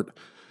introvert.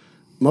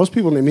 Most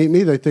people, when they meet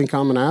me, they think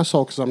I'm an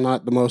asshole because I'm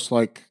not the most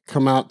like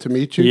come out to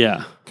meet you.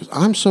 Yeah. Because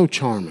I'm so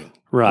charming.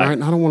 Right.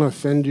 And I don't want to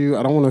offend you.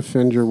 I don't want to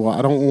offend your wife.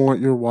 I don't want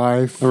your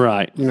wife,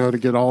 Right. to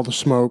get all the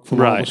smoke from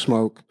all Right. the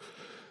smoke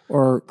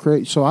or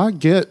create. So I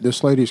get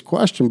this lady's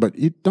question, but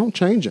you don't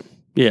change him.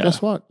 Yeah.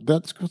 Guess what?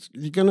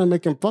 You're going to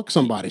make him fuck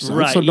somebody. Son.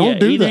 Right. So don't yeah.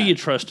 do Either that. you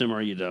trust him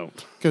or you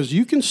don't. Because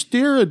you can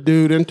steer a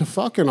dude into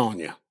fucking on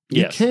you.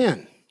 You Yes.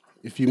 can.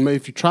 If you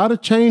try to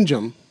change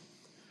him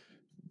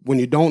when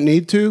you don't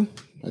need to,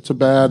 that's a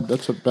bad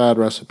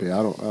recipe.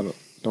 I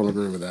don't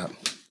agree with that.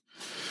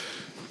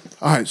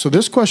 All right, so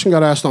this question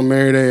got asked on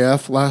Married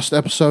AF last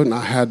episode, and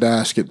I had to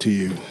ask it to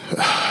you.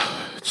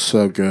 It's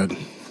so good.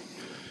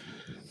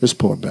 This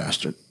poor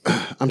bastard.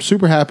 I'm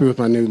super happy with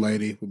my new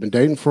lady. We've been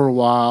dating for a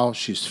while.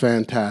 She's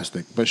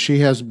fantastic, but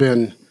she has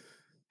been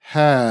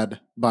had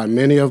by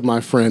many of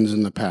my friends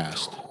in the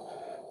past.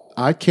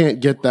 I can't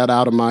get that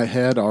out of my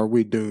head. Are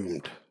we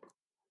doomed?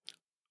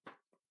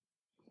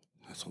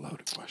 That's a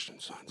loaded question,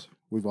 sons.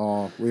 We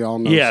all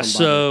know. Yeah.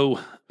 somebody. So,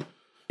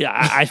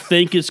 I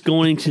think it's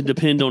going to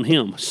depend on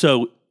him.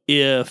 So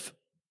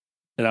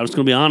and I was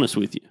going to be honest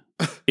with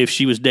you, if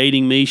she was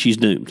dating me, she's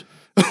doomed.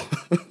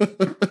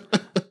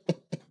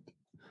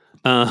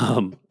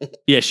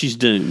 Yeah, she's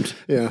doomed.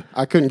 Yeah,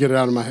 I couldn't get it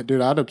out of my head,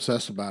 dude. I'd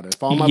obsess about it.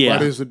 If all my Yeah.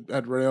 buddies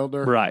had railed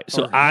her, Right.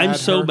 So or I'm had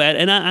so her- bad,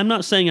 and I'm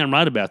not saying I'm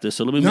right about this.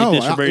 So let me No,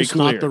 make this very it's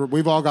clear. not.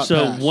 We've all got.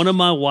 So past. one of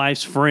my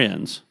wife's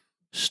friends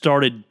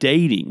started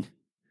dating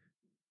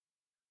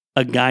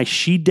a guy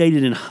she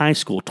dated in high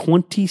school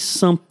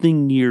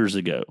 20-something years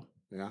ago.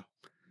 Yeah.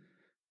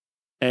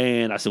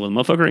 And I said, well, the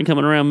motherfucker ain't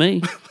coming around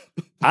me.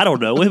 I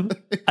don't know him.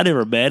 I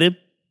never met him.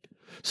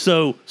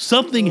 So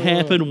something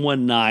happened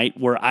one night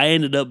where I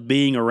ended up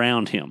being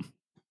around him.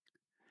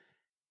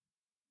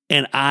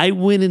 And I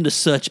went into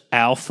such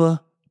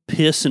alpha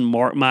piss and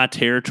mark my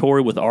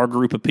territory with our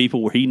group of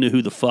people where he knew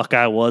who the fuck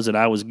I was and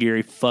I was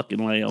Gary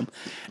fucking Lamb.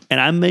 And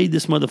I made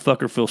this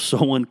motherfucker feel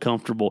so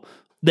uncomfortable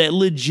that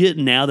legit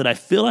now that I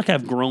feel like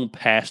I've grown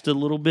past it a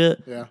little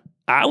bit. Yeah.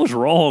 I was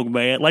wrong,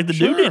 man. Like the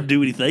dude didn't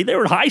do anything. They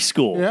were in high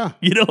school. Yeah.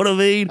 You know what I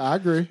mean? I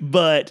agree.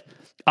 But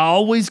I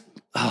always,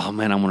 oh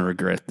man, I'm going to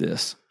regret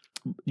this.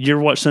 You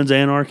ever watch Sons of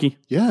Anarchy?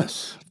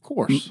 Yes, of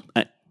course.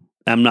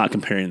 I'm not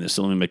comparing this,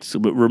 so let me make this.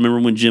 But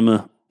remember when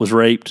Gemma was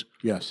raped?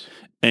 Yes.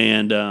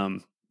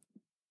 And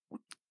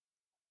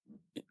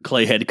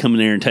Clay had to come in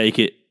there and take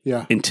it.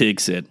 Yeah. And Tig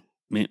said,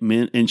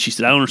 men, and she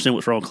said, I don't understand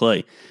what's wrong with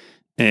Clay.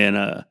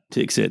 And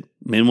Tig said,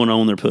 men want to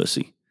own their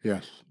pussy.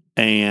 Yes.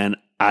 And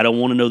I don't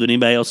want to know that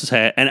anybody else has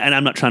had, and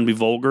I'm not trying to be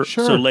vulgar.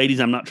 Sure. So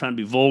ladies, I'm not trying to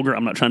be vulgar.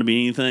 I'm not trying to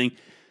be anything.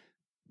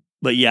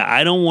 But yeah,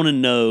 I don't want to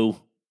know,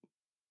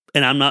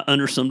 and I'm not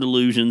under some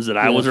delusions that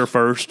I was her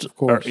first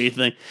or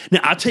anything.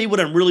 Now, I'll tell you what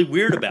I'm really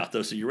weird about,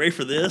 though. So you ready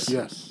for this?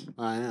 Yes,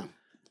 I am.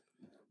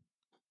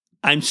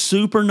 I'm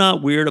super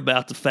not weird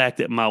about the fact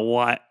that my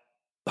wife,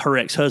 her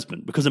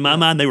ex-husband, because in my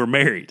mind, they were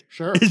married.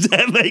 Sure. Does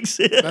that make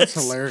sense? That's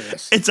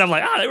hilarious. And so I'm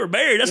like, they were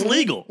married. That's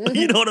legal.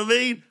 You know what I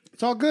mean?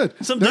 It's all good.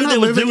 Some They're dude not that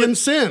was living doing in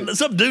sin.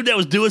 Some dude that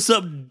was doing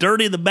something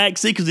dirty in the back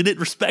seat because he didn't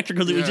respect her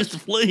because it was just a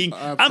fling.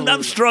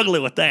 I'm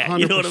struggling with that. 100%.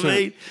 You know what I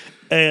mean?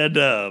 And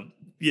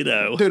you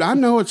know, dude, I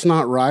know it's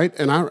not right.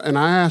 And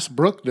I asked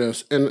Brooke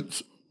this,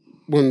 and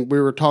when we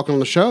were talking on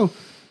the show,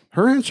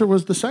 her answer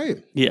was the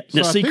same. Yeah.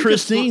 So now, see,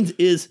 Christine's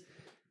is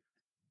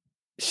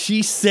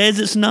she says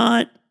it's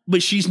not,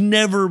 but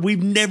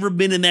we've never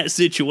been in that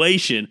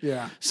situation.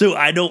 Yeah. So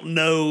I don't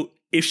know.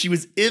 If she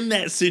was in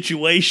that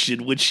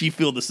situation, would she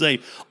feel the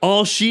same?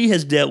 All she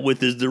has dealt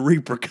with is the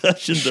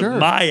repercussions of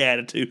my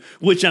attitude,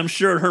 which I'm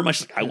sure in her mind,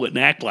 she's like, I wouldn't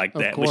act like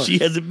that. But she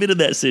hasn't been in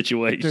that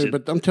situation. Dude,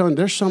 but I'm telling you,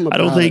 there's something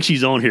about I don't think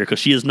she's on here because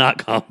she is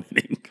not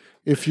commenting.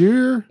 If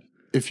you're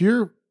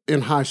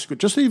in high school,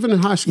 just even in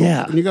high school,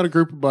 and you got a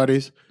group of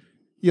buddies,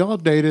 y'all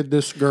dated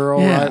this girl,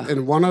 right?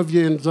 And one of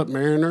you ends up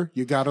marrying her,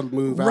 you got to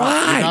move out.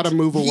 You got to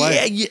move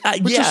away.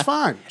 Which is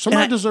fine.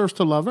 Somebody deserves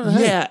to love her.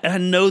 Hey. Yeah, and I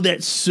know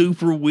that's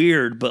super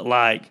weird, but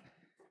like,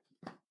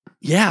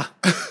 yeah.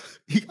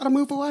 You got to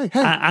move away. Hey,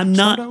 I'm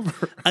not,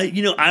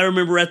 I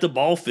remember at the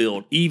ball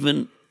field,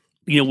 even,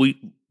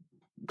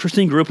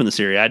 Christine grew up in this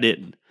area. I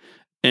didn't.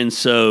 And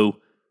so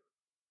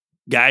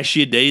guys she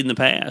had dated in the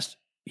past,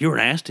 you were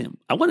asked him.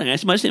 I wouldn't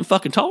ask him. I just didn't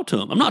fucking talk to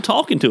him. I'm not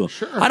talking to him.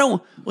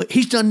 Sure.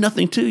 He's done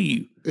nothing to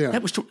you. Yeah.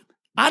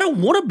 I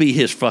don't want to be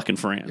his fucking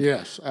friend.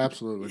 Yes,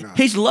 absolutely not.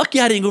 He's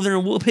lucky I didn't go there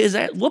and whoop his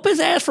ass. Whoop his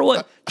ass for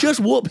what? Just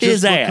whoop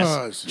his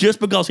ass.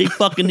 Just because he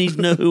fucking needs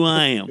to know who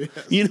I am. Yes.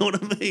 You know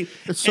what I mean?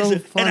 It's so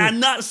funny. And I'm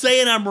not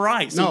saying I'm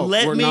right. So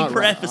let me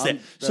preface that.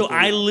 So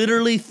I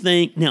literally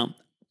think, now,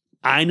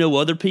 I know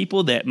other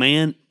people that,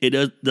 man,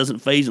 it doesn't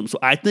faze them. So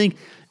I think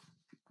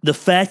the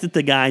fact that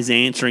the guy's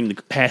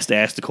has to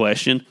ask the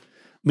question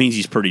means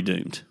he's pretty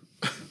doomed.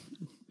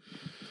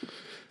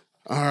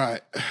 All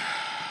right.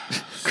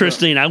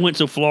 Christine, I went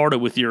to Florida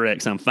with your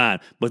ex. I'm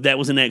fine. But that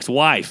was an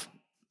ex-wife.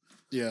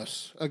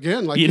 Yes.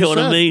 Again, like you know what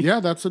I mean?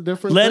 Yeah, that's a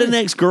different thing. an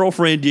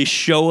ex-girlfriend just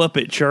show up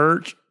at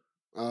church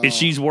and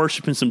she's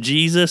worshiping some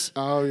Jesus.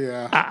 Oh,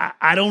 yeah.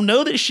 I don't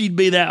know that she'd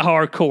be that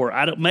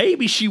hardcore.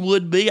 Maybe she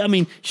would be. I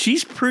mean,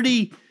 she's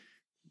pretty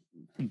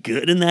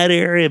good in that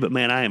area, but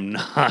man, I am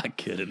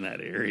not good in that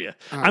area.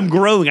 I'm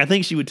growing. I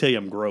think she would tell you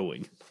I'm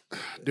growing.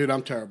 Dude,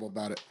 I'm terrible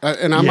about it.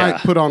 And I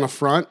might put on a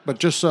front, but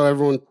just so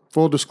everyone,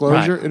 full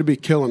disclosure, it'd be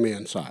killing me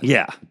inside.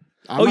 Yeah.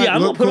 I'm going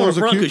to put on a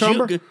front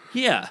because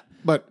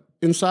but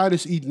inside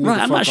it's eating me right,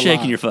 I'm not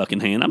shaking your fucking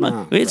hand.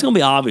 It's going to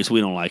be obvious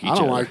we don't like each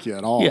other. I don't like you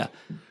at all. Yeah.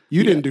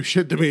 You didn't do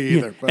shit to me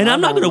either. And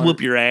I'm not going to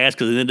whoop your ass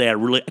because at the end of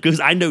the day, because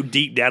I know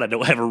deep down I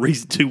don't have a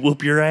reason to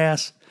whoop your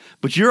ass.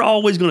 But you're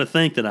always going to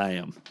think that I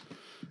am.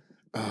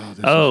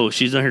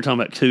 She's on here talking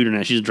about cooter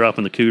now. She's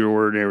dropping the cooter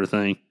word and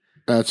everything.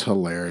 That's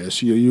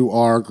hilarious. You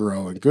are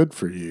growing. Good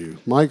for you.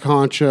 Mike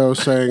Honcho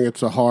saying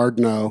it's a hard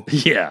no.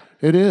 Yeah.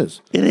 It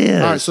is. It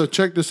is. All right, so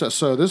check this out.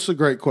 So this is a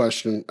great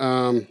question.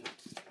 What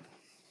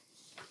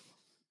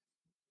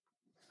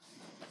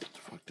the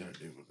fuck did I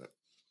do with it?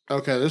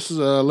 Okay, this is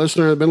a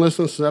listener that's been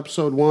listening since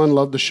episode 1.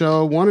 Love the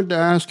show. Wanted to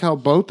ask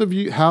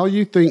how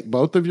you think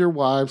both of your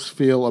wives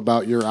feel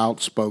about your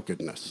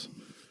outspokenness.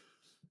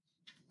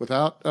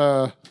 Without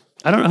I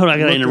don't know how I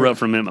got to interrupt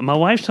for a minute. My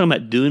wife's talking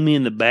about doing me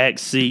in the back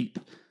seat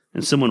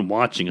and someone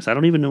watching us. I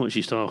don't even know what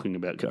she's talking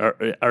about.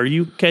 Are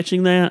you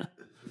catching that?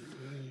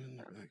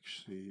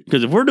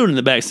 Because if we're doing it in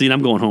the back seat,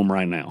 I'm going home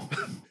right now.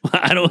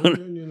 I don't.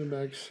 In the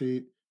back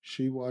seat,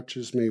 she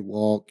watches me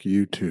walk.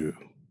 You too.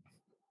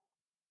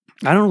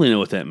 I don't really know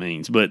what that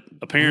means, but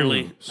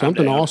apparently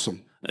something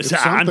awesome.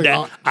 I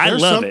love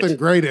there's something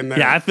great in there.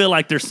 Yeah, I feel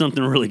like there's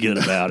something really good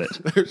about it.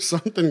 There's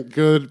something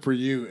good for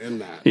you in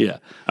that. Yeah.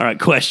 All right,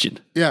 question.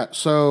 Yeah,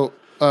 so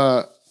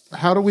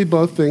how do we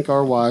both think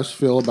our wives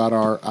feel about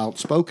our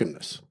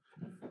outspokenness?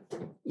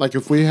 Like,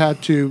 if we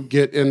had to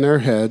get in their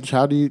heads,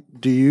 how do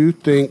you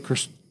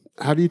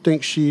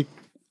think she,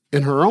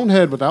 in her own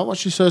head, without what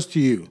she says to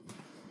you,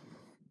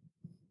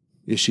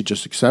 is she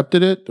just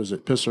accepted it? Does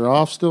it piss her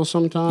off still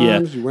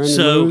sometimes? You win, you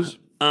lose?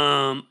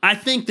 I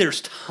think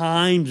there's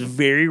times,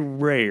 very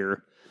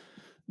rare,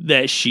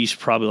 that she's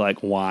probably like,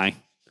 why?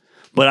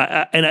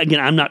 But and again,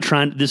 I'm not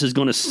trying. This is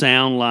going to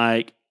sound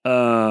like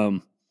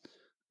apparently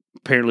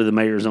the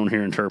mayor's on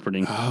here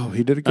interpreting. Oh,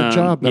 he did a good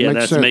job.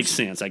 That makes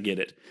sense. I get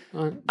it.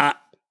 All right.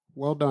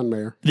 Well done,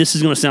 Mayor. This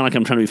is going to sound like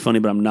I'm trying to be funny,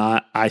 but I'm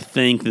not. I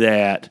think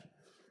that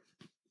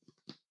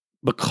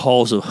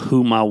because of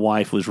who my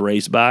wife was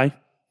raised by,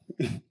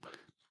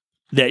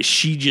 that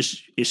she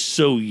just is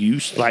so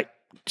used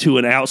to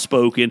an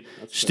outspoken,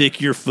 stick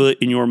your foot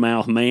in your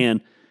mouth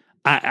man.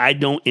 I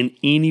don't in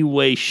any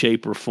way,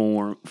 shape, or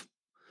form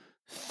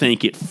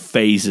think it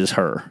phases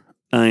her.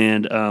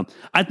 And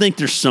I think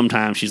there's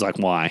sometimes she's like,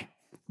 why?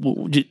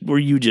 Were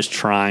you just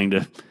trying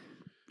to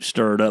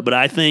stir it up? But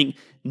I think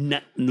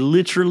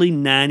literally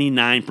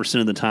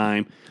 99% of the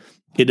time,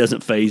 it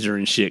doesn't phase her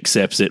and she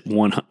accepts it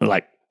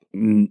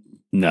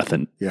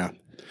nothing. Yeah.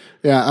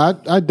 Yeah,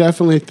 I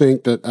definitely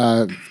think that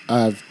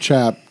I've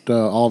chapped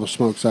all the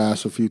smoke's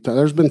ass a few times.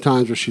 There's been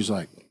times where she's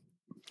like,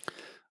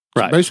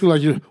 right, basically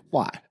like,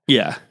 why?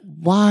 Yeah.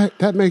 Why'd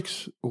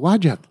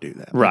you have to do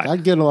that? Right. I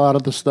get a lot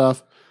of the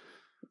stuff.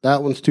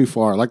 That one's too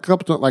far. Like a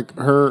couple of, like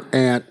her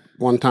aunt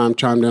one time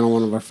chimed in on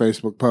one of our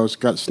Facebook posts,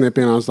 got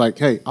snippy, and I was like,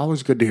 hey,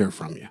 always good to hear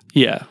from you.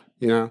 Yeah.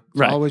 You know?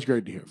 It's always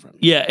great to hear from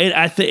you. Yeah, and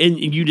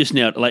and you just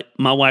nailed it. Like,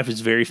 my wife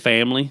is very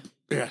family.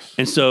 Yes.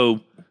 And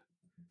so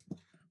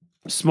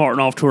smarting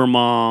off to her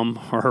mom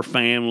or her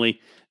family,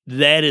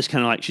 that is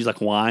kind of like, she's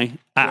like, why?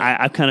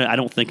 I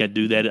don't think I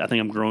do that. I think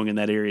I'm growing in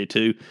that area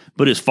too.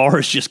 But as far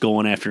as just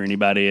going after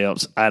anybody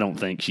else, I don't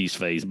think she's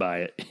fazed by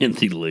it in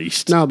the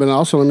least. No, but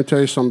also let me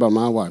tell you something about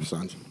my wife,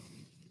 sons.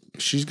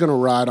 She's going to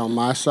ride on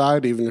my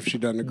side even if she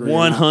doesn't agree.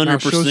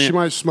 100%. She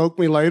might smoke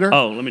me later.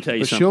 Oh, let me tell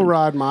you something. She'll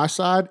ride my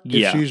side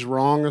if she's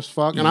wrong as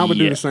fuck. And I would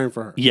do the same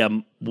for her. Yeah,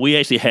 we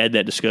actually had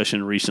that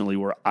discussion recently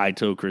where I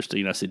told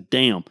Christine, I said,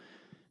 damn,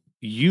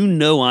 you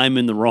know I'm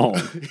in the wrong.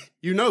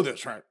 You know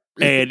this, right?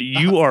 And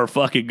you are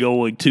fucking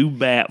going to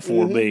bat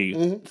for me.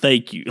 Mm-hmm.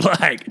 Thank you.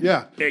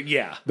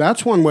 Yeah.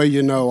 That's one way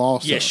you know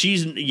also. Yeah,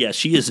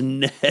 she is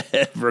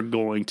never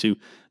going to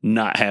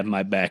not have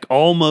my back.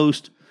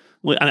 Almost,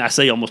 I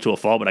say almost to a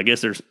fault, but I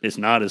guess it's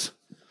not as.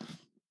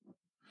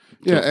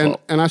 Yeah,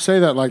 and I say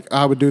that like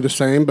I would do the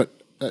same, but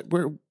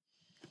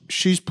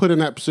she's put in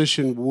that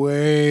position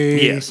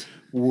way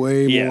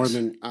more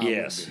than I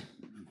would be.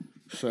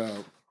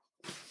 So,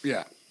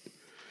 yeah.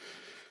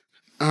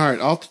 All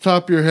right, off the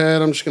top of your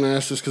head, I'm just going to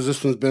ask this because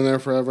this one's been there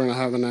forever and I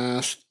haven't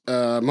asked.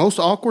 Most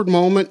awkward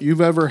moment you've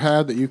ever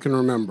had that you can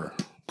remember?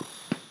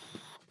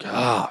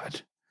 God,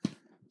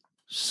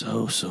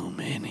 so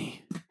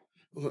many.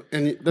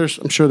 And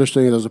I'm sure there's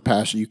things as a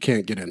pastor you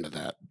can't get into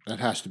that. That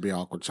has to be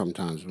awkward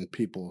sometimes when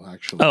people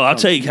actually. Oh, I'll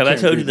tell you. Have I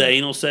told you the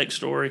anal sex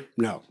story?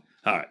 No.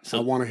 All right, so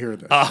I want to hear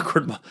this.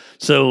 Awkward.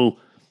 So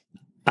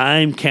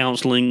I'm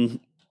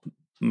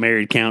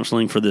married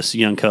counseling for this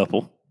young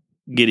couple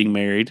getting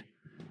married.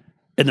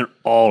 And they're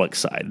all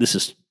excited. This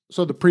is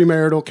so the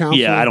premarital counseling.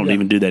 Yeah, I don't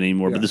even do that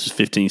anymore. But this is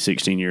 15,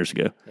 16 years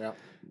ago. Yeah,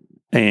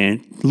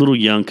 and little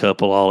young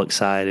couple, all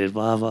excited,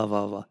 blah blah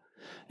blah blah.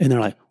 And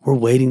they're like, "We're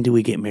waiting till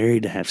we get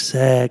married to have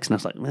sex." And I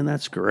was like, "Man,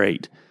 that's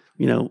great.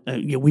 You know,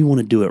 we want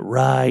to do it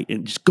right."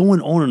 And just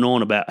going on and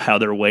on about how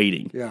they're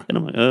waiting. Yeah. And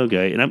I'm like,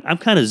 okay. And I'm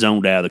kind of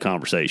zoned out of the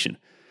conversation.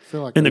 I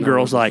feel like and the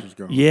girl's like,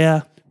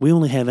 "Yeah, we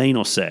only have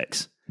anal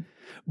sex."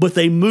 But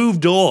they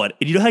moved on.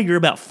 And you know how you're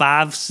about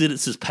 5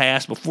 sentences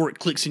past before it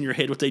clicks in your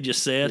head what they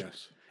just said?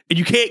 Yes. And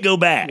you can't go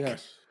back.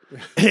 Yes.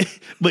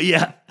 But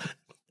yeah,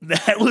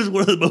 that was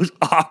one of the most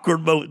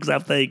awkward moments because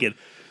I'm thinking,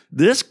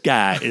 this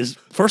guy is,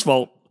 first of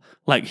all,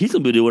 like, he's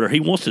going to do whatever he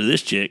wants to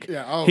this chick.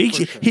 Yeah,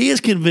 he has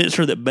convinced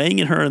her that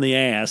banging her in the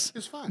ass,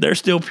 they're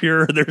still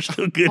pure, they're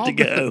still good to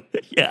go.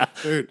 Yeah.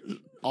 Dude,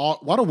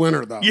 what a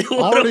winner, though.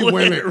 Already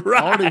winning.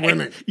 Right. Already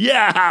winning.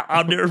 Yeah,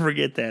 I'll never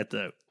forget that,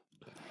 though.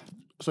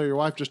 So your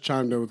wife just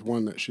chimed in with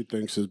one that she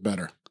thinks is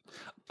better.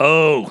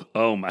 Oh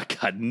my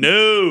God,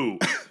 no,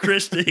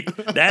 Christy,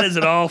 that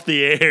isn't off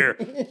the air.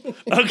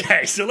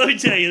 Okay, so let me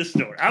tell you the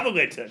story. I'm going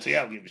to touch you.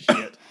 I don't give a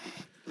shit.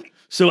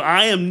 So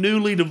I am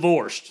newly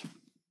divorced.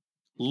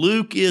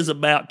 Luke is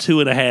about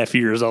 2.5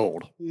 years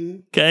old.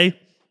 Okay,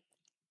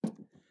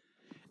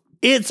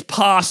 it's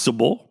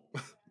possible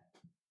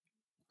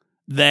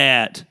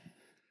that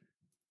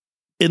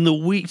in the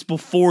weeks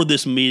before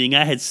this meeting,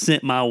 I had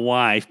sent my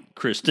wife,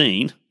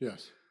 Christine,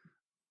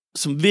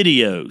 some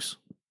videos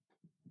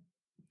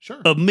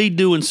of me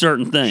doing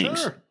certain things.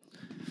 Sure.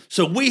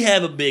 So we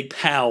have a big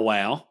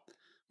powwow.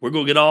 We're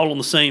going to get all on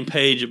the same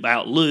page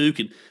about Luke,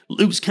 and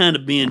Luke's kind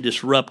of being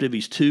disruptive.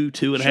 He's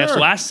 2.5. Sure.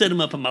 So I set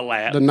him up in my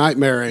lap. The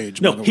nightmare age.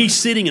 No, he's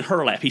sitting in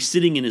her lap. He's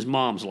sitting in his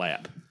mom's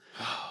lap.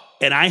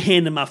 And I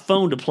hand him my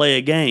phone to play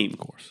a game. Of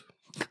course.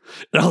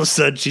 And all of a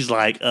sudden she's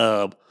like,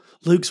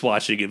 Luke's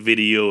watching a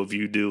video of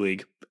you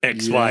doing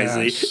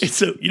XYZ. Yes. And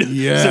so, you know,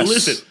 Yes. so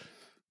listen,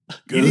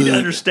 you need to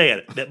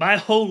understand that my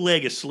whole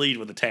leg is sleeved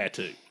with a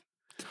tattoo.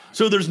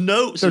 So there's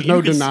no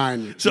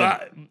denying you. So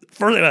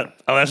first thing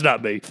that's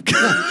not me.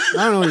 I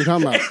don't know what you're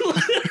talking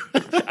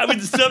about. I mean,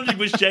 the subject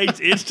was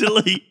changed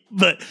instantly,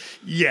 but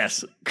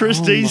yes,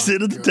 Christine's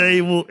sitting at the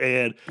table,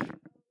 and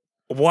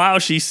while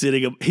he's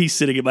sitting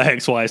at my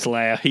ex-wife's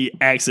lap, he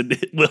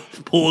accidentally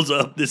pulls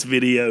up this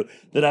video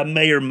that I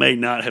may or may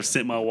not have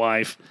sent my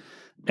wife,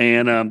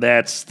 and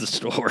that's the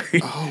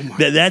story. Oh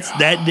my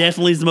that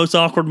definitely is the most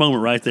awkward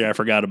moment right there. I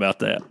forgot about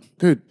that,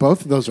 dude.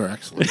 Both of those are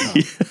excellent.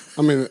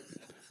 I mean,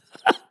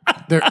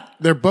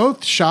 they're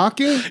both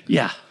shocking.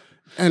 Yeah,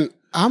 and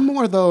I'm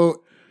more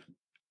though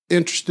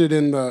interested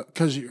in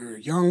because you're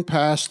a young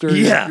pastor.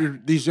 Yeah, you're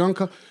these young.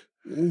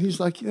 And he's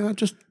like, yeah,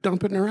 just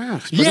dump it in her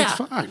ass. But it's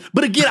fine.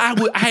 But again,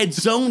 I had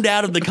zoned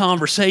out of the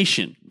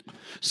conversation.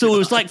 So it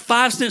was like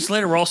 5 cents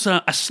later, we're all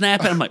sudden, I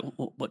snap at him, like,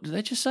 what did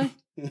they just say?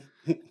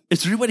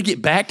 Is there any way to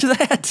get back to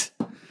that?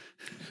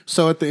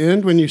 So at the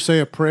end, when you say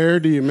a prayer,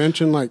 do you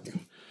mention like,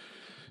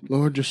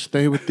 Lord, just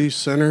stay with these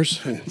sinners?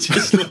 And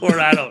just, Lord,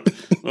 help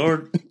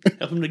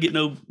him to get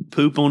no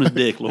poop on his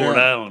dick, Lord,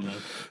 I don't know.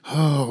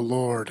 Oh,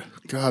 Lord.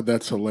 God,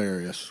 that's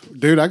hilarious.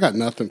 Dude, I got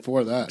nothing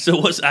for that.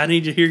 So I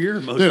need to hear your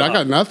emotion. Dude, I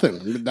got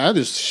nothing. That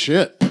is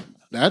shit.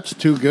 That's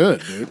too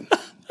good, dude.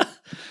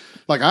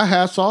 Like,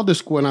 I saw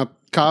this when I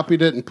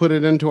copied it and put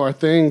it into our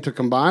thing to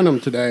combine them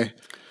today.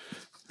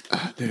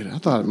 Dude, I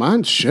thought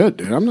mine's shit,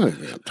 dude. I'm not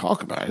even going to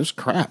talk about it. It's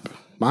crap.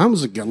 Mine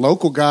was a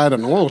local guy at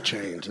an oil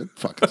change. It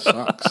fucking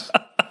sucks.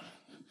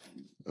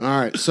 All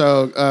right,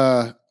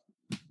 so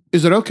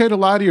is it okay to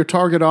lie to your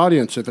target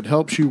audience if it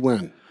helps you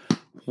win?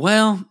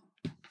 Well,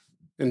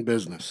 in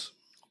business.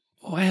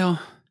 Well,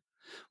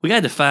 we got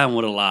to define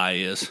what a lie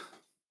is.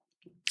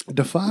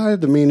 Defy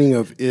the meaning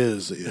of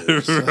is.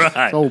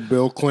 Right. Old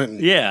Bill Clinton.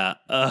 Yeah.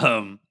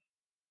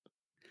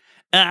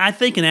 I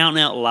think an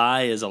out-and-out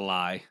lie is a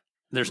lie.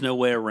 There's no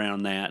way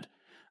around that.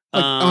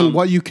 Like on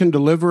what you can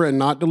deliver and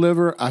not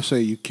deliver, I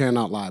say you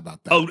cannot lie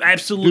about that. Oh,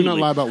 absolutely. Do not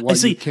lie about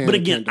what you can. But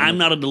again, I'm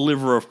not a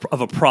deliverer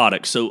of a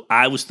product, so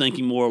I was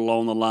thinking more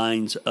along the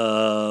lines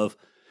of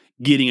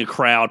getting a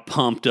crowd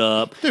pumped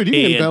up. Dude, you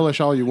can embellish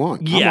all you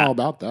want. Yeah, I'm all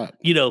about that.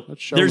 You know,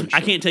 I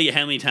can't tell you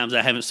how many times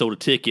I haven't sold a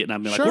ticket and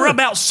I've been like, we're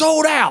about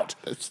sold out.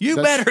 You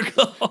better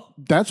go.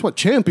 That's what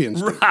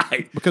champions do.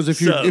 Right. Because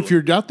if you're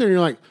out there and you're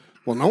like,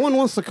 well, no one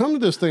wants to come to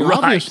this thing,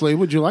 obviously,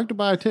 would you like to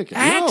buy a ticket?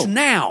 Act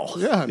now.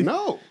 Yeah,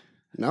 no.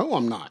 No,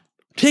 I'm not.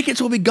 Tickets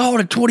will be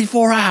gone in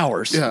 24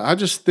 hours. Yeah, I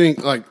just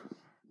think like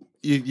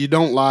you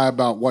don't lie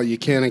about what you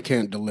can and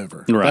can't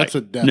deliver. Right. That's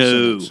a death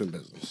sentence in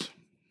business.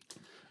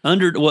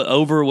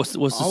 What's the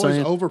always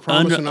saying? Over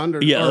promise and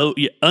under. Yeah,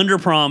 under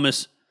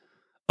promise,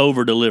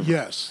 over deliver.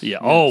 Yes. Yeah,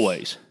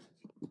 always.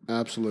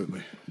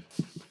 Absolutely.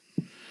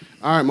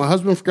 All right, my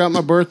husband forgot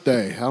my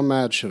birthday. How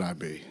mad should I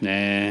be?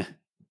 Nah.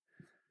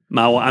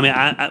 My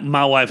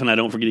wife and I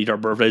don't forget each our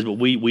birthdays, but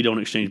we don't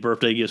exchange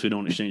birthday gifts. We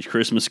don't exchange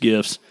Christmas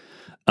gifts.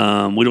 We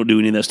don't do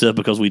any of that stuff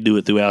because we do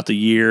it throughout the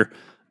year.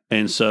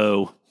 And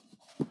so,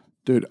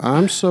 dude,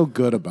 I'm so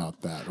good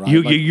about that. Right?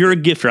 You're a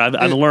gifter.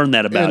 I've learned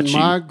that about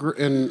you.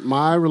 In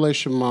my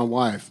relationship with my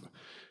wife,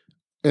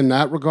 in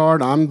that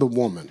regard, I'm the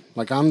woman.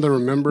 Like I'm the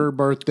remember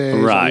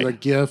birthdays. Right. I'm the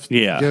gift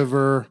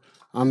giver.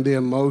 I'm the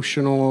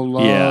emotional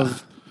love. Yeah.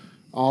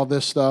 All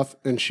this stuff,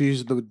 and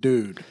she's the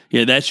dude.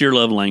 Yeah, that's your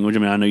love language. I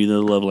mean, I know you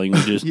know the love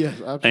languages. Yes,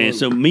 absolutely. And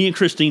so me and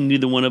Christine,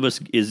 neither one of us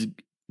is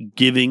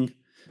gifting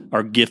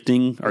our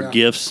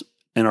gifts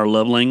and our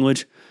love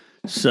language.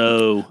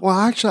 So, well,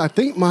 actually, I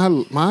think my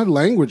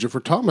language, if we're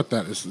talking about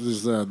that,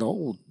 is the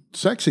old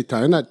sexy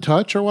time, that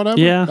touch or whatever.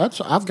 Yeah,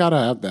 I've got to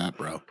have that,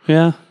 bro.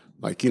 Yeah,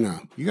 like you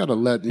got to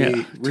let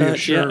me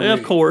reassure me.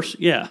 Of course,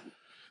 yeah.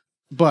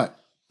 But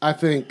I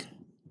think,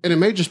 and it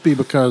may just be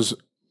because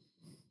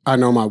I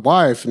know my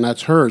wife, and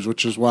that's hers,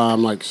 which is why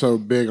I'm like so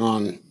big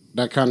on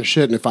that kind of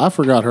shit. And if I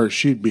forgot her,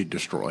 she'd be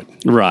destroyed.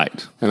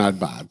 Right. And I'd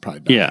probably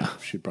die. Yeah.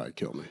 She'd probably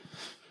kill me.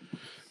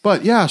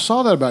 But yeah, I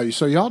saw that about you.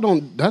 So y'all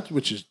don't,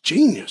 which is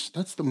genius.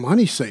 That's the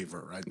money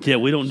saver, right? Yeah,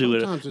 we don't do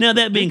it. Now,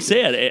 that being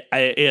said,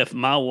 if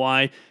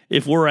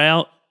we're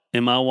out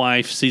and my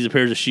wife sees a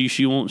pair of shoes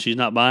she wants, she's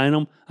not buying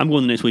them, I'm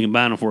going the next week and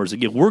buying them for her as a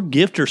gift. We're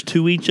gifters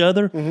to each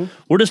other. Mm-hmm.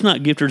 We're just not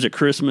gifters at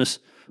Christmas.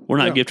 We're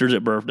not gifters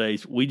at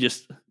birthdays. We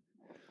just...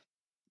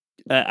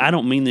 I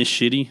don't mean this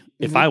shitty.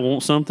 Mm-hmm. If I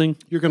want something,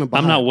 you're going to buy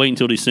I'm not waiting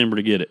until December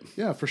to get it.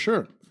 Yeah, for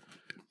sure.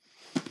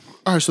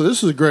 All right, so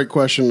this is a great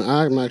question.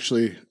 I'm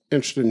actually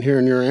interested in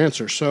hearing your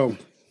answer. So,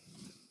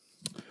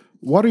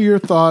 what are your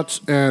thoughts,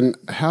 and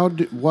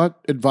what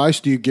advice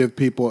do you give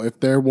people if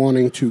they're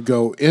wanting to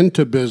go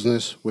into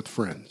business with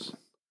friends?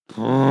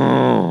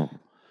 Oh.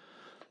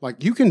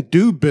 Like, you can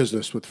do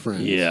business with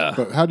friends. Yeah.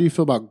 But how do you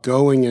feel about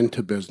going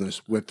into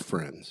business with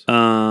friends?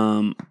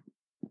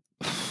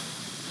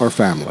 Or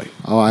family.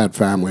 I'll add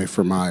family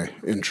for my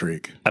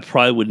intrigue. I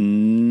probably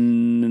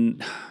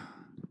would.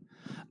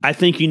 I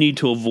think you need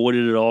to avoid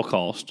it at all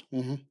costs.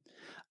 Mm-hmm.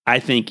 I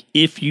think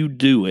if you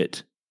do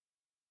it,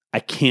 I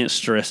can't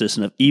stress this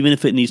enough. Even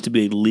if it needs to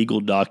be a legal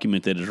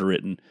document that is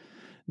written,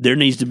 there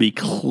needs to be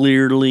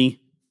clearly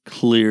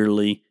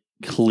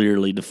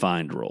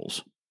defined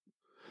roles.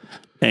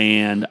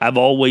 And I've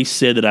always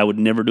said that I would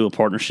never do a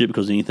partnership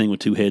because anything with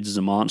two heads is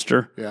a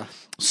monster. Yeah.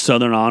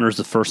 Southern Honor is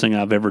the first thing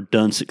I've ever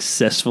done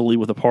successfully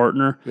with a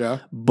partner. Yeah.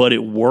 But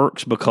it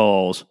works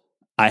because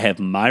I have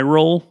my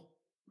role.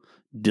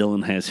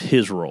 Dylan has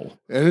his role.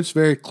 And it's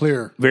very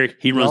clear.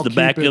 He runs the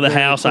back of the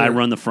house. Clear. I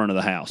run the front of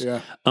the house.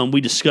 Yeah.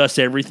 We discuss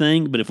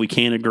everything, but if we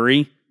can't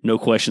agree, no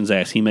questions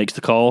asked. He makes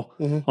the call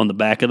on the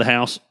back of the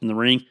house in the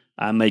ring.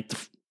 I make the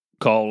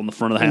call on the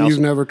front of the house. You've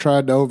never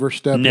tried to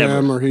overstep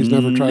him, or he's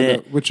never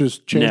tried to, which is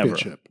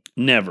championship.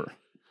 Never.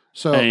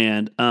 So,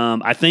 and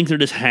I think there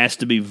just has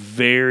to be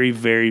very,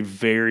 very,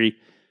 very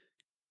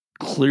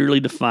clearly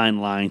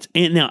defined lines.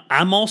 And now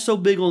I'm also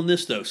big on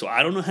this though, so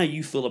I don't know how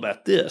you feel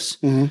about this.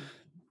 Mm-hmm.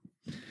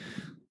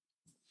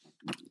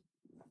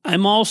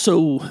 I'm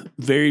also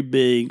very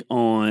big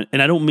on,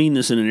 and I don't mean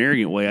this in an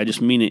arrogant way, I just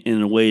mean it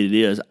in a way it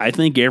is. I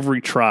think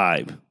every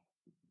tribe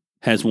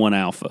has one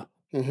alpha.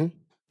 Mm-hmm.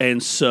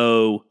 And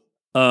so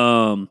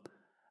I'm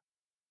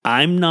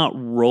not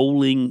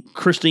rolling.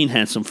 Christine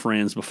had some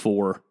friends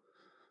before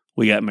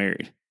we got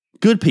married.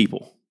 Good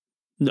people.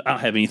 I don't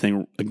have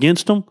anything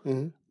against them.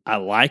 Mm-hmm. I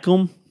like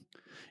them.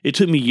 It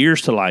took me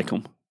years to like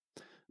them.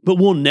 But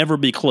we'll never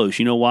be close.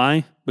 You know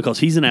why? Because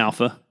he's an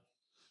alpha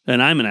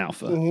and I'm an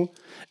alpha. Mm-hmm.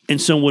 And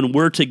so when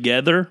we're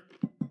together,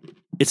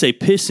 it's a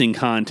pissing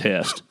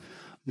contest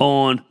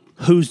on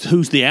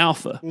who's the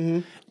alpha.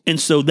 Mm-hmm. And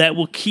so that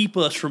will keep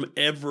us from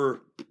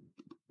ever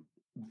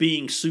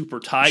being super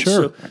tight.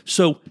 Sure.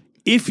 So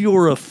if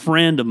you're a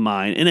friend of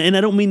mine, and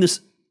I don't mean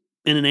this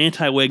in an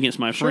anti-way against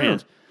my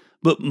friends,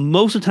 but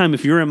most of the time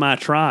if you're in my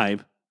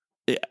tribe,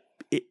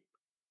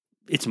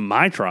 it's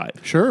my tribe.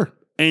 Sure.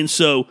 And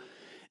so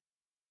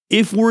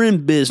if we're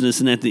in business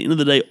and at the end of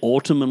the day,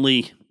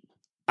 ultimately,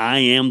 I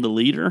am the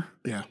leader.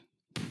 Yeah.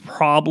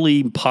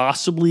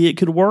 Possibly it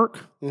could work.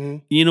 Mm-hmm.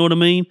 You know what I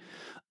mean?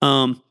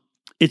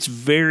 It's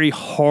very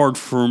hard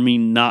for me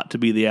not to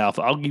be the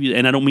alpha. I'll give you,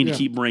 and I don't mean to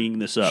keep bringing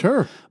this up.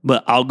 Sure.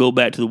 But I'll go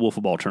back to the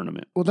Wiffle Ball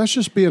tournament. Well, that's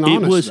just being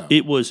honest.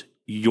 It was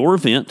your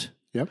event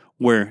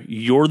where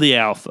you're the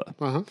alpha.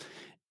 Uh-huh.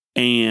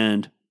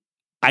 And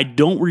I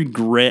don't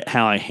regret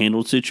how I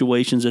handled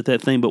situations at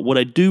that thing, but what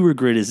I do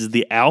regret is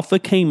the alpha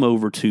came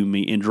over to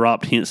me and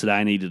dropped hints that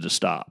I needed to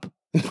stop.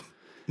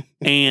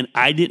 And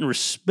I didn't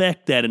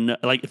respect that enough.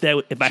 Like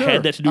if I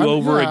had that to do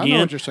over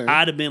again,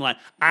 I'd have been like,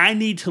 I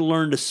need to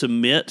learn to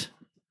submit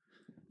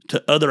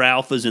to other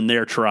alphas in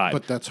their tribe.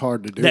 But that's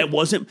hard to do. That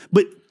wasn't,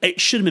 but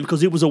it should have been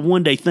because it was a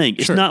one-day thing.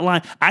 It's not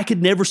like I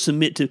could never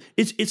submit to,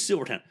 it's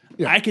Silvertown.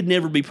 Yeah. I could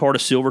never be part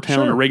of Silvertown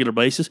on a regular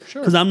basis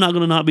because I'm not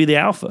going to not be the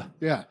alpha.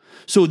 Yeah.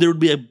 So there would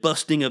be a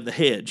busting of the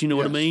heads. You know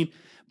what I mean?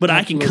 But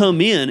I can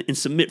come in and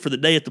submit for the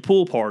day at the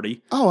pool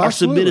party or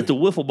submit at the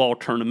wiffle ball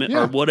tournament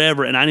or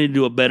whatever, and I need to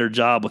do a better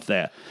job with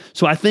that.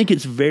 So I think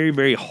it's very,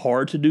 very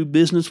hard to do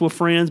business with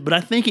friends, but I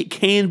think it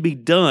can be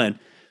done.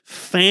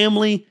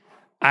 Family,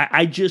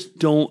 I just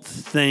don't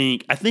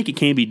think – I think it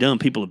can be done.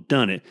 People have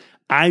done it.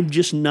 I'm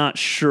just not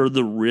sure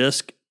the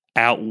risk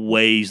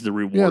outweighs the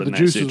reward in that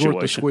situation. Is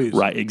worth the squeeze.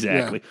 Right,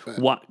 exactly.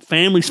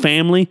 Family's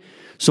family,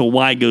 so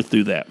why go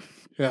through that?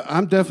 Yeah,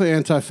 I'm definitely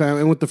anti-family.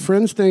 And with the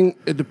friends thing,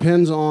 it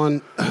depends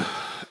on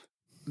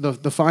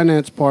the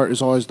finance part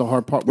is always the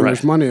hard part when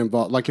there's money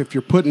involved. Like if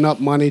you're putting up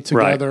money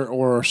together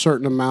or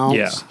certain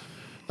amounts.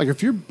 Like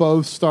if you're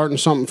both starting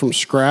something from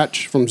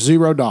scratch, from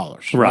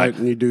 $0, right?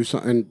 And you do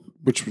something,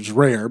 which was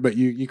rare, but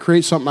you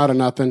create something out of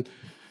nothing,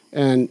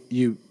 and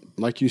you,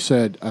 like you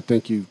said, I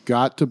think you've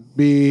got to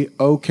be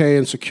okay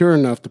and secure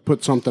enough to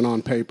put something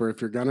on paper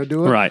if you're going to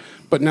do it. Right.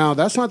 But now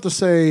that's not to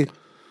say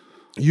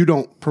you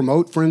don't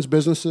promote friends'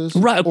 businesses.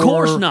 Right, of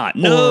course not.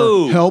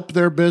 No. Or help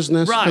their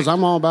business. Right. Because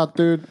I'm all about,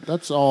 dude,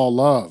 that's all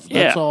love.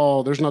 That's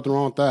all, there's nothing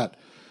wrong with that.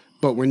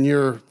 But when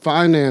your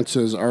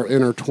finances are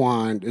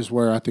intertwined is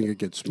where I think it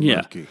gets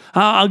murky.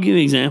 I'll give you an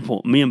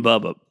example. Me and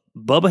Bubba.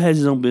 Bubba has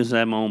his own business, I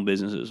have my own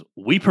businesses.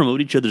 We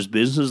promote each other's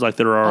businesses like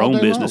they're our own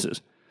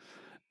businesses.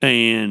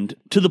 And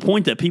to the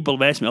point that people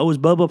have asked me, is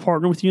Bubba a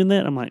partner with you in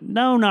that? I'm like,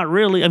 no, not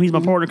really. I mean, he's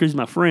my partner because he's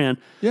my friend.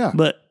 Yeah.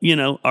 But,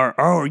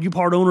 are you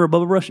part owner of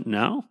Bubba Brush?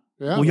 No.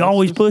 Yeah, we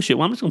always push it.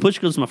 Well, I'm just going to push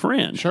it because it's my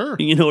friend. Sure.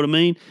 You know what I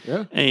mean?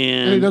 Yeah.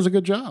 And he does a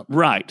good job.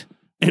 Right.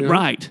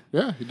 Right.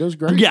 Yeah, he does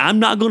great. Yeah, I'm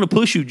not going to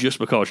push you just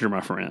because you're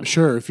my friend.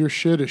 Sure, if your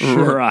shit is shit.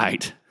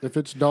 Right. If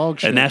it's dog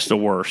shit. And that's the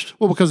worst.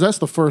 Well, because that's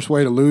the first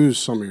way to lose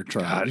some of your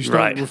tribe. You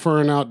start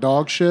referring out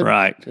dog shit.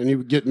 Right. And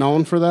you get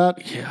known for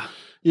that.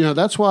 Yeah.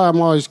 That's why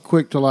I'm always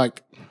quick to a lot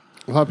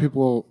of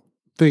people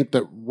think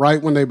that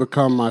right when they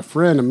become my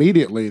friend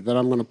immediately that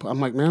I'm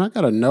like, man, I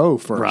got to know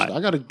first. Right. I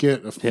got to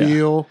get a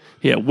feel.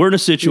 Yeah, we're in a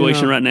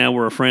situation right now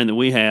where a friend that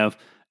we have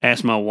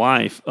asked my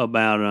wife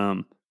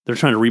about, they're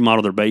trying to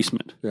remodel their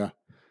basement. Yeah.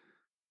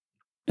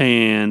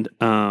 And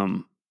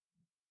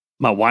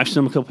my wife sent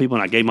them a couple people,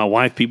 and I gave my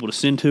wife people to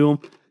send to them.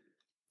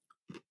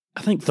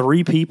 I think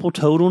 3 people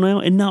total now,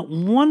 and not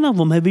one of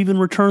them have even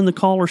returned the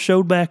call or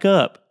showed back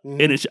up.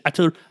 And I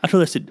told her,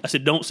 I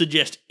said, don't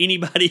suggest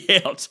anybody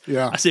else.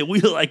 Yeah. I said, we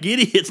look like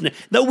idiots now.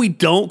 No, we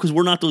don't, because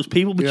we're not those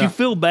people. But you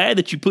feel bad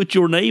that you put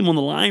your name on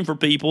the line for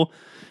people,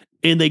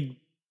 and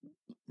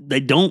they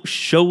don't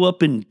show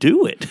up and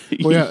do it.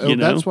 Well, yeah,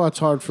 that's why it's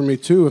hard for me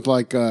too with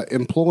like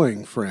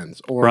employing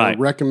friends or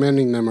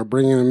recommending them or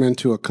bringing them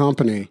into a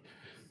company.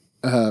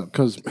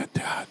 Because,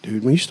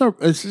 dude, when you start,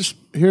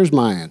 here's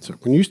my answer.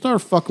 When you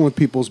start fucking with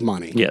people's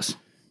money, yes,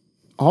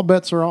 all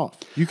bets are off.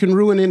 You can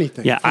ruin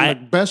anything. Yeah, the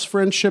best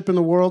friendship in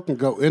the world can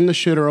go in the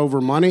shitter over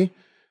money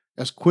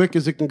as quick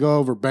as it can go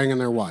over banging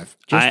their wife.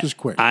 Just as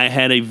quick. I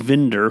had a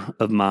vendor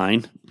of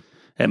mine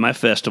at my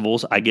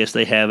festivals. I guess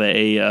they have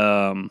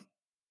a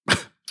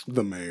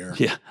the mayor.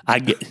 Yeah,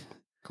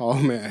 call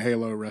him a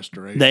Halo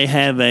Restoration. They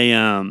have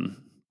a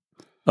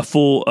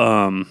full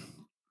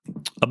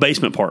a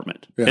basement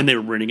apartment, and they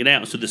were renting it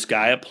out. So this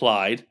guy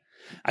applied.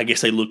 I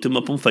guess they looked him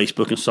up on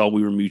Facebook and saw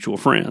we were mutual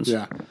friends.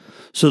 Yeah.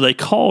 So they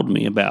called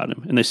me about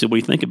him, and they said, "What do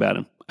you think about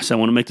him?" I said, "I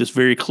want to make this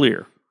very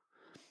clear."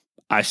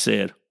 I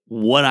said,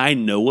 "What I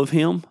know of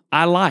him,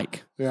 I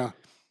like." Yeah.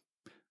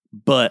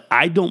 But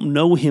I don't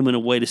know him in a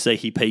way to say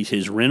he pays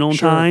his rent on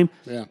time.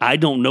 Yeah. I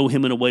don't know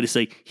him in a way to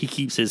say he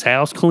keeps his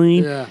house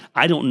clean. Yeah.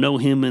 I don't know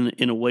him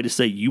in a way to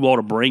say you ought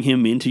to bring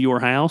him into your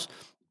house.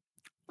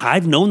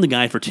 I've known the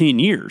guy for 10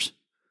 years,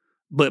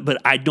 but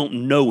I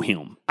don't know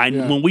him.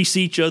 When we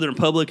see each other in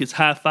public, it's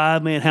high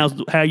five, man.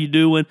 How you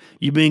doing?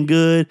 You been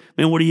good?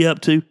 Man, what are you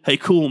up to? Hey,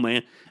 cool,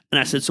 man. And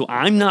I said, so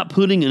I'm not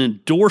putting an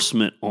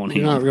endorsement on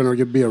him. You're not going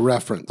to be a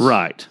reference.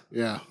 Right.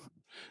 Yeah.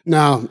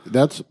 No,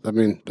 that's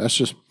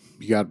just,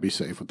 you got to be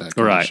safe with that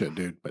kind of shit,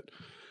 dude. But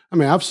I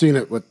mean, I've seen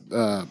it with,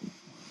 I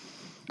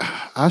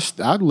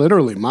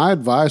literally, my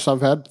advice,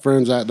 I've had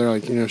friends out there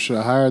like, should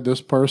I hire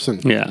this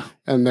person? Yeah.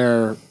 And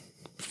they're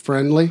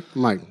friendly.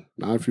 I'm like,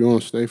 not if you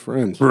want to stay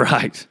friends.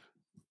 Right.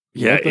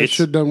 Yeah. That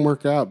shit doesn't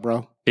work out,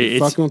 bro.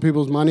 Fucking with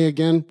people's money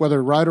again,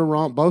 whether right or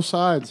wrong, both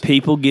sides.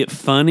 People get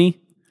funny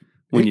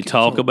when you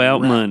talk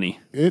about money.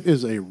 It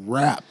is a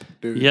wrap,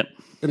 dude. Yep.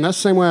 And that's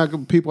the same way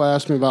people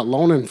ask me about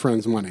loaning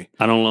friends money.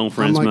 I don't loan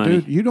friends money. I'm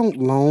like, dude, you don't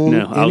loan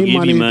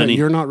any money that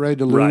you're not ready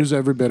to lose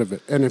every bit of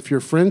it. And if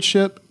your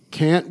friendship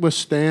can't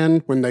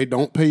withstand when they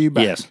don't pay you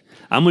back. Yes.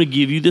 I'm going to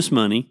give you this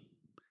money,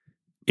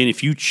 and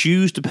if you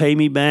choose to pay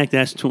me back,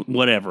 that's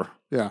whatever.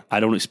 Yeah. I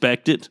don't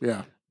expect it.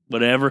 Yeah.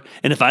 Whatever.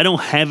 And if I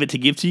don't have it to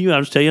give to you, I'll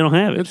just tell you I don't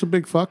have it. It's a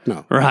big fuck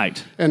no.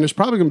 Right. And it's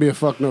probably going to be a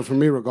fuck no for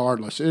me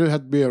regardless. It would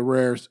have to be a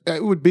rare.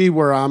 It would be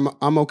where I'm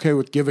okay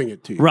with giving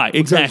it to you. Right.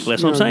 Exactly.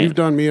 That's what I'm saying. You've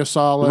done me a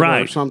solid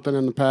or something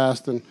in the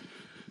past.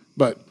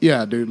 But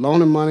yeah, dude,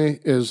 loaning money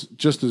is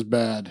just as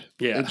bad.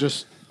 Yeah. It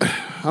just,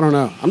 I don't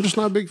know. I'm just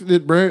not a big,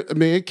 I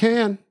mean, it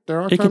can.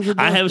 There are times it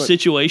does, I have a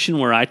situation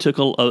where I took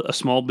a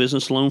small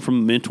business loan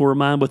from a mentor of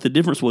mine, but the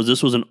difference was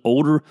this was an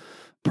older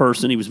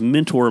person. He was a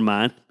mentor of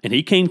mine, and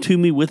he came to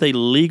me with a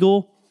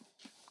legal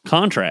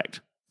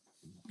contract.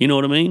 You know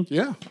what I mean?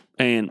 Yeah.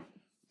 And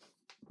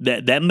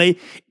that made,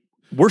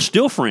 we're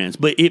still friends,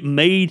 but it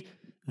made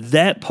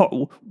that part,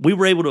 we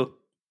were able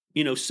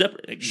to,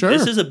 separate. Sure.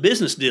 This is a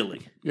business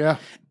dealing. Yeah.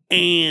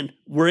 And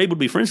we're able to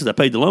be friends because I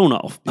paid the loan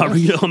off.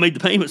 Yeah. I made the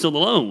payments on the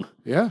loan.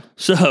 Yeah.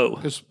 So.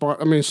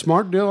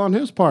 Smart deal on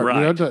his part.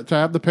 Right. To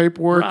have the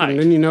paperwork and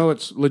then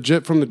it's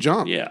legit from the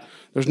jump. Yeah.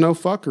 There's no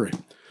fuckery.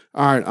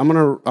 All right, I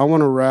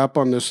want to wrap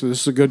on this. This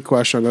is a good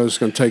question. I know it's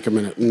going to take a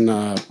minute, and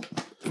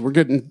we're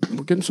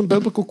getting some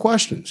biblical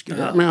questions.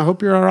 I mean, I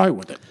hope you're all right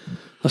with it.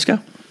 Let's go.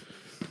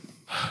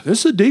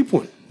 This is a deep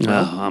one.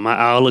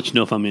 I'll let you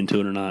know if I'm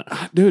into it or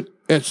not, dude.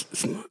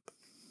 It's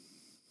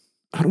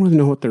I don't really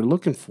know what they're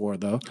looking for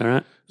though. All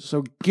right.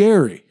 So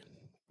Gary,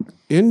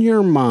 in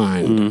your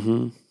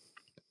mind,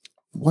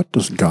 what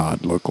does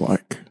God look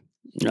like?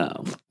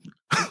 No,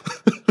 I'm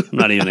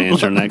not even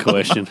answering that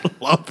question.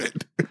 Love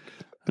it.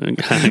 I'm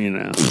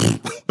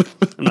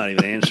not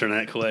even answering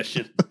that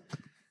question.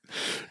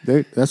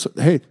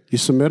 Hey, you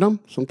submit them.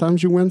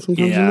 Sometimes you win,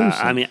 sometimes you lose.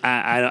 I mean,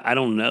 I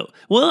don't know.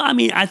 Well, I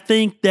mean, I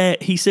think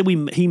that he said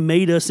he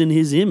made us in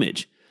his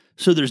image,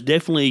 so there's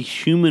definitely a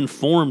human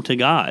form to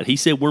God. He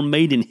said we're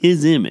made in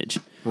his image,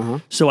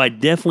 so I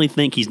definitely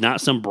think he's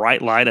not some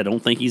bright light. I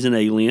don't think he's an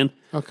alien.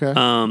 Okay.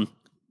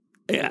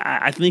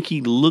 I think he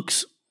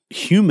looks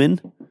human.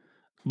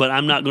 But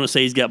I'm not going to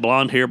say he's got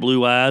blonde hair,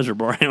 blue eyes, or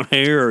brown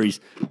hair, or he's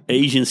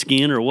Asian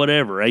skin, or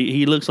whatever.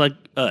 He looks like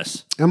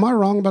us. Am I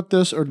wrong about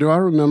this, or do I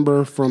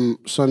remember from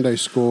Sunday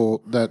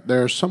school that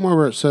there's somewhere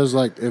where it says,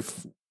 like,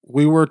 if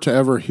we were to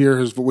ever hear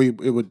his voice,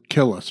 it would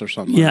kill us or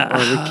something? Yeah.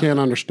 Or we can't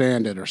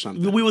understand it or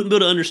something. We wouldn't be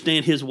able to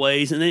understand his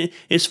ways. And then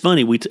it's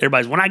funny.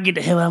 Everybody's, when I get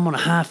to heaven, I'm going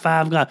to high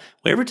five God.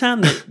 Well, every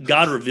time that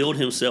God revealed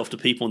himself to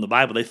people in the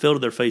Bible, they fell to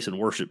their face and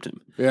worshiped him.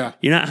 Yeah.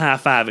 You're not high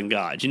fiving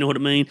God. You know what I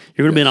mean?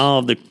 You're going to be in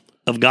awe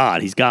of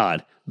God. He's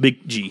God.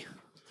 Big G.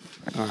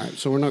 All right,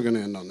 so we're not going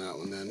to end on that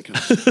one then.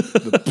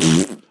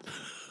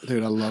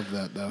 Dude, I love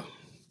that, though.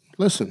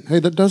 Listen, hey,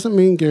 that doesn't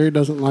mean Gary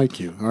doesn't like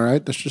you, all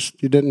right? That's just,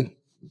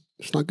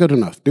 it's not good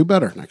enough. Do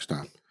better next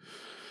time.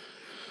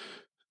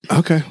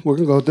 Okay, we're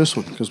going to go with this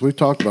one because we've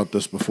talked about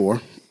this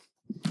before.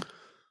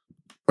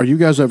 are you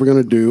guys ever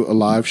going to do a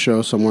live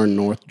show somewhere in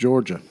North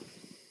Georgia?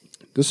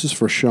 This is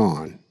for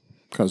Sean,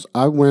 because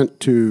I went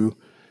to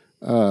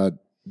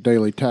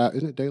Daily Tap.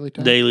 Isn't it Daily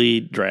Tap? Daily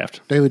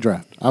Draft. Daily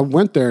Draft. I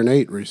went there and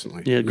ate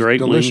recently. Yeah, It was great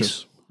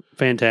delicious. wings.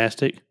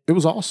 Fantastic. It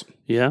was awesome.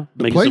 Yeah,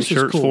 The making some place is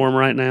shirts cool. for him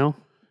right now.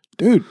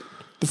 Dude,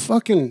 the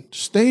fucking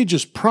stage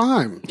is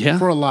prime Yeah.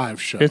 for a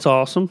live show. It's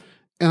awesome.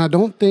 And I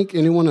don't think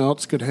anyone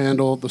else could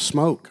handle the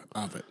smoke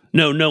of it.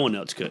 No one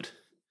else could.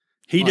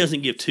 He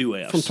doesn't give two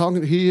Fs. From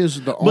talking, he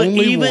is the but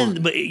only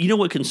one. But you know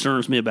what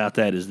concerns me about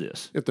that is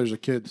this: If there's a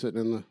kid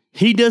sitting in the,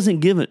 he doesn't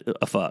give it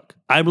a fuck.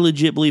 I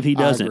legit believe he I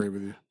doesn't. agree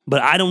with you.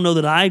 But I don't know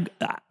that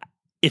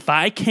if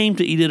I came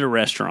to eat at a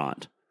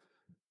restaurant,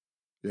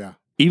 Yeah,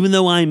 even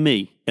though I'm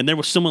me, and there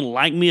was someone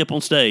like me up on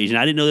stage, and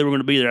I didn't know they were going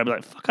to be there, I'd be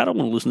like, "Fuck, I don't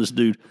want to listen to this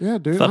dude yeah,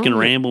 dude. fucking I'm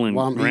ramble and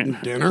while I'm eating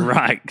dinner.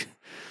 Right.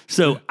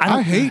 So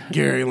I hate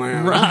Gary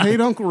Lamb. I Right. hate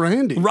Uncle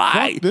Randy.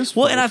 Right. Fuck this.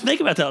 Well, and I place. think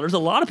about that. There's a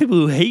lot of people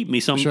who hate me.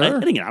 So Sure.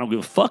 and again, I don't give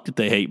a fuck that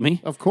they hate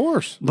me. Of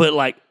course. But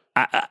like,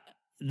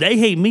 they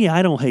hate me.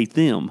 I don't hate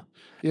them.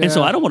 And so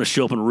Yeah. I don't want to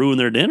show up and ruin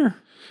their dinner.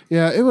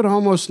 Yeah, it would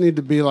almost need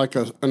to be like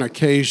an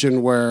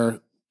occasion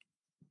where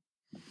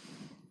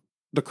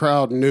the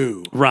crowd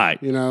knew, Right.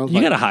 you know,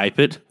 You got to hype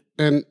it.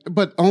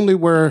 but only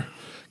where,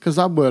 because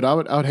I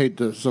would hate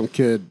to some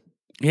kid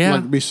Yeah.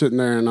 like be sitting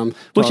there and I'm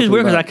Which is talking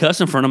weird because I about-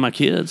 cuss in front of my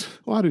kids.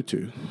 well, I do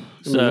too.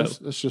 I mean, So-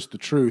 that's just the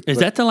truth. Is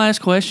but, that the last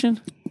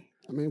question?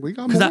 I mean, we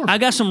got Because more. I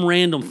got some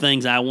random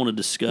things I want to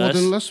discuss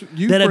then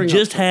you that have bring up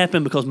just something.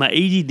 happened because my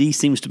ADD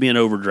seems to be in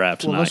overdrive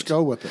tonight. Well, let's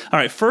go with it. All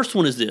right, first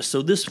one is this.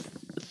 So this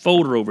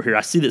folder over here,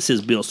 I see that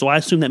says bills. So I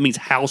assume that means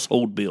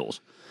household bills.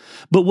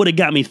 But what it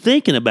got me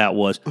thinking about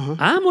was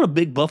I'm on a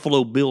big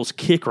Buffalo Bills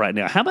kick right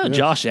now. How about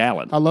Josh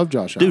Allen? I love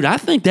Josh Dude, Allen. I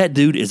think that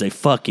dude is a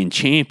fucking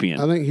champion.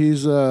 I think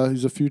he's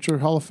a future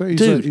Hall of Fame.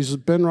 Dude. He's a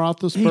Ben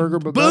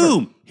Roethlisberger, but better.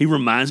 Boom! He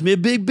reminds me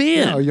of Big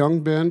Ben. Yeah, a young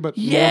Ben, but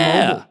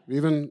Yeah. more mobile,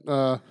 even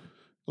a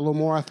little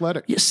more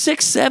athletic. Yeah,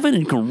 6'7"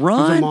 and can He's a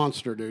run.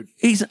 monster, dude.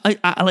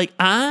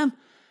 I'm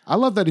I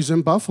love that he's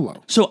in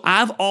Buffalo. so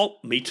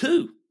me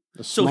too.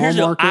 A So small here's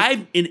the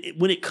market.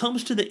 when it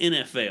comes to the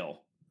NFL,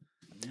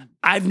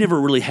 I've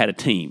never really had a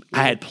team.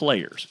 I had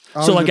players.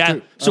 I So was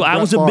like too. I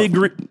was a Brett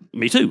big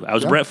me too. I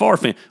was a Brett Favre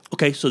fan.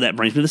 Okay, so that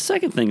brings me to the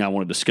second thing I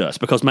want to discuss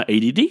because my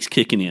ADD's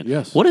kicking in.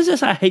 Yes. What is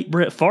this I hate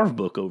Brett Favre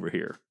book over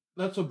here?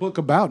 That's a book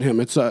about him.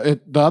 It's the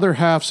other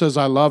half says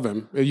I love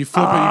him. You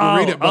flip it, you can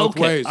read it both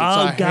okay. ways. It's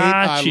I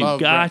got you. love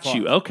Got Brett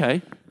you. Favre.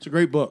 Okay. It's a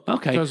great book.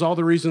 Okay. It says all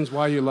the reasons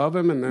why you love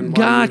him and then why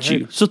Got you.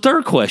 you. So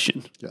third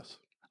question. Yes.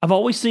 I've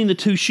always seen the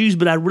two shoes,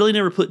 but I really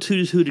never put two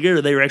to two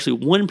together. They were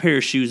actually one pair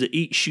of shoes that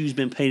each shoe's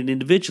been painted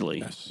individually.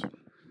 Yes.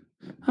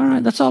 All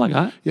right, that's all I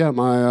got. Yeah,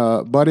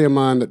 my buddy of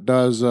mine that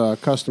does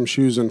custom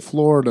shoes in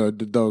Florida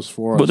did those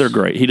for us. But they're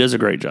great. He does a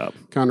great job.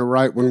 Kind of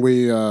right when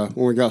we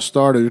got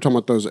started. You're talking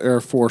about those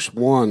Air Force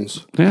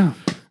Ones. Yeah.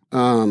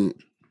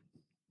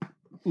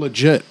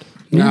 Legit.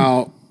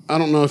 Now, I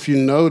don't know if you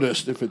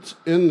noticed, if it's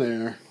in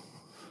there,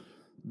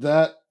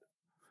 that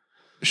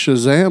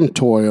Shazam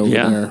toy over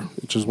there,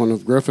 which is one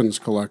of Griffin's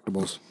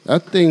collectibles,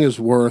 that thing is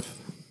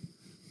worth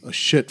a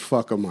shit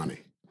fuck of money.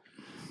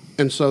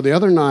 And so the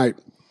other night,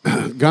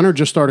 Gunnar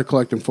just started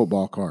collecting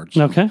football cards.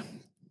 Okay.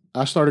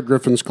 I started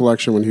Griffin's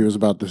collection when he was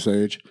about this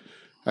age.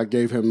 I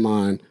gave him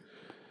mine.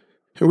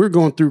 And we were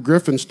going through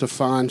Griffin's to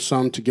find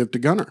some to give to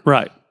Gunnar.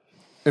 Right.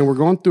 And we're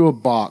going through a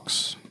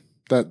box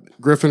that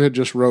Griffin had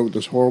just wrote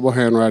this horrible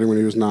handwriting when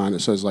he was 9. It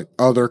says, like,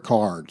 other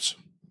cards.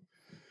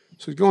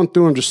 So he's going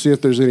through them to see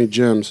if there's any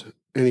gems,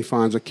 and he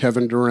finds a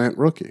Kevin Durant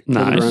rookie.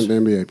 Nice. Kevin Durant, the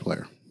NBA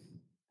player.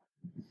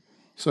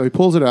 So he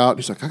pulls it out.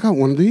 He's like, I got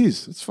one of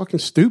these. It's fucking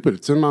stupid.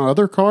 It's in my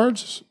other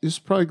cards. It's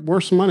probably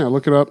worth some money. I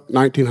look it up,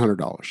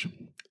 $1,900.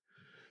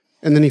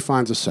 And then he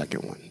finds a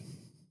second one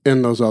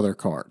in those other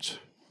cards.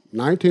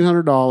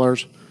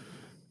 $1,900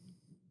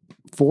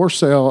 for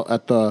sale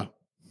at the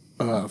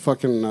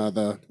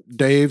the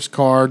Dave's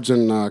Cards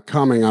and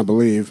Cumming, I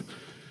believe.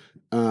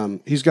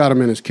 He's got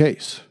them in his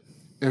case.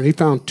 And he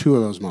found 2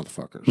 of those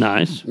motherfuckers.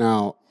 Nice.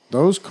 Now,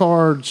 those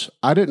cards,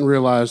 I didn't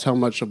realize how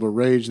much of a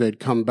rage they'd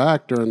come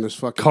back during this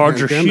fucking Cards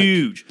pandemic. are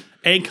huge.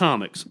 And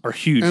comics are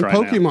huge And right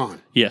now. Pokemon.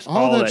 Yes,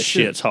 all that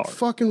shit's hard.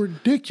 Fucking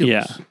ridiculous.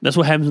 Yeah. That's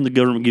what happens when the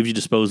government gives you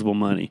disposable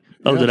money.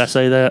 Oh, did I Yes.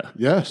 say that?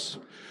 Yes.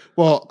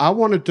 Well, I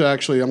wanted to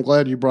actually, I'm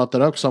glad you brought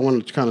that up because I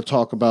wanted to kind of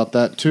talk about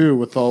that too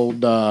with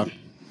old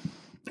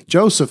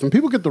Joseph. And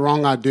people get the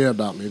wrong idea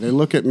about me. They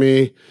look at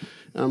me,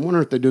 and I'm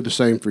wondering if they do the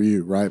same for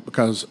you, right?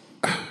 Because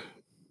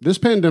this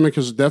pandemic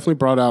has definitely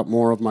brought out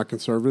more of my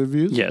conservative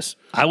views. Yes.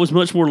 I was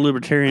much more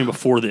libertarian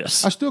before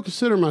this. I still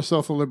consider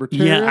myself a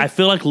libertarian. Yeah, I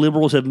feel like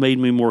liberals have made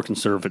me more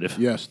conservative.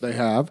 Yes, they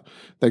have.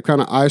 They've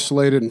kind of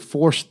isolated and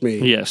forced me.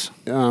 Yes.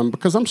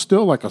 Because I'm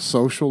still like a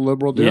social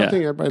liberal. Dude, Yeah. I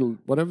think everybody,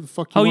 whatever the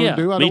fuck you Oh, want yeah.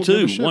 to do, I Me don't give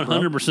too. a shit, bro.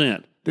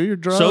 100%. Do your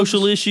drugs.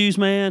 Social issues,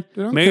 man.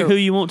 Dude, I don't marry care- who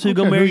you want to. I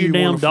Go don't care marry who your you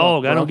damn wanna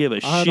dog. fuck, I don't bro. give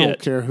a shit. I don't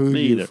care who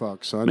Me you either.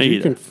 fuck, son. Me You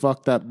either. can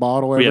fuck that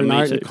bottle every Yeah, me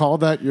night too. and call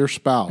that your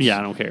spouse. Yeah,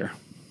 I don't care.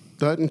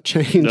 Doesn't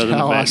change Doesn't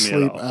how I affect me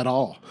sleep at all. at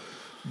all.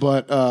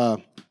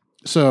 But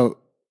so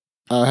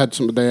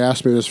they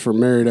asked me this for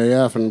Married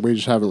AF, and we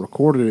just haven't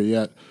recorded it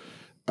yet.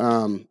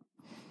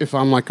 If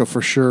I'm like a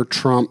for sure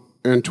Trump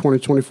in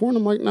 2024, and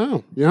I'm like,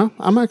 no,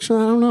 I'm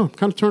actually, I don't know, I'm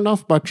kind of turned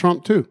off by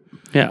Trump too.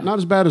 Yeah. Not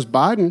as bad as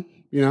Biden.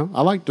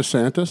 I like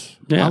DeSantis.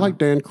 Yeah. I like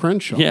Dan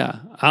Crenshaw. Yeah,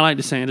 I like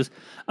DeSantis.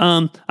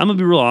 I'm gonna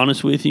be real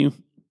honest with you.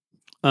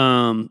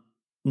 Not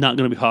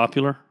gonna be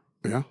popular.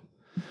 Yeah.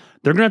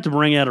 They're gonna have to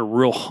bring out a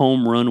real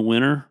home run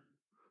winner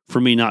for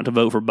me not to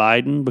vote for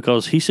Biden,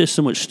 because he says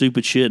so much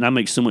stupid shit, and I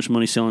make so much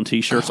money selling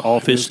T-shirts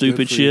off his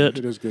stupid shit.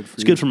 It is good for you.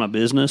 It's good for my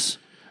business.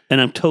 And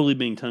I'm totally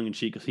being tongue in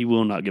cheek because he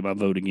will not get my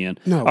vote again.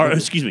 No, or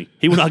excuse me,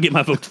 he will not get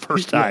my vote the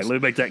first time. Yes. Let me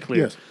make that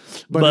clear. Yes,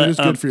 but it is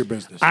good for your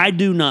business. I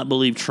do not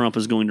believe Trump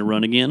is going to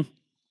run again.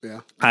 Yeah,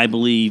 I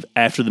believe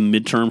after the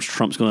midterms,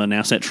 Trump's going to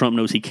announce that. Trump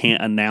knows he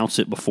can't announce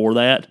it before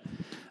that.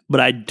 But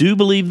I do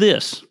believe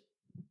this.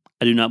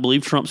 I do not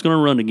believe Trump's going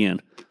to run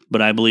again,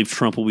 but I believe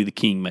Trump will be the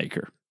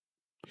kingmaker.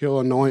 He'll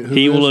anoint who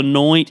He is? will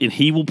anoint, and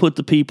he will put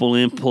the people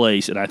in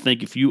place. And I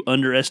think if you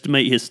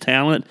underestimate his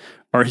talent,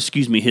 or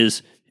excuse me,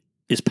 his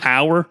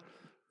power,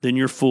 then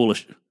you're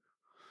foolish.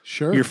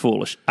 Sure. You're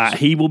foolish.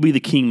 He will be the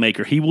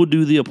kingmaker. He will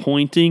do the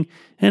appointing,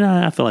 and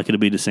I feel like it'll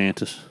be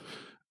DeSantis.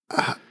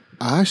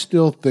 I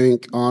still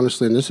think,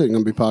 honestly, and this ain't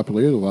going to be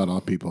popular with a lot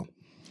of people,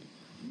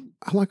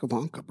 I like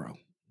Ivanka, bro.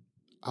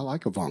 I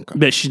like Ivanka.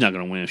 But she's not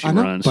going to win if she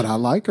runs. But I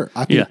like her.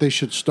 I think they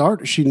should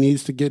start. She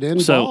needs to get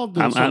involved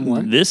in some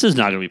way. This is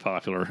not going to be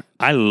popular.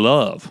 I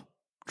love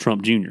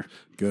Trump Jr.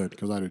 Good,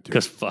 because I do too.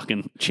 Because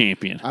fucking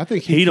champion. I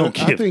think he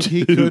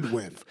could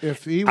win.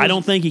 If he was, I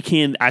don't think he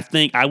can. I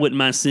think I wouldn't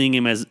mind seeing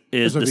him as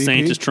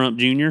DeSantis VP? Trump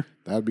Jr.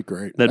 That'd be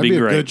great. That'd be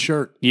great. A good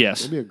shirt.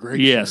 Yes. That'd be a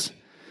great shirt.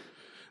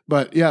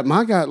 But yeah,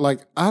 my guy,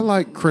 I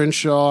like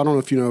Crenshaw. I don't know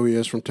if you know who he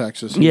is from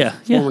Texas. He's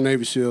former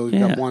Navy SEAL.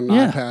 He's got one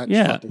eye patch.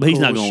 Yeah, but he's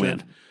not going to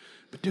win.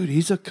 But dude,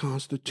 he's a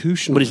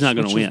constitutionalist. But he's not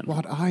going to win.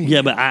 What I am.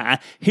 Yeah,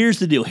 but here's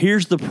the deal.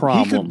 Here's the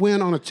problem. He could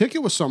win on a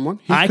ticket with someone.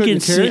 I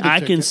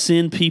can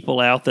send people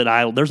out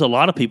that there's a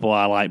lot of people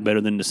I like better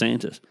than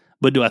DeSantis.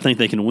 But do I think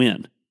they can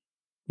win?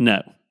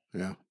 No.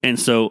 Yeah. And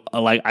so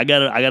I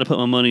gotta put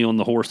my money on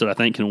the horse that I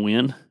think can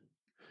win.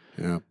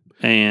 Yeah.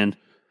 And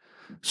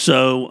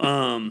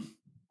so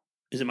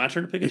is it my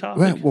turn to pick a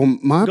topic? Well,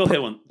 go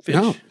ahead one.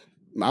 Finish.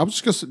 No, I was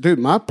just gonna say, dude,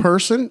 my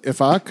person,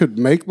 if I could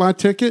make my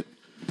ticket,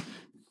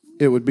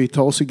 it would be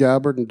Tulsi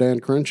Gabbard and Dan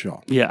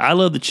Crenshaw. Yeah, I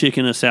love the chick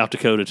in South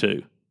Dakota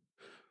too.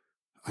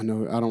 I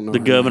know. I don't know the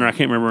governor. I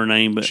can't remember her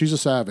name, but she's a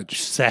savage.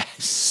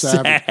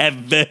 Savage.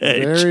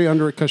 Very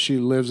under it because she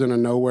lives in a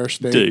nowhere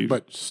state. Dude.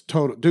 But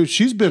total, dude,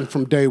 she's been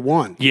from day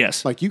one.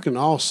 Yes. Like you can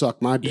all suck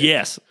my dick.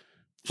 Yes.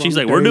 She's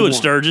like, we're doing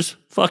Sturgis.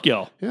 Fuck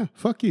y'all. Yeah.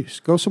 Fuck you.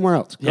 Go somewhere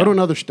else. Go to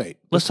another state.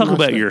 Let's talk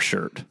about your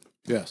shirt.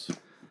 Yes.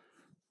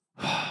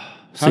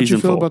 How'd you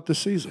feel about this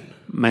season?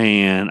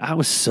 Man, I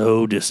was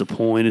so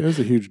disappointed. It was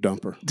a huge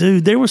dumper.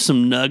 Dude, there were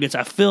some nuggets.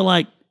 I feel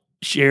like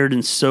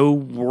Sheridan's so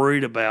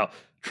worried about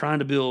trying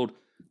to build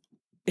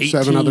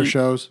 7 other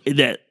shows.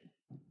 That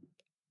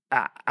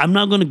I'm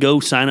not going to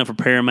go sign up for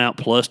Paramount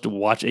Plus to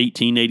watch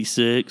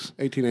 1886.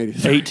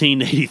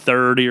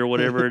 1880 or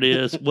whatever it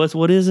is.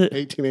 What is it?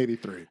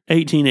 1883.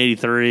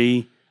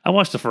 1883. I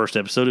watched the first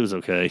episode. It was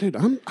okay. Dude,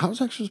 I was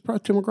actually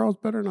surprised Tim McGraw's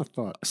better than I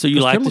thought. So you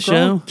like the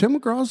show? Tim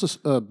McGraw's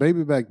a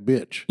baby back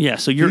bitch. Yeah,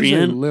 so you're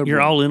in. You're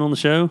all in on the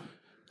show?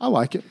 I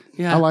like it.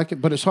 Yeah. I like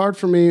it, but it's hard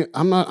for me.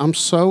 I'm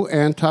so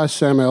anti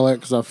Sam Elliott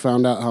because I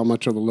found out how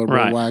much of a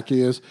liberal whack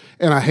he is,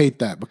 and I hate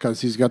that because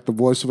he's got the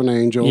voice of an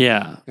angel.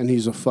 Yeah, and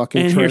he's a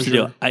fucking and treasure.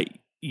 Here's the deal: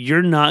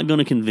 you're not going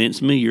to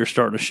convince me. You're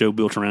starting a show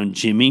built around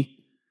Jimmy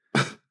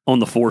on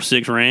the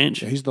 4-6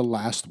 Ranch. Yeah, he's the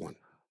last one,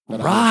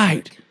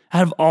 right?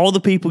 Out of all the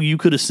people you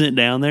could have sent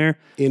down there,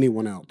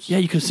 anyone else? Yeah,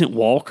 you could have sent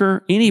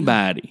Walker.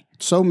 Anybody.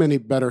 So many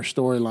better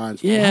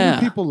storylines. Yeah, how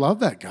many people love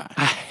that guy?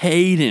 I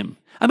hate him.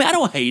 I mean, I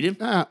don't hate him,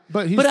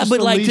 but he's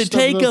but like to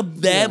take up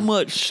that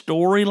much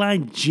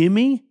storyline,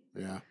 Jimmy.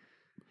 Yeah,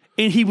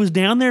 and he was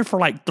down there for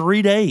like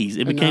 3 days.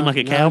 It became like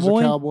a cowboy. He's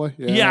a cowboy.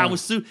 Yeah, I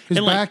was. His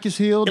back is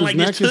healed. And his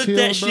like neck just is took healed,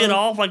 that shit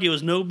off like it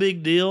was no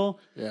big deal.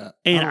 Yeah,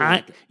 and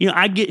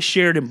I get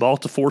Sheridan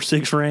bought the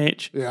 4-6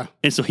 Ranch. Yeah,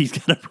 and so he's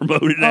got to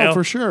promote it now. Oh,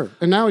 for sure.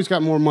 And now he's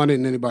got more money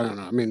than anybody.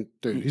 I mean,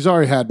 dude, he's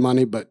already had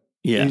money, but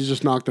he's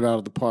just knocked it out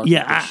of the park.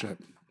 Yeah,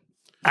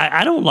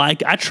 I don't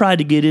like. I tried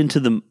to get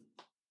into the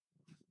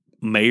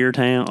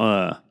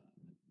Mayortown,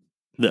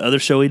 the other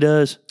show he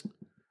does,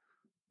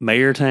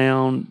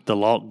 Mayortown, the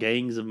Lost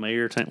Gangs of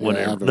Mayortown,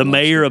 whatever. The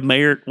mayor of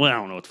Mayor. Well, I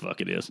don't know what the fuck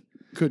it is.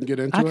 Couldn't get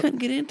into it. I couldn't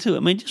get into it. I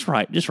mean, just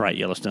write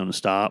Yellowstone and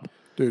stop,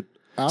 dude.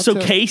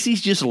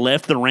 Casey's just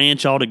left the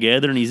ranch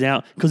altogether, and he's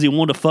out because he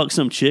wanted to fuck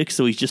some chick,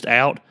 so he's just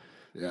out.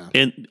 Yeah,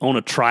 and on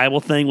a tribal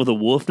thing with a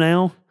wolf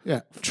now.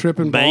 Yeah,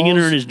 tripping, banging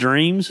balls. her in his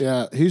dreams.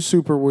 Yeah, he's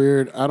super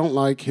weird. I don't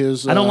like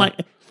his. I don't like.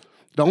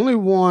 The only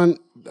one.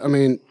 I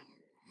mean,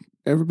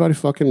 everybody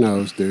fucking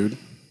knows, dude,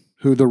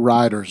 who the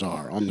writers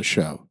are on the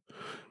show,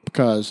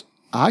 because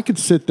I could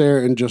sit there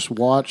and just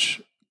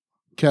watch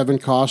Kevin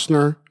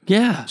Costner.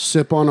 Yeah,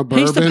 sip on a bourbon.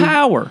 He's the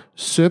power.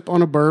 Sip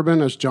on a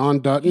bourbon as John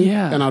Dutton.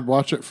 Yeah, and I'd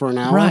watch it for an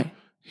hour. Right.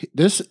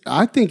 This,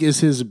 I think, is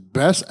his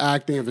best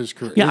acting of his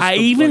career. Yeah,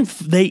 It's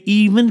they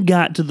even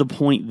got to the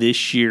point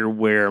this year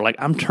where like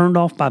I'm turned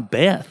off by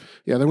Beth.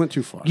 yeah, they went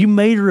too far. You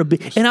made her a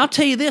bit, and I'll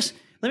tell you this.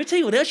 Let me tell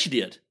you what else you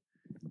did.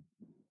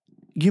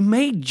 You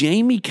made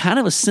Jamie kind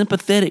of a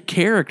sympathetic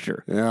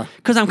character. Yeah.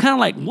 Because I'm kind of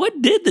like,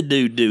 what did the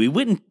dude do? He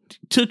went and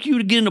took you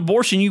to get an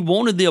abortion. You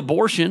wanted the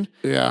abortion.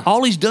 Yeah.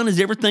 All he's done is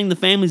everything the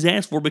family's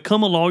asked for.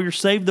 Become a lawyer,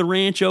 save the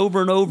ranch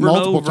over and over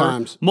Multiple and over.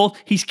 times.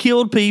 He's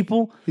killed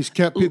people. He's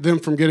kept them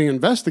from getting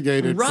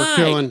investigated for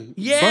killing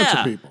a bunch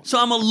of people. So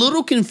I'm a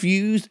little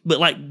confused, but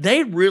like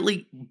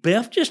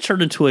Beth just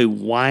turned into a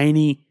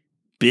whiny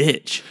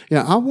bitch.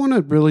 Yeah, I want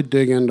to really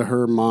dig into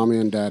her mommy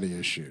and daddy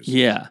issues.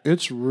 Yeah.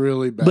 It's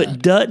really bad.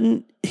 But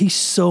Dutton, he's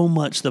so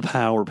much the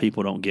power,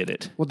 people don't get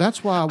it. Well,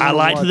 that's why I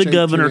liked the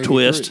governor 1883.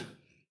 twist.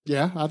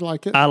 Yeah, I'd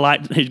like it. I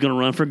liked he's going to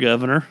run for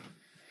governor.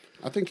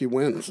 I think he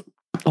wins.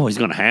 Oh, he's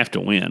going to have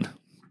to win.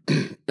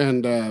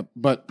 And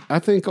but I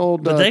think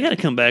But they got to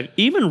come back.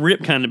 Even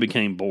Rip kind of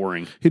became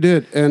boring. he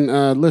did.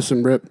 And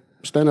listen, Rip,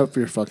 stand up for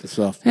your fucking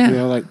self. Yeah. You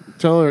know, like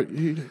tell her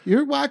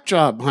your whack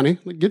job, honey.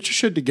 Like, get your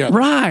shit together.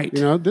 Right.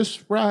 You know,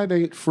 this ride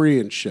ain't free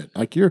and shit.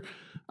 Like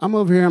I'm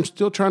over here. I'm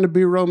still trying to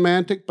be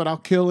romantic, but I'll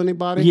kill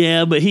anybody.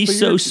 Yeah, but he's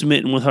so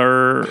smitten with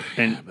her.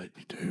 And Yeah, but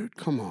dude,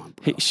 come on,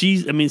 bro.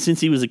 since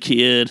he was a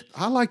kid.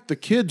 I like the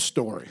kid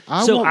story.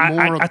 I So want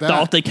more of I that.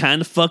 thought they kind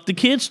of fucked the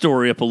kid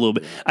story up a little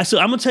bit. So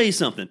I'm going to tell you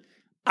something.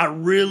 I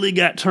really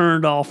got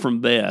turned off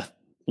from Beth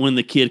when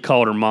the kid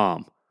called her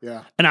mom.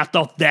 Yeah, And I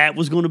thought that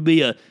was going to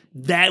be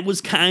that was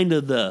kind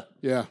of the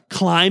yeah.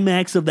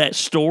 climax of that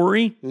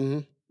story. Mm-hmm.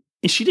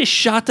 And she just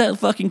shot that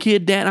fucking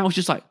kid down. I was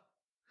just like,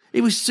 it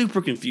was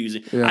super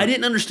confusing. Yeah. I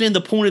didn't understand the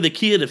point of the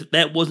kid if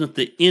that wasn't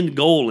the end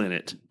goal in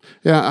it.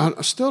 Yeah,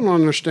 I still don't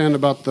understand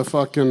about the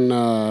fucking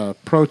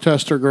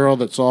protester girl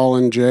that's all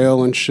in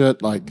jail and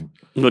shit. Like,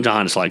 But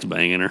John just likes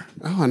banging her.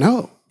 oh, I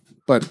know.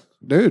 But,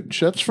 dude,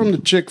 that's from the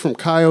chick from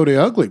Coyote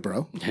Ugly,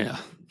 bro. Yeah.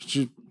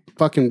 She's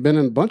fucking been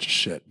in a bunch of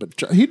shit.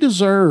 But he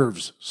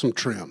deserves some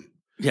trim.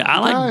 Yeah, I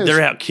like Guys.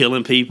 they're out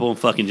killing people and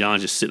fucking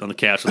John's just sitting on the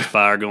couch with a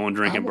fire going,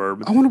 drinking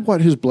bourbon. I wonder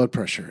what his blood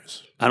pressure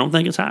is. I don't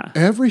think it's high.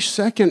 Every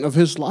second of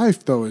his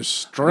life, though, is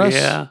stress.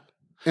 Yeah.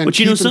 And But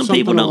you know, keeping some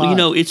people something don't, alive. you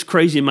know, it's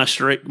crazy. My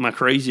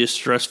craziest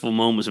stressful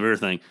moments of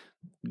everything,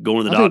 going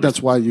to the I think doctor.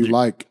 that's why you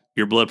like,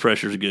 Your blood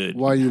pressure's good.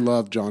 why you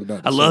love John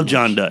Dutton. I love so much.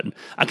 John Dutton.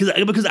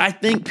 Because I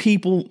think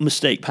people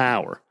mistake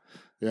power.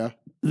 Yeah.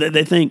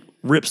 They think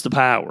Rip's the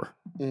power.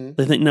 Mm-hmm.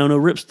 They think, no,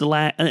 Rip's the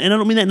and I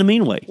don't mean that in a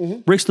mean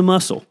way. Rick's the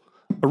muscle.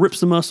 Or Rip's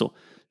the muscle.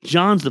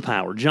 John's the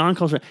power. John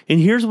calls her. And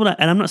here's what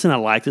and I'm not saying I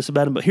like this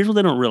about him, but here's what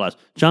they don't realize.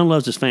 John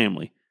loves his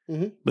family,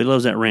 but he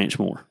loves that ranch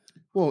more.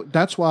 Well,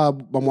 that's why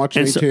I'm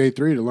watching And so-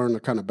 1883 to learn the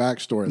kind of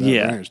backstory of that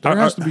Yeah. ranch. There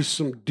has to be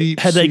some deep.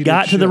 Had they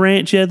got to the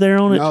ranch yet there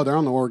on it? No, they're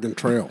on the Oregon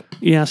Trail.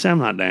 Yeah, see, I'm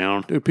not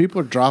down. Dude,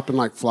 people are dropping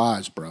like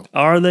flies, bro.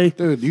 Are they?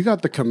 Dude, you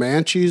got the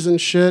Comanches and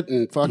shit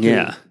and fucking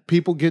Yeah.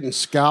 people getting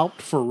scalped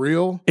for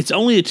real. It's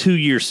only a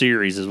 2-year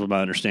series, is what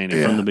my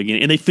understanding from the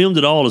beginning. And they filmed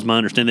it all, is my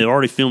understanding. They've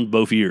already filmed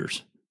both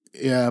years.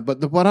 Yeah,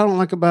 but what I don't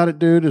like about it,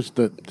 dude, is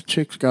the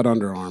chicks got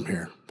underarm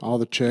hair. All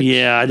the chicks.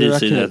 Yeah, I did Dude,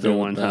 see can't that the deal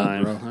one with that,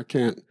 time. bro. I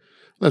can't.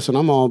 Listen,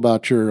 I'm all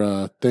about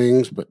your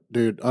things, but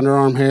dude,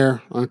 underarm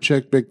hair on a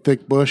chick, big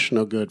thick bush,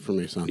 no good for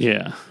me, son.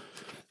 Yeah.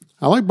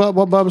 I like what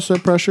Bubba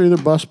said. Pressure either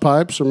busts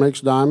pipes or makes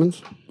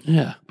diamonds.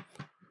 Yeah.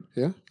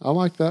 Yeah, I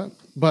like that.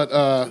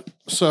 But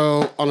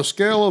so on a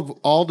scale of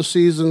all the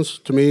seasons,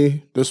 to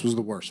me, this was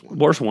the worst one.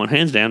 Worst one,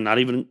 hands down, not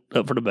even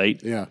up for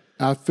debate. Yeah,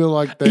 I feel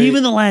like they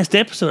Even the last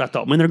episode, I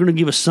thought, man, they're going to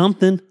give us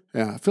something.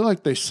 Yeah, I feel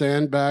like they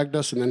sandbagged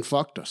us and then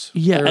fucked us.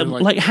 Yeah, They're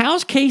like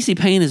how's Casey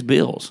paying his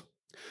bills?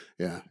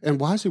 yeah, and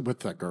why is he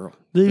with that girl?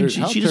 Dude,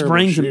 how she just terrible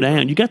brings is him she, down.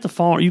 bro? You got the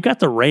farm, you got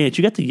the ranch,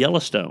 you got the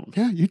Yellowstone.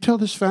 Yeah, you tell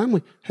this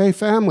family, hey,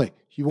 family,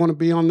 you want to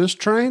be on this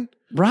train?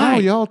 Right. Oh,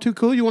 y'all too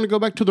cool. You want to go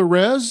back to the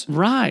res?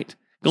 Right.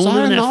 Going in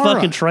that Sayonara.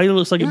 fucking trailer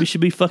looks like it should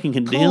be fucking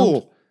condemned.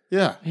 Cool.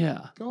 Yeah.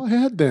 Yeah. Go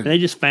ahead then. And they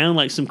just found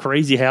like some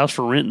crazy house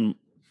for rent in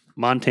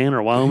Montana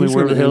or Wyoming,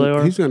 wherever the hell they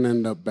are. He's going to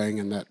end up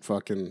banging that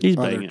fucking He's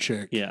other banging.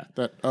 chick. Yeah.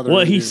 That other Well,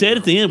 he Indian said girl.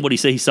 at the end, what did he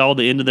say? He saw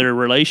the end of their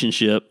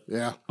relationship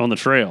Yeah. on the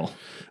trail.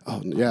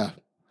 Oh, yeah.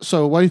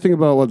 So, what do you think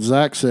about what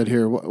Zach said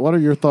here? What are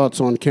your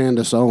thoughts on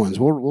Candace Owens?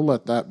 We'll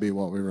let that be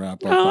what we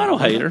wrap up. No, I on. don't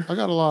hate her. I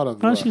got a lot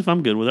of.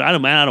 I'm good with it.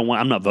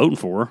 I'm not voting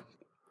for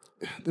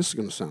her. This is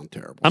going to sound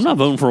terrible. I'm not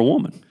voting for a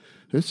woman.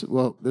 This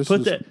Put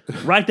is that,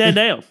 write that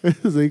down.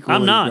 this is equally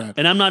I'm not, bad.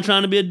 and I'm not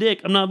trying to be a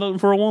dick. I'm not voting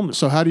for a woman.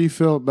 So, how do you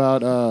feel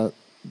about?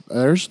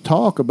 There's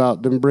talk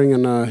about them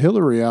bringing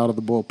Hillary out of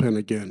the bullpen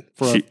again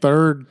for a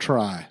third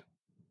try.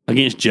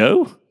 Against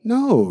Joe?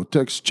 No,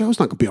 Joe's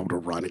not going to be able to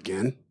run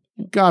again.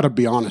 You got to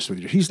be honest with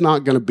you. He's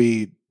not going to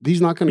be. He's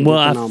not going to. Well,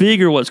 get the I nomination.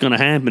 figure what's going to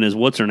happen is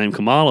what's her name?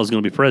 Kamala is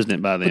going to be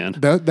president by then.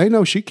 They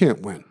know she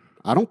can't win.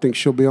 I don't think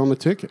she'll be on the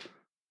ticket.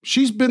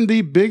 She's been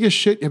the biggest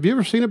shit. Have you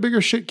ever seen a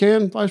bigger shit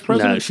can vice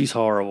president? No, she's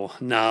horrible.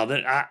 No,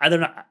 they're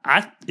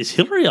not. Is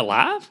Hillary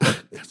alive? I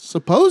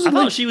Supposedly.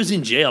 thought she was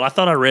in jail. I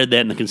thought I read that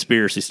in the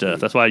conspiracy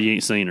stuff. That's why you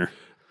ain't seen her.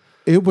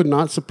 It would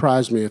not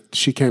surprise me if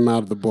she came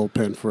out of the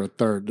bullpen for a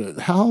third.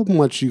 How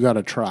much you got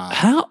to try?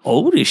 How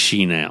old is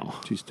she now?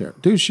 She's terrible.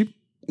 Dude, she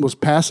was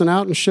passing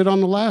out and shit on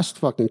the last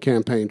fucking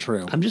campaign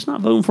trail. I'm just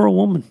not voting for a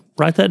woman.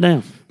 Write that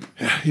down.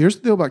 Here's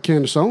the deal about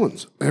Candace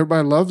Owens.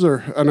 Everybody loves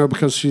her. I know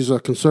because she's a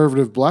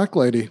conservative black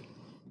lady.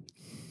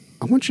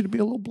 I want you to be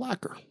a little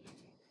blacker.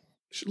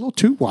 She's a little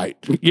too white.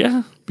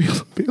 Yeah. Be a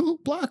little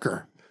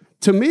blacker.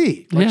 To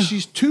me. Like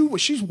Yeah.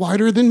 she's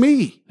whiter than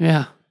me.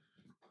 Yeah.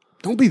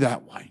 Don't be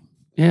that white.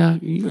 Yeah.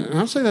 And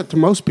I say that to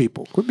most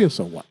people. Quit being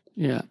so white.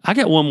 Yeah. I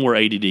got one more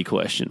ADD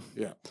question.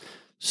 Yeah.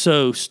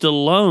 So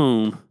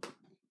Stallone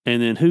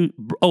and then who?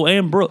 Oh,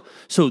 and Brooke.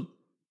 So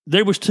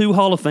there was 2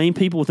 Hall of Fame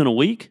people within a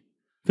week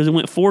because it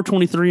went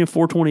 423 and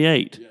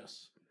 428.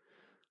 Yes.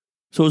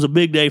 So it was a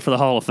big day for the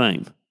Hall of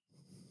Fame.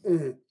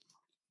 Mm-hmm.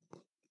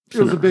 It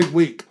was a big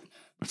week.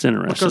 It's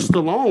interesting. Because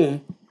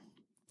Stallone,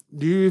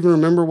 do you even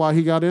remember why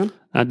he got in?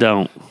 I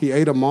don't. He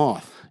ate a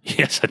moth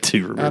Yes, I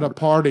do remember. at a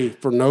party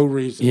for no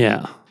reason.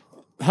 Yeah.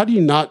 How do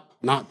you not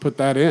put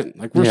that in?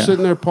 Like we're Yeah.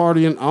 sitting there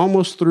partying, I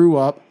almost threw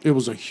up. It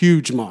was a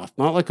huge moth,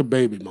 not like a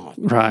baby moth.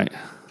 Right.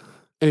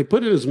 And he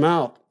put it in his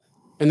mouth,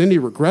 and then he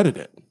regretted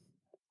it.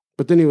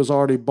 But then he was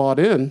already bought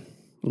in,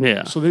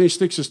 Yeah. so then he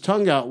sticks his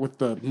tongue out with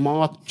the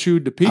moth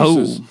chewed to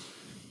pieces. Oh.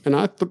 And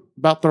I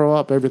about throw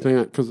up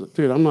everything because,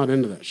 dude, I'm not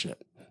into that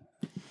shit.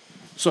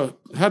 So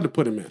had to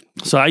put him in.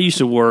 So I used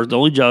to work, the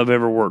only job I've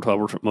ever worked while I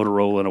worked at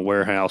Motorola in a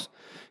warehouse,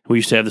 we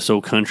used to have this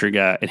old country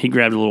guy, and he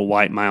grabbed a little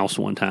white mouse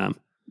one time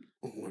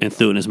and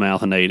threw it in his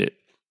mouth and ate it.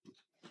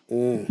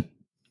 Mm.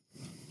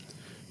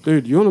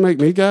 Dude, you want to make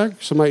me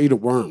gag? Somebody eat a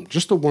worm.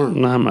 Just a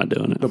worm. No, I'm not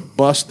doing it. The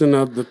busting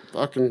of the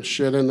fucking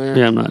shit in there.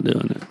 Yeah, I'm not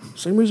doing it.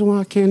 Same reason why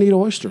I can't eat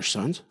oysters,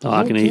 sons. Oh,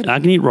 I can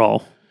eat raw.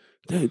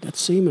 Dude,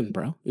 that's semen,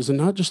 bro. Is it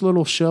not just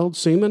little shelled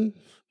semen?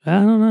 I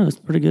don't know. It's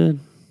pretty good.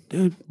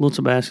 Dude. A little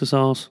Tabasco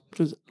sauce, a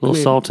 'Cause, little I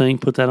mean,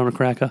 saltine, put that on a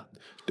cracker.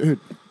 Dude,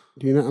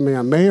 do you know? I mean,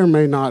 I may or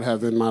may not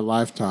have in my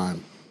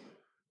lifetime,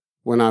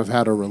 when I've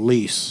had a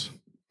release,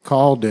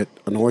 called it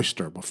an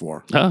oyster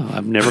before. Oh,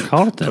 I've never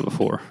called it that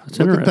before. That's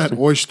Look at interesting.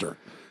 that oyster.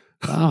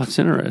 Oh, it's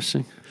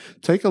interesting.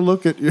 Take a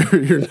look at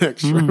your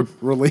next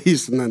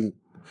release and then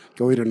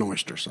go eat an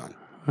oyster, son.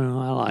 Well,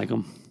 I like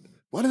them.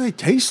 What do they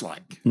taste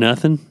like?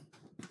 Nothing.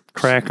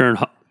 Cracker and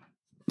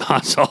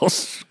hot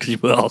sauce because you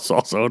put hot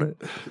sauce on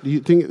it.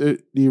 Do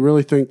you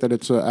really think that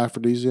it's an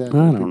aphrodisiac?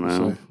 I don't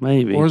know.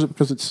 Maybe. Or is it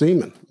because it's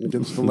semen? It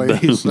gets the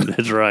ladies.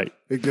 That's right.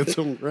 It gets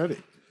them ready.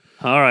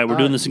 All right, we're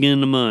doing this again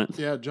in a month.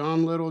 Yeah,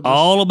 John Little.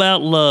 All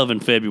about love in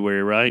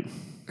February, right?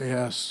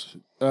 Yes.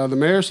 The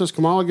mayor says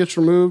Kamala gets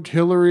removed.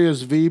 Hillary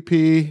is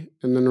VP,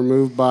 and then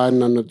remove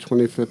Biden on the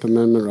 25th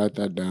Amendment. Write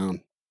that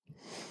down.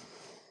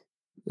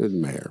 The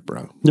mayor,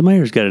 bro. The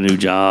mayor's got a new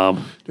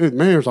job. Dude, the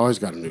mayor's always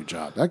got a new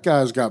job. That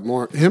guy's got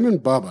more. Him and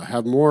Bubba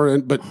have more.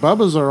 But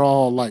Bubba's are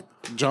all like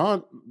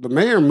John. The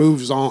mayor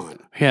moves on.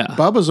 Yeah.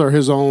 Bubba's are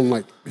his own.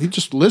 Like he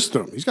just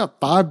listed them. He's got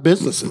 5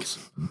 businesses.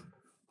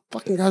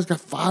 Fucking guy's got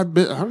 5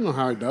 I don't know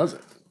how he does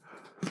it.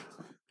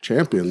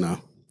 Champion though.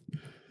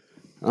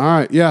 All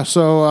right, yeah.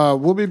 So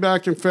we'll be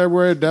back in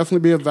February. Definitely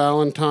be a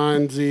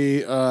Valentine's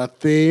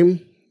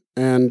theme,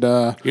 and You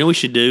know what we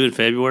should do in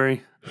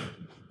February?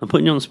 I'm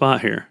putting you on the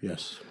spot here.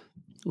 yes,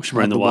 We should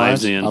bring the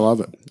wives in. I love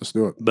it. Let's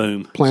do it.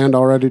 Boom. Planned,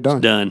 already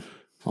done. Done.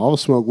 All the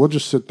smoke. We'll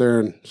just sit there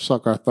and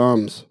suck our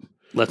thumbs,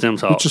 Let them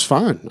talk. which is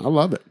fine. I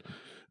love it.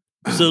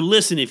 So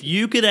listen, if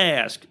you could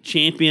ask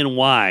champion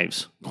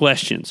wives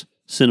questions,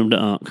 send them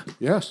to Unc.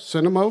 Yes,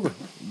 send them over.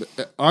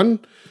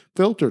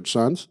 Unfiltered,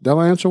 sons. They'll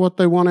answer what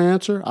they want to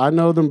answer. I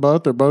know them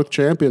both. They're both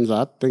champions.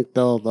 I think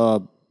they'll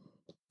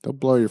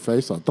blow your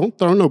face off. Don't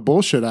throw no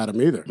bullshit at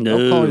them either. No.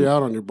 They'll call you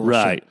out on your bullshit.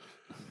 Right.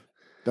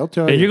 They'll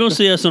tell And you. you're going to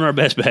see us on our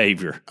best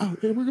behavior. Oh,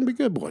 yeah, we're gonna be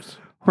good boys.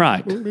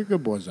 Right. We're gonna be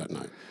good boys that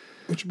night.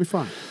 It should be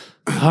fine.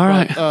 All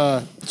right.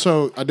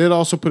 So I did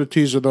also put a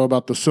teaser though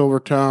about the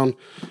Silvertown.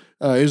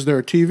 Is there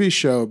a TV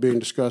show being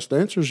discussed? The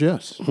answer is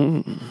yes. I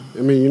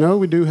mean,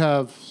 we do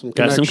have some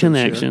Got some connections here.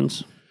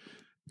 connections.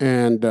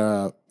 And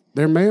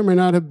there may or may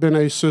not have been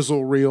a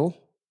sizzle reel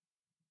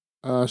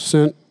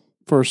sent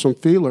for some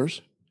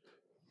feelers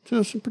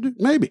to some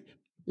maybe.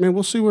 I mean,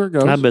 we'll see where it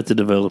goes. I bet the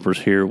developers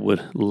here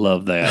would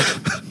love that.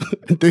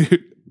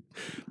 Dude.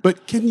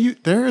 But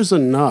there is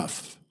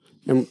enough.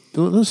 And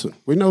listen,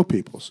 we know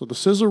people. So the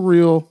sizzle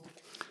reel,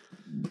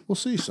 we'll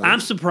see. Son. I'm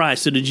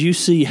surprised. So did you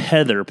see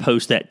Heather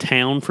post that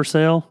town for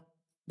sale?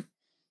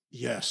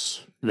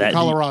 Yes. That-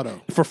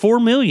 Colorado. For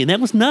 $4 million. That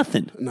was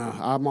nothing. No,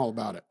 I'm all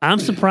about it. I'm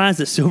surprised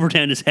that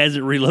Silvertown just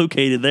hasn't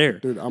relocated there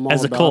Dude, I'm all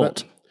as a about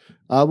cult. it.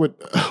 I would,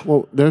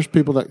 well, there's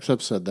people that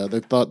have said that. They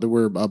thought that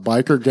we're a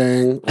biker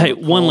gang. or Hey, a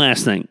one cult.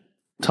 last thing.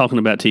 Talking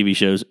about TV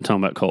shows,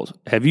 talking about cults.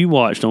 Have you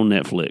watched on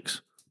Netflix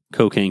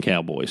Cocaine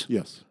Cowboys?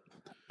 Yes.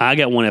 I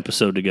got one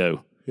episode to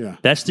go. Yeah.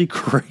 That's the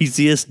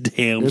craziest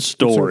damn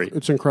story.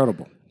 It's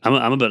incredible. I'm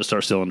about to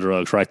start selling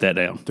drugs. Write that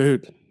down.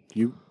 Dude,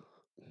 we could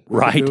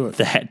Write do it.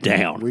 that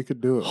down. We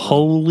could do it.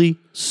 Holy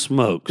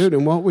smokes. Dude,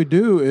 and what we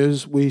do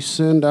is we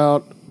send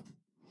out,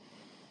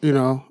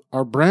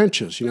 are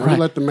branches. You know, Right. we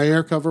let the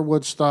mayor cover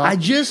Woodstock. I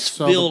just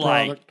sell feel the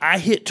like product. I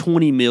hit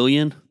 20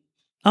 million.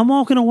 I'm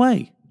walking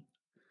away.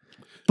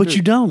 But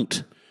you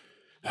don't.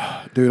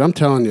 Dude, I'm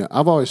telling you,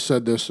 I've always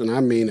said this, and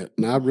I mean it,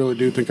 and I really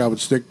do think I would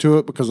stick to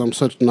it because I'm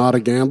such not a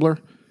gambler.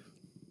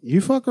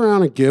 You fuck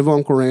around and give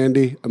Uncle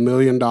Randy $1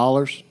 million,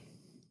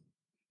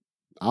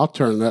 I'll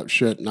turn that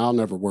shit, and I'll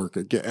never work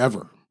it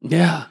ever.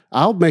 Yeah.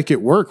 I'll make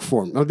it work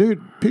for him. No,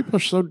 dude, people are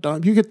so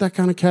dumb. You get that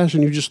kind of cash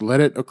and you just let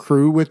it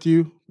accrue with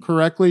you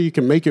correctly, you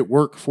can make it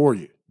work for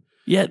you.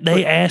 Yeah,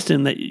 they asked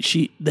him they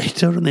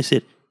told him, they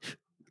said,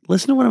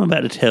 listen to what I'm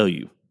about to tell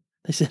you.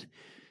 They said,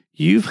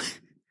 you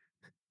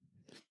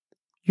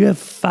have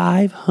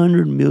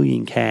 500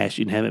 million cash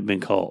and haven't been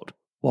called.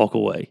 Walk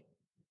away.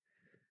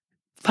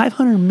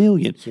 500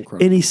 million. It's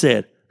incredible. And he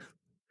said,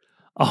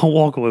 I'll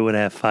walk away when I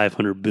have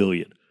 500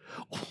 billion.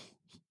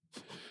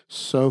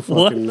 So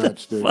What fucking the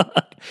nuts, dude.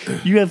 fuck?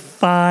 You have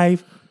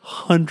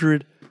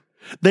 500.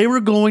 They were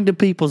going to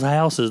people's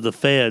houses, the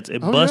feds,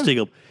 and busting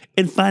them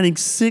and finding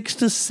 $6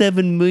 to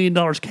 $7 million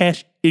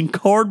cash in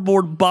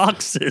cardboard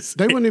boxes.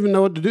 They wouldn't even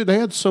know what to do. They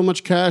had so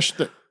much cash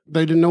that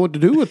they didn't know what to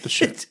do with the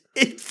shit.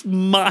 It's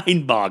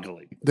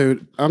mind-boggling.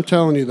 Dude, I'm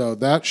telling you though,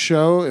 that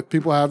show, if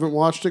people haven't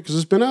watched it, because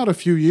it's been out a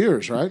few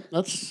years, right?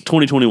 That's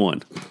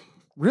 2021.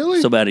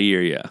 really So about a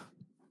year, yeah.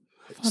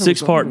 was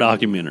 6-part older.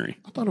 documentary.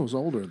 I thought it was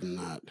older than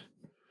that.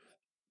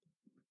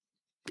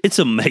 It's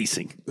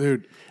amazing.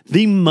 Dude,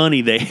 The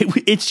money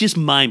it's just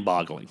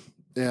mind-boggling.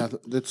 yeah,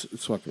 it's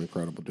fucking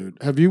incredible, dude.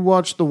 Have you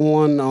watched the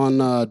one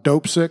on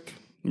Dope Sick?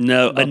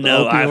 No, About the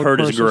no, I've opioid heard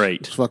it's crisis? great.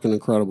 It's fucking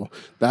incredible.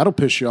 That'll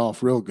piss you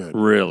off real good.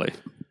 Really.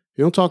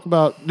 You don't talk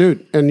about,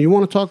 dude, and you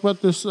want to talk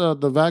about this, the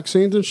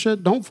vaccines and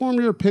shit? Don't form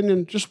your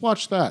opinion. Just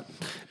watch that.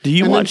 Do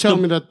you and then watch tell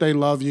me that they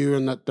love you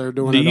and that they're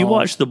doing it Do you all.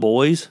 watch The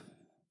Boys?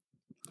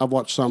 I've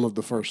watched some of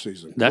the first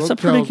season. That's Brooke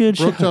a pretty good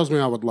Brooke show. tells me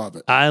I would love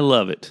it. I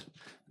love it.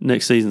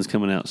 Next season's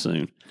coming out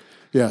soon.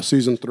 Yeah,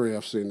 season 3,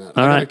 I've seen that.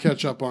 All I right. gotta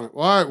catch up on it.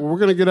 All right, well, we're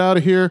gonna get out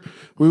of here.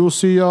 We will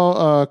see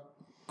y'all.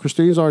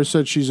 Christine's already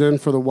said she's in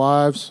for the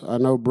wives. I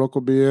know Brooke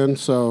will be in,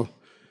 so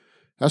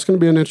that's gonna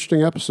be an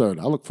interesting episode.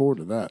 I look forward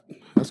to that.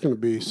 That's gonna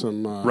be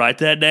some Write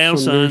that down,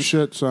 some new son.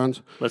 shit,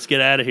 sons. Let's get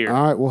out of here.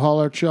 All right, we'll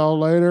holler at y'all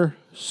later.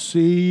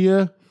 See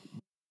ya.